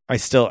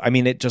 I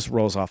mean, it just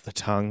rolls off the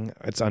tongue.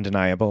 It's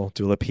undeniable.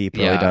 Dua Peep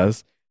really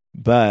does.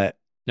 But.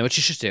 Know what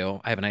you should do?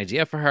 I have an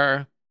idea for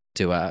her.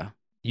 Dua.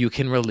 You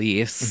can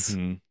release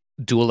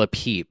Dua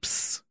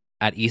Peeps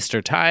at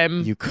Easter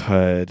time. You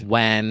could.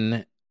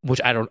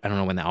 Which I don't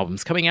know when the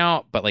album's coming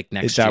out, but like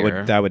next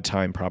year. That would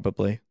time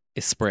probably.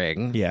 Is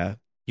spring. Yeah.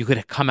 You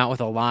could come out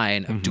with a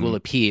line of Dua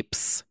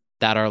Peeps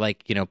that are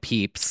like,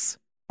 peeps.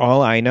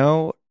 All I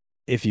know,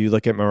 if you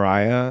look at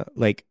Mariah,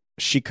 like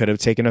she could have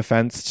taken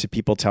offense to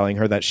people telling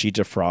her that she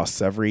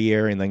defrosts every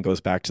year and then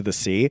goes back to the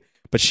sea,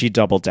 but she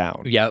doubled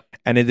down. Yep.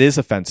 And it is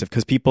offensive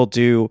because people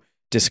do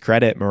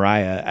discredit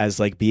Mariah as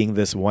like being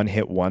this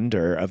one-hit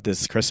wonder of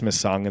this Christmas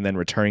song and then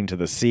returning to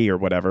the sea or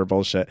whatever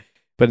bullshit.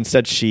 But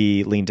instead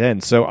she leaned in.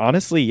 So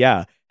honestly,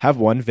 yeah, have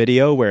one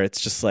video where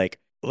it's just like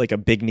a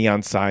big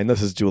neon sign that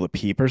says Dua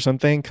Peep or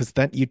something, because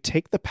then you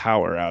take the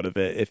power out of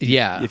it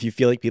if you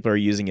feel like people are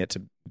using it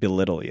to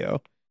belittle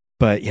you.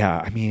 But yeah,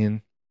 I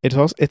mean,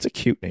 it's a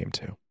cute name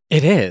too.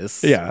 It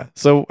is. Yeah.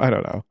 So I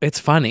don't know. It's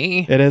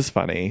funny. It is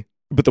funny.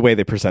 But the way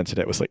they presented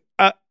it was like,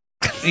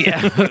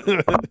 Yeah.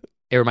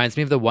 It reminds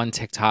me of the one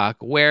TikTok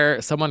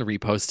where someone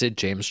reposted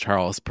James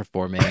Charles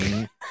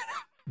performing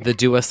the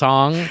Dua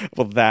song.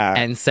 Well, that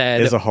and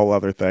said is a whole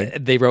other thing.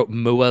 They wrote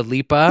Mua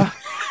Lipa.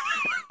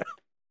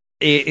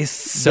 It is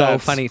so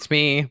funny to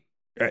me.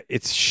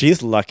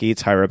 She's lucky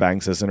Tyra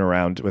Banks isn't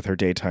around with her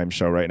daytime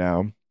show right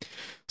now.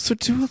 So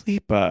Dua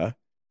Lipa,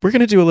 we're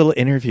gonna do a little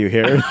interview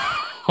here.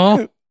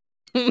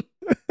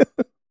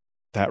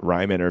 That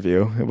rhyme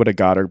interview, it would have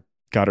got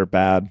her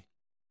bad.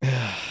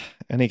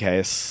 Any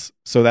case,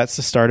 so that's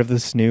the start of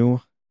this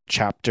new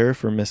chapter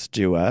for Miss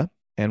Dua,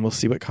 and we'll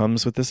see what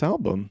comes with this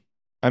album.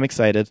 I'm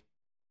excited.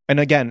 And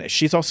again,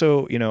 she's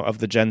also, of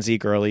the Gen Z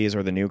girlies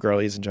or the new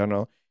girlies in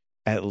general,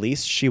 at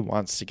least she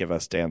wants to give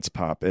us dance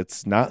pop.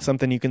 It's not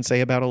something you can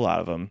say about a lot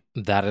of them.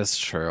 That is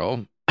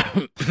true.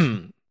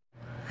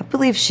 I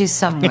believe she's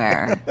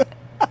somewhere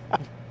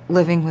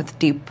living with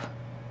deep,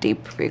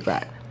 deep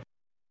regret.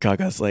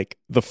 Gaga's like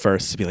the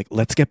first to be like,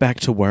 let's get back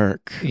to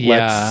work.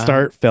 Yeah. Let's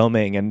start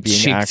filming and being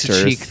Cheek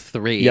actors. to Cheek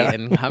 3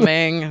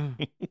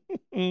 incoming.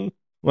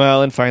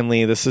 Well, and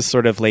finally, this is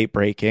sort of late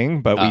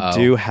breaking, but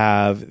we do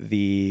have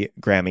the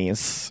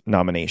Grammys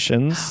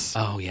nominations.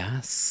 Oh,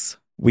 yes.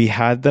 We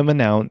had them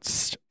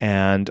announced,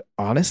 and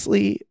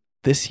honestly,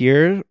 this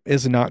year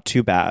is not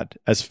too bad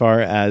as far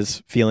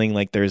as feeling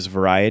like there's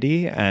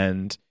variety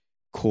and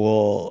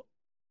cool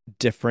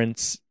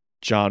different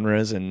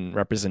genres and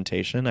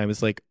representation. I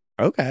was like,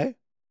 okay,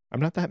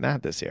 I'm not that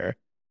mad this year.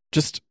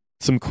 Just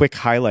some quick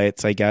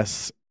highlights, I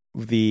guess.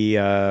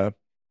 The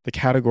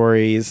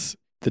categories,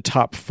 the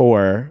top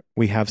 4,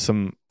 we have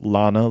some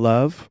Lana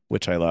love,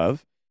 which I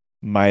love.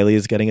 Miley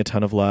is getting a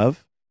ton of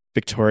love.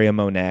 Victoria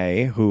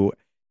Monet, who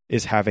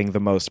is having the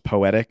most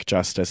poetic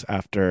justice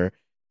after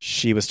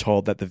she was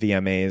told that the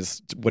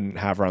VMAs wouldn't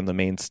have her on the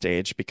main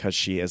stage because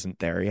she isn't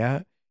there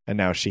yet. And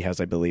now she has,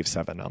 I believe,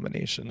 7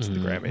 nominations in the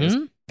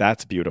Grammys.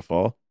 That's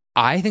beautiful.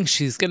 I think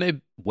she's going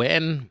to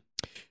win.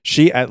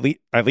 She, at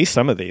least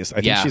some of these. I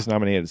think she's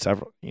nominated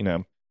several,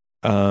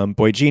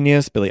 Boy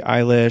Genius, Billie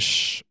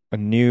Eilish, a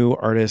new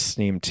artist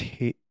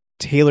named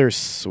Taylor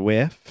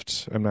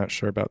Swift. I'm not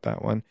sure about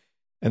that one.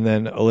 And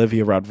then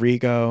Olivia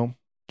Rodrigo,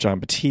 John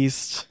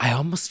Batiste. I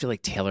almost feel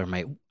like Taylor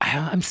might.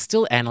 I'm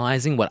still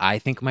analyzing what I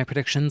think my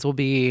predictions will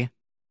be.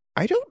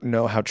 I don't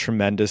know how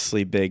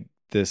tremendously big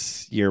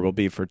this year will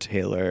be for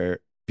Taylor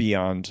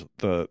beyond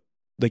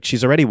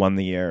she's already won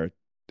the year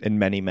in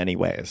many, many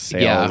ways,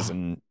 sales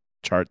and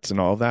charts and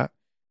all of that.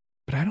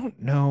 But I don't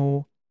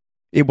know.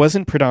 It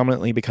wasn't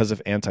predominantly because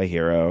of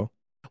Anti-Hero.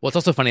 Well, it's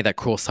also funny that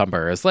Cruel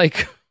Summer is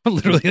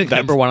literally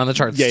number 1 on the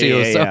charts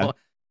too. So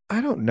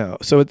I don't know.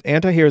 So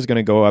Anti-Hero is going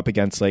to go up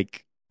against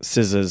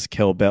SZA's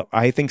Kill Bill.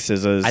 I think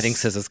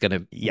SZA's going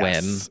to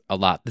win a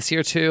lot this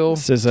year too.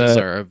 SZA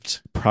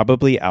deserved.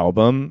 Probably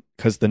album,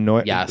 because the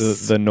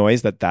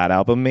noise that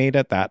album made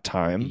at that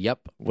time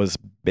was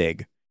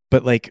big.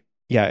 But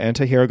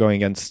Anti-Hero going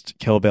against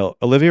Kill Bill.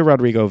 Olivia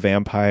Rodrigo,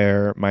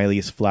 Vampire.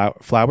 Miley's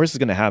Flowers is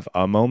going to have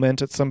a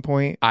moment at some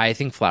point. I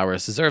think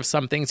Flowers deserves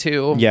something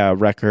too. Yeah,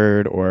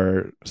 record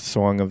or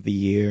Song of the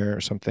Year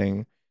or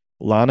something.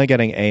 Lana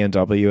getting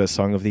A&W as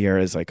Song of the Year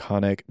is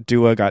iconic.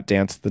 Dua got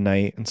Dance the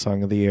Night and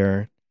Song of the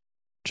Year,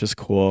 which is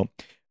cool.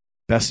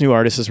 Best New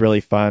Artist is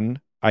really fun.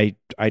 I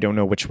don't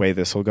know which way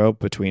this will go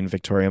between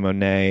Victoria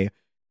Monet,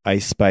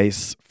 Ice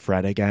Spice,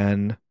 Fred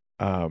Again.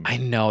 I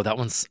know that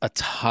one's a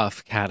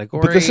tough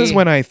category. But this is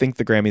when I think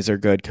the Grammys are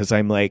good, because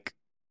I'm like,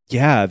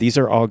 yeah, these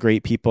are all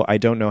great people. I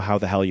don't know how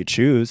the hell you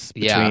choose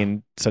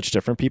between such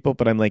different people,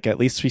 but I'm like, at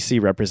least we see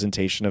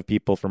representation of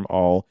people from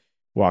all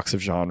walks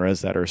of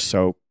genres that are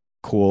so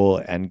cool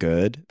and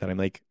good that I'm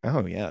like,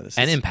 oh yeah, this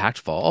is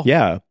impactful.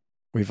 Yeah.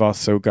 We've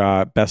also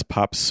got Best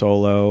Pop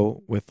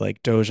Solo with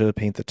Doja,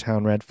 Paint the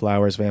Town Red,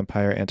 Flowers,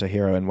 Vampire,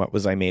 Anti-Hero, and What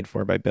Was I Made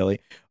For by Billie.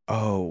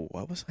 Oh,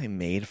 What Was I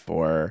Made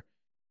For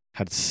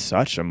had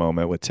such a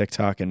moment with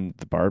TikTok and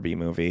the Barbie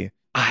movie.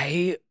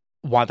 I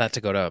want that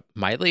to go to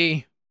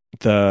Miley.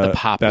 The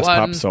pop Best one,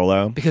 Pop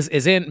Solo. Because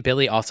isn't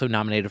Billie also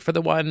nominated for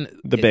the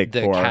big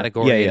four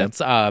category that's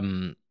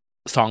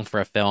Song for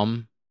a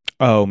Film?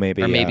 Oh,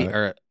 maybe.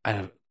 Or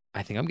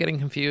I think I'm getting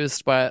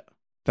confused, but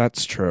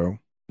that's true.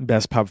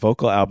 Best Pop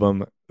Vocal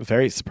Album,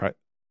 very surprised.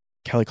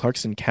 Kelly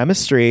Clarkson,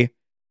 Chemistry,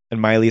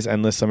 and Miley's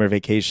Endless Summer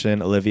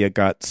Vacation, Olivia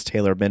Guts,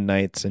 Taylor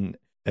Midnights, and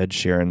Ed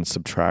Sheeran,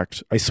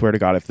 Subtract. I swear to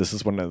God, if this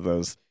is one of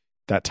those,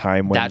 that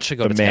time when that should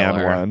go the to man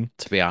Taylor, won,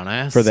 to be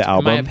honest, for the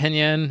album. In my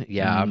opinion,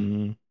 yeah.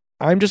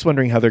 I'm just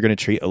wondering how they're going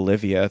to treat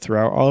Olivia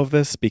throughout all of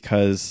this,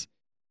 because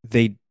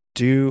they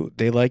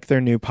like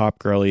their new pop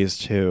girlies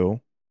too.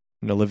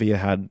 And Olivia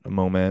had a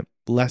moment.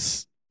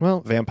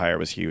 Vampire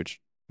was huge.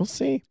 We'll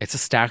see. It's a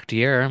stacked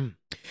year.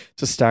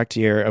 It's a stacked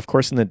year. Of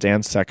course, in the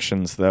dance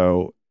sections,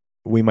 though,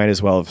 we might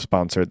as well have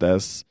sponsored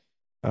this.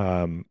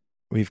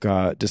 We've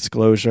got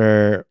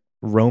Disclosure.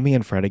 Romy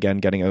and Fred Again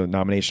getting a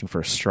nomination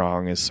for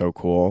Strong is so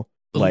cool.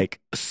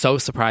 So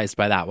surprised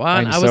by that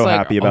one. I was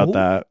happy about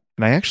that.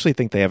 And I actually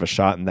think they have a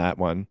shot in that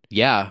one.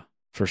 Yeah.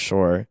 For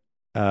sure.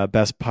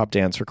 Best Pop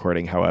Dance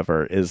Recording,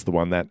 however, is the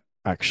one that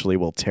actually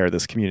will tear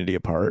this community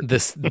apart.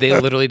 They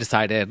literally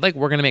decided,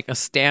 we're going to make a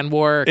Stan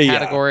War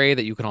category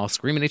that you can all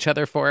scream at each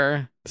other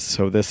for.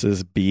 So this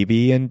is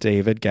BB and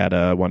David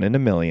Guetta, 1 in a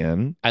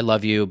Million. I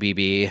love you,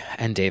 BB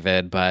and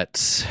David,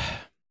 but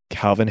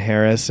Calvin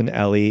Harris and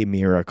Ellie,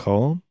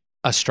 Miracle.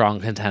 A strong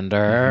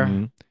contender.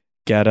 Mm-hmm.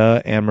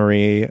 Guetta,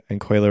 Anne-Marie,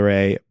 and Coi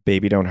Leray,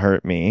 Baby Don't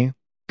Hurt Me.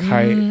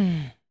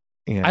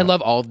 Yeah. I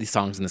love all of these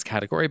songs in this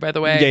category, by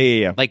the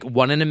way. Yeah.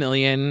 1 in a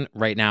Million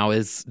right now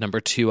is number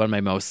 2 on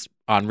my most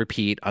on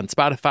repeat on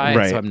Spotify.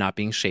 Right. So I'm not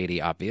being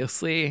shady,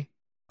 obviously.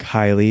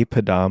 Kylie,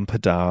 Padam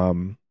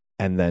Padam,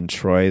 and then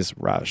Troy's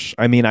Rush.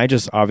 I mean, I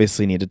just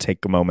obviously need to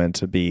take a moment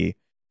to be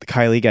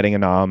Kylie getting a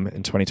nom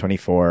in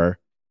 2024.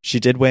 She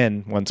did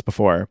win once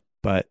before,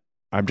 but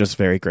I'm just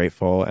very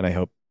grateful, and I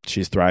hope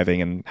she's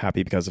thriving and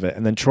happy because of it.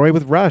 And then Troy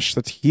with Rush,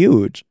 that's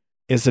huge,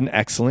 is an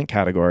excellent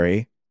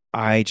category.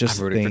 I'm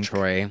rooting for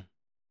Troy.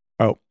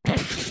 Oh.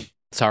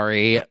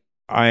 Sorry.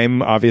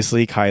 I'm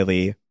obviously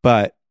Kylie,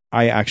 but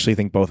I actually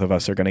think both of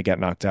us are going to get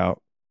knocked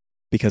out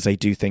because I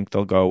do think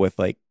they'll go with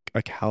like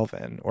a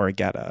Calvin or a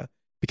Gaga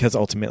because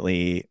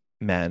ultimately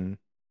men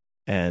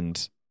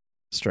and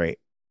straight.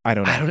 I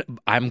don't know.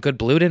 I'm Good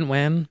Blue didn't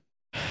win.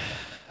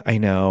 I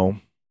know.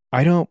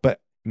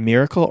 But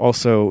Miracle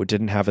also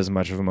didn't have as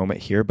much of a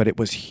moment here, but it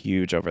was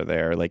huge over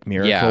there. Like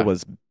Miracle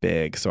was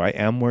big. So I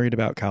am worried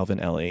about Calvin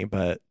Ellie,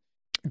 but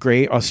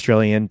great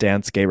Australian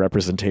dance gay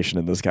representation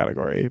in this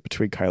category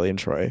between Kylie and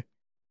Troy.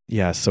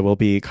 Yeah, so we'll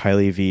be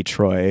Kylie v.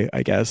 Troy,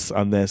 I guess,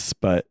 on this,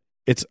 but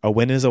it's a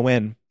win is a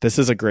win. This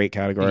is a great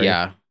category.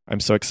 Yeah. I'm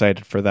so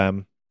excited for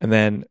them. And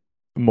then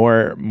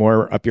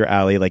more up your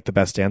alley, like the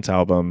best dance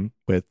album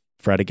with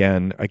Fred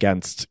again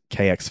against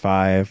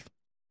KX5,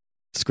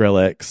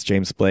 Skrillex,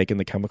 James Blake, and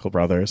the Chemical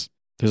Brothers.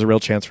 There's a real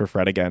chance for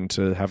Fred again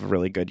to have a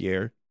really good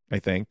year, I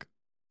think,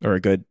 or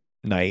a good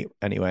night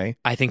anyway.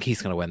 I think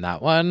he's going to win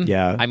that one.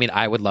 Yeah. I mean,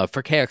 I would love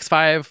for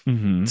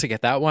KX5 to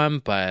get that one,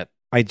 but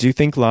I do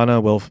think Lana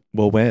will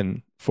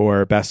win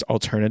for Best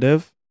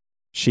Alternative.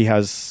 She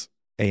has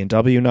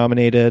A&W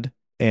nominated,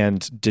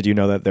 and did you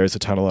know that There's a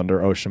Tunnel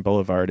Under Ocean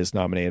Boulevard is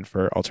nominated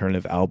for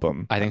Alternative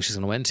Album? I think she's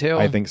going to win too.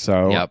 I think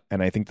so. Yep.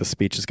 And I think the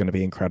speech is going to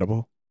be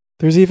incredible.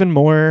 There's even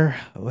more.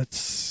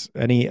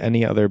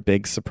 Any other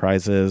big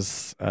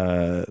surprises?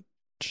 There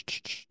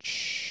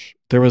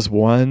was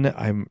one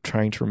I'm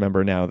trying to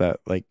remember now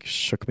that like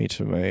shook me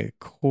to my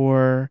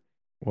core.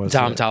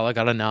 Dom Dalla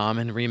got a nom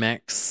in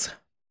remix.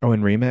 Oh,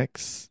 in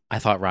remix? I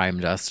thought Rhyme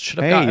Dust should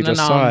have gotten a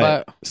nom,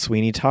 but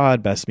Sweeney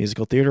Todd, Best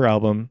Musical Theater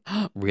Album.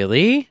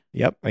 Really?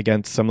 Yep,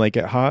 against Some Like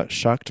It Hot,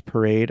 Shucked,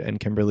 Parade, and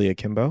Kimberly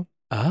Akimbo.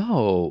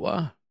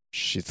 Oh.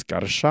 She's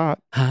got a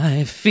shot.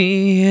 I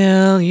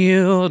feel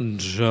you,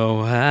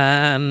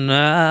 Joanna.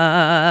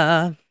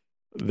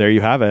 There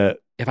you have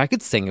it. If I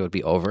could sing, it would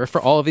be over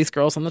for all of these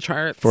girls on the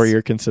charts. For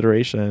your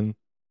consideration.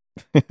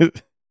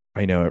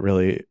 I know, it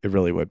really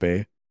would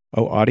be.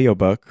 Oh,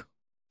 audiobook.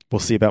 We'll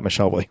see about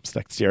Michelle Williams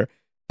next year.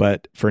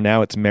 But for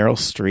now, it's Meryl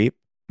Streep,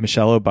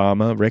 Michelle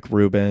Obama, Rick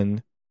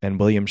Rubin, and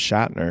William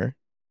Shatner,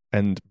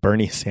 and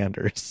Bernie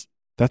Sanders.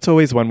 That's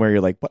always one where you're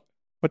like, what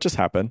just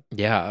happened?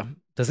 Yeah.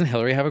 Doesn't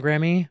Hillary have a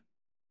Grammy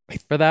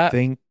for that?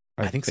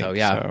 I think so,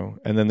 yeah. So.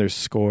 And then there's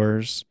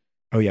scores.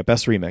 Oh, yeah,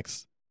 Best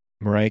Remix.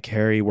 Mariah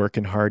Carey,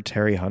 Workin' Hard,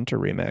 Terry Hunter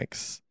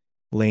remix.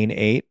 Lane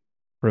 8,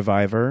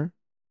 Reviver,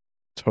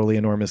 Totally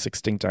Enormous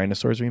Extinct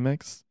Dinosaurs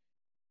remix.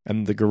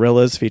 And the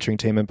Gorillaz featuring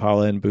Tame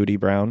Impala and Booty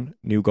Brown,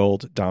 New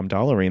Gold, Dom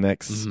Dolla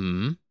remix.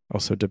 Mm-hmm.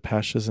 Also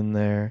Depeche is in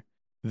there.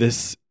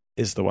 This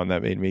is the one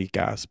that made me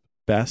gasp.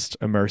 Best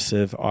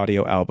Immersive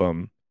Audio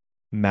Album,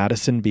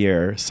 Madison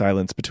Beer,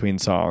 Silence Between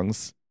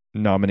Songs,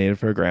 nominated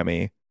for a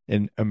Grammy.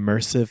 An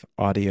immersive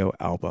audio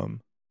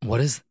album. What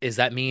does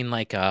that mean?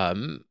 Like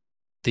the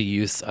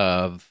use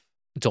of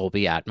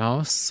Dolby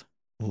Atmos?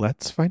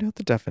 Let's find out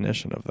the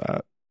definition of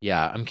that.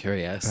 Yeah, I'm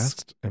curious.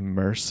 Best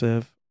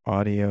immersive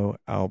audio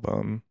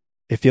album.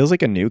 It feels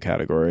like a new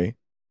category.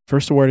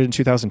 First awarded in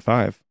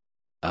 2005.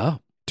 Oh.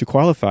 To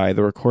qualify,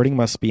 the recording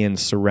must be in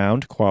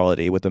surround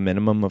quality with a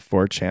minimum of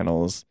 4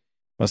 channels,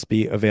 must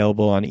be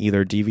available on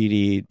either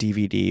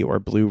DVD, or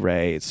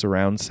Blu-ray,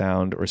 surround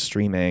sound, or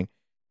streaming.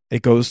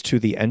 It goes to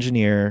the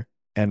engineer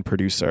and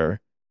producer.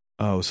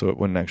 Oh, so it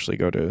wouldn't actually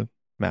go to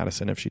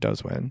Madison if she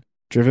does win.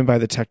 Driven by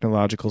the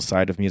technological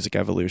side of music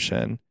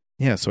evolution.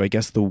 Yeah, so I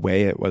guess the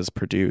way it was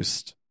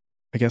produced,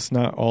 I guess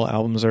not all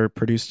albums are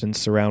produced in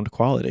surround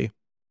quality.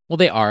 Well,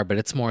 they are, but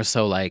it's more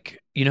so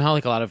like, you know how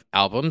like a lot of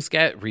albums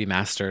get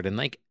remastered in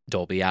like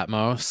Dolby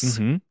Atmos?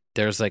 Mm-hmm.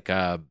 There's like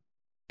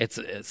it's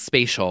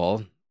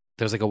spatial.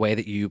 There's like a way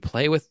that you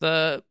play with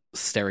the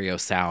stereo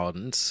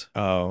sound.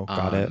 Oh,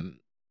 got it.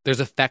 There's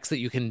effects that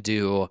you can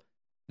do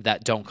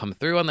that don't come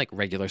through on like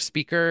regular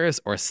speakers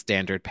or a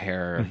standard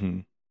pair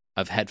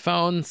of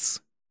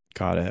headphones.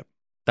 Got it.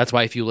 That's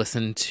why if you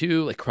listen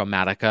to like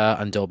Chromatica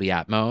on Dolby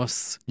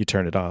Atmos, you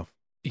turn it off.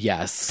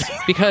 Yes,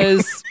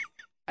 because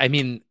I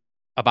mean,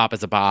 a bop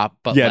is a bop,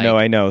 but yeah, like, no,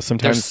 I know.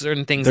 Sometimes there's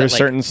certain things. There's that,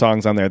 like, certain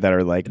songs on there that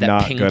are like that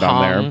not ping good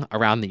pong on there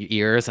around the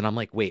ears, and I'm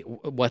like, wait,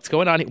 what's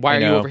going on? Why are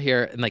you over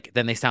here? And like,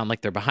 then they sound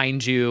like they're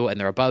behind you and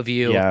they're above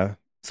you. Yeah,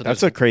 so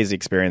that's a crazy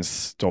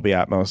experience. Dolby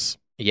Atmos.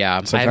 Yeah,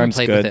 sometimes I haven't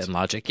played good. with it in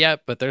Logic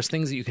yet, but there's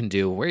things that you can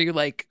do where you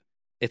like,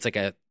 it's like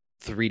a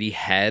 3D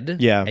head.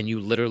 Yeah, and you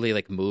literally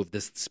like move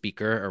this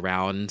speaker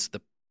around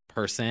the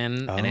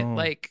person, and it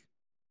like,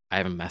 I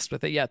haven't messed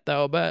with it yet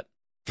though, but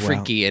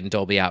freaky in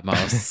Dolby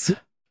Atmos.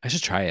 I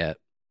should try it.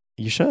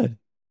 You should.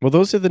 Well,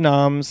 those are the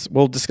noms.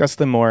 We'll discuss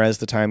them more as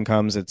the time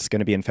comes. It's going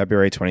to be in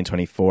February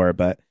 2024,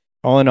 but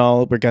all in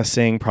all, we're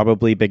guessing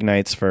probably big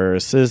nights for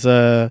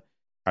SZA.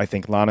 I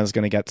think Lana's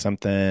going to get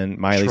something.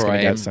 Miley's going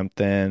to get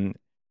something.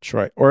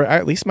 Troy, or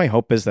at least my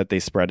hope is that they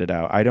spread it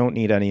out. I don't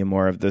need any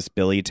more of this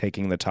Billy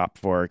taking the top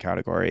 4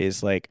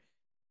 categories. Like,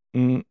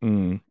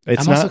 I'm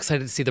also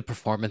excited to see the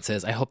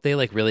performances. I hope they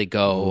like really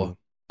go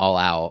all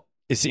out.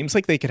 It seems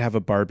like they could have a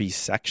Barbie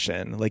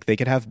section. Like they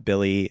could have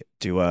Billy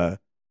do and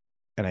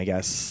I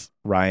guess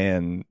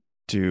Ryan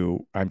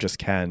do I'm Just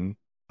Ken.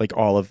 Like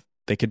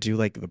they could do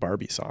like the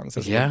Barbie songs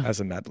as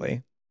a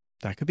medley.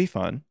 That could be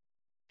fun.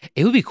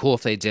 It would be cool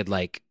if they did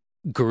like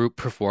group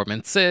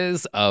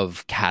performances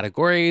of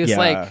categories. Yeah.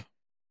 Like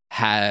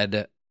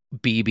had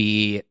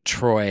BB,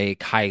 Troy,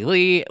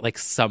 Kylie, like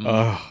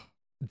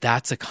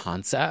that's a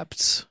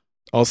concept.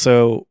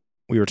 Also,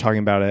 we were talking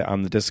about it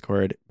on the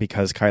Discord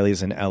because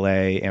Kylie's in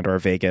LA and or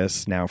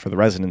Vegas now for the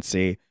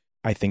residency.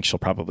 I think she'll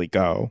probably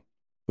go,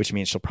 which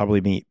means she'll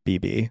probably meet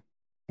BB,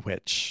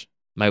 which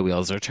my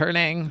wheels are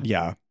turning.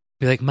 Yeah.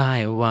 Be like,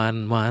 my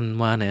one,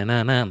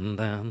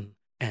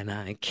 and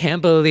I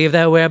can't believe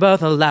that we're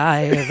both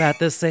alive at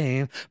the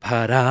same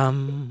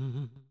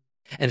padum.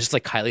 And just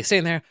like Kylie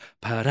staying there,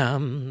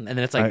 padum. And then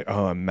it's like,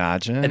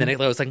 imagine. And then it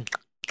goes like,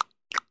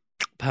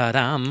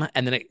 padum.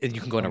 And then you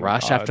can go in a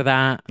rush after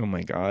that. Oh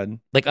my God.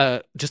 Like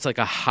just like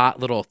a hot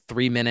little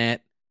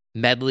 3-minute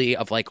medley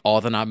of like all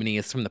the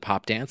nominees from the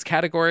pop dance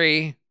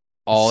category.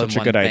 All Such in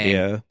one a good thing.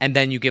 idea. And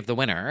then you give the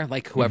winner,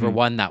 like whoever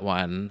won that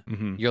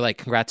one, you're like,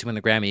 congrats, you win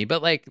the Grammy.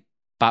 But like,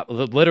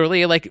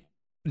 literally, like,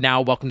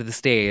 now welcome to the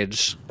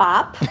stage.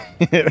 Bop.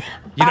 You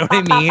know what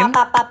I mean?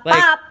 Bop.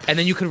 Like, and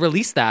then you could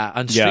release that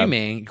on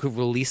streaming. You could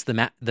release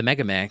the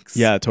mega mix.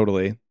 Yeah,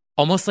 totally.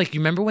 Almost like, you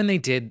remember when they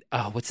did,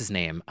 what's his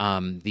name?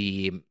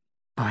 The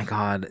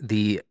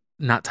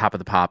not Top of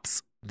the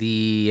Pops,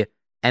 the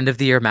end of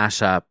the year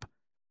mashup.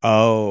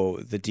 Oh,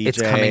 the DJ.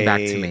 It's coming back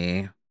to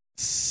me.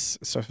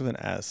 Starts with an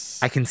S.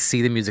 I can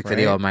see the music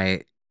video on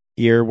my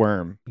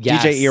Earworm.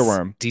 Yes. DJ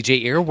Earworm.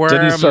 DJ Earworm.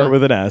 Didn't start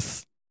with an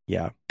S.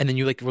 Yeah. And then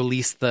you like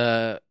release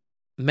the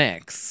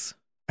mix.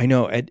 I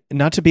know.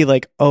 Not to be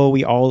like, we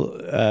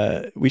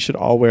should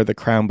all wear the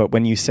crown. But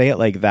when you say it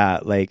like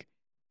that, like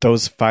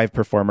those 5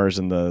 performers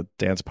in the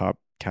dance pop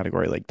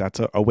category, like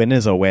that's a win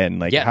is a win.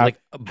 Like have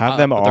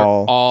them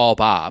all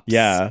bops.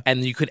 Yeah.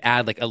 And you could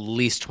add like at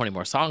least 20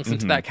 more songs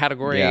into that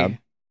category.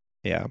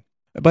 Yeah.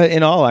 But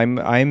in all,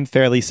 I'm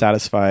fairly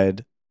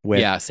satisfied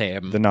with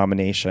same. the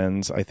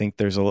nominations. I think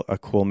there's a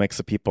cool mix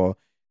of people.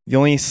 The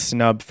only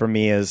snub for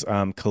me is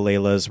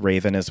Kalela's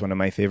Raven is one of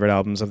my favorite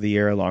albums of the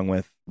year, along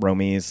with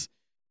Romy's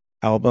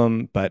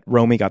album. But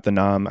Romy got the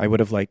nom. I would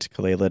have liked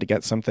Kalela to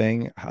get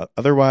something.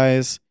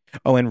 Otherwise,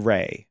 and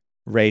Ray.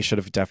 Ray should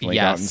have definitely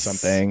gotten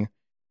something.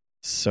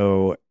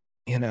 So,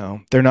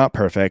 they're not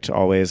perfect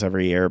always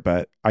every year,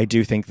 but I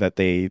do think that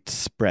they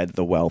spread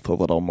the wealth a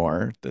little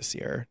more this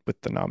year with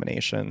the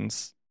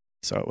nominations.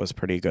 So it was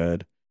pretty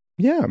good.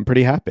 Yeah, I'm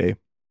pretty happy.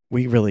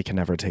 We really can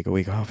never take a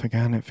week off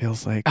again, it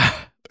feels like.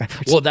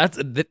 Well,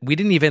 we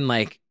didn't even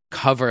like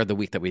cover the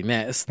week that we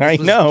missed. I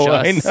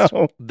know.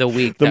 The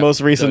week, the most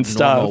recent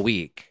stuff. Normal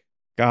week.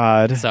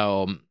 God.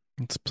 So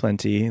it's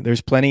plenty.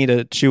 There's plenty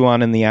to chew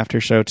on in the after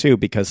show too,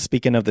 because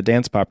speaking of the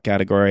dance pop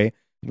category,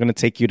 I'm going to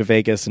take you to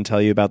Vegas and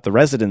tell you about the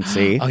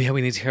residency. Oh yeah,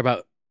 we need to hear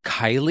about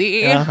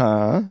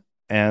Kylie.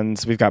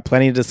 And we've got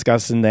plenty to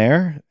discuss in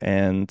there,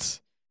 and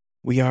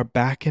we are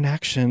back in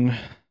action.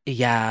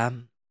 Yeah.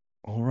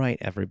 All right,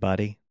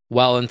 everybody.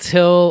 Well,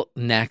 until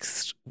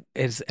next,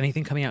 is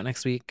anything coming out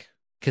next week?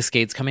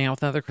 Cascade's coming out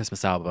with another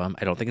Christmas album.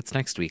 I don't think it's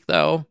next week,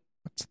 though.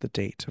 What's the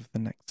date of the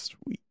next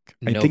week?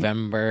 November.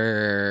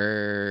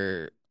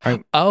 I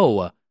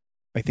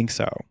think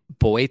so.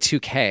 Boy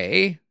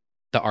 2K,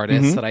 the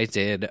artist that I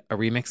did a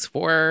remix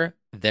for,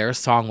 their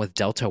song with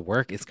Delta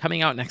Work is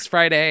coming out next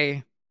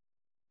Friday.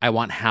 I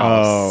Want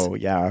House. Oh,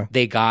 yeah.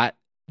 They got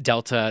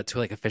Delta to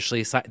like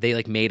officially they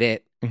like made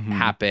it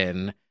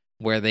happen,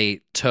 where they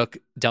took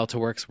Delta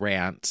Works'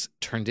 Rant,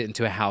 turned it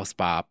into a house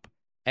bop,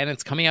 and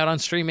it's coming out on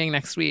streaming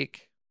next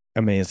week.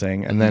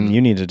 Amazing. And then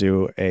you need to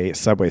do a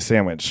Subway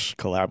sandwich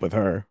collab with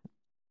her.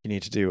 You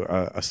need to do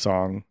a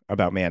song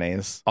about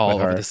mayonnaise. All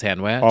over the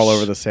sandwich? All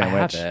over the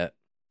sandwich. I have it.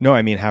 No,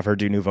 I mean have her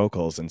do new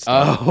vocals and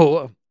stuff.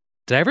 Oh,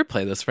 did I ever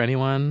play this for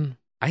anyone?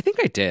 I think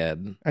I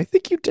did. I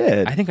think you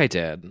did. I think I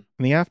did. In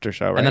the after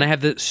show, right? And then I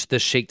have the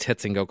Shake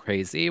Tits and Go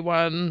Crazy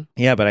one.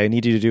 Yeah, but I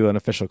need you to do an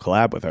official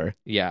collab with her.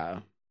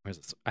 Yeah. Where's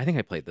this? I think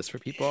I played this for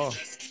people. And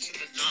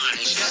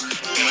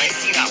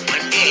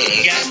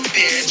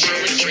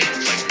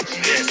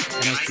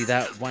I see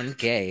that one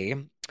gay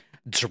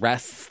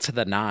dressed to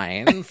the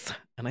nines.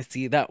 And I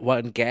see that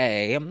one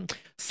gay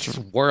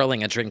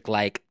swirling a drink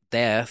like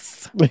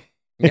this.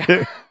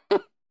 Yeah.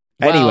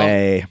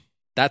 Anyway.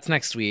 That's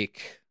next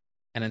week.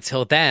 And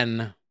until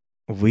then,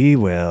 we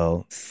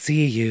will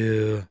see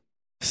you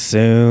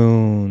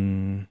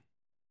soon.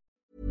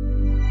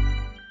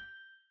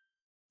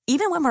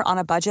 Even when we're on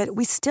a budget,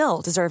 we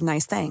still deserve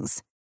nice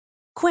things.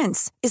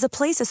 Quince is a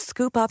place to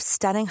scoop up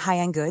stunning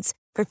high-end goods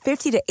for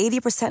 50 to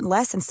 80%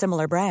 less than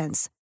similar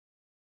brands.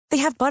 They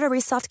have buttery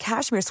soft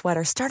cashmere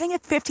sweaters starting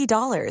at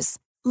 $50,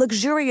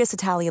 luxurious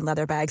Italian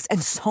leather bags,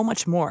 and so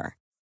much more.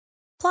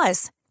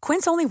 Plus,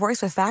 Quince only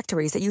works with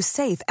factories that use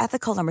safe,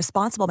 ethical, and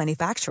responsible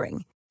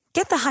manufacturing.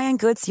 Get the high-end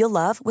goods you'll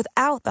love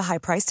without the high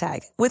price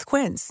tag with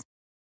Quince.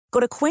 Go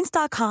to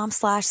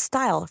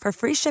quince.com/style for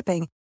free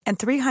shipping and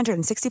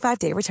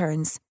 365-day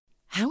returns.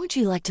 How would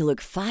you like to look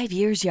 5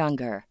 years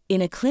younger?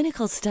 In a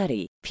clinical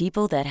study,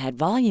 people that had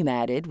volume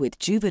added with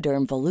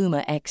Juvederm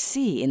Voluma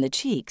XC in the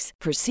cheeks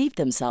perceived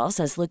themselves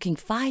as looking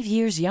 5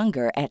 years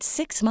younger at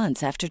 6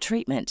 months after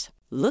treatment.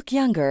 Look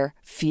younger,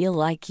 feel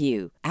like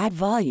you. Add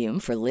volume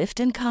for lift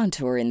and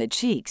contour in the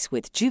cheeks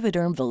with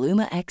Juvederm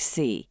Voluma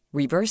XC.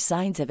 Reverse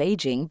signs of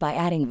aging by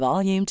adding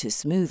volume to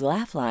smooth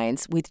laugh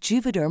lines with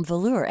Juvederm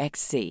Volure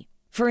XC.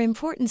 For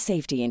important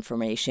safety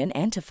information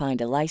and to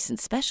find a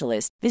licensed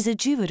specialist, visit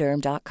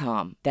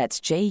Juvederm.com. That's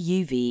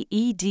JUVEDERM.com.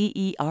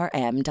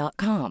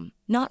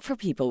 Not for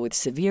people with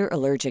severe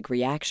allergic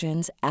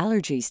reactions,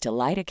 allergies to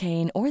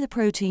lidocaine, or the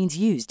proteins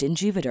used in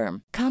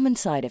Juvederm. Common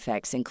side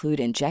effects include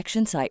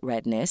injection site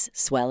redness,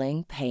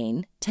 swelling,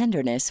 pain,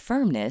 tenderness,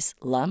 firmness,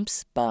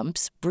 lumps,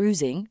 bumps,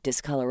 bruising,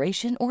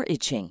 discoloration, or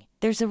itching.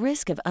 There's a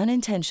risk of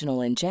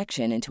unintentional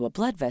injection into a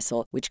blood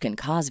vessel, which can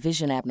cause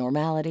vision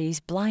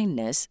abnormalities,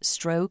 blindness,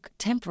 stroke,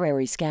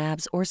 temporary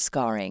scabs, or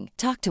scarring.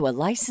 Talk to a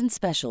licensed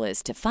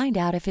specialist to find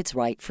out if it's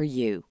right for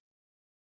you.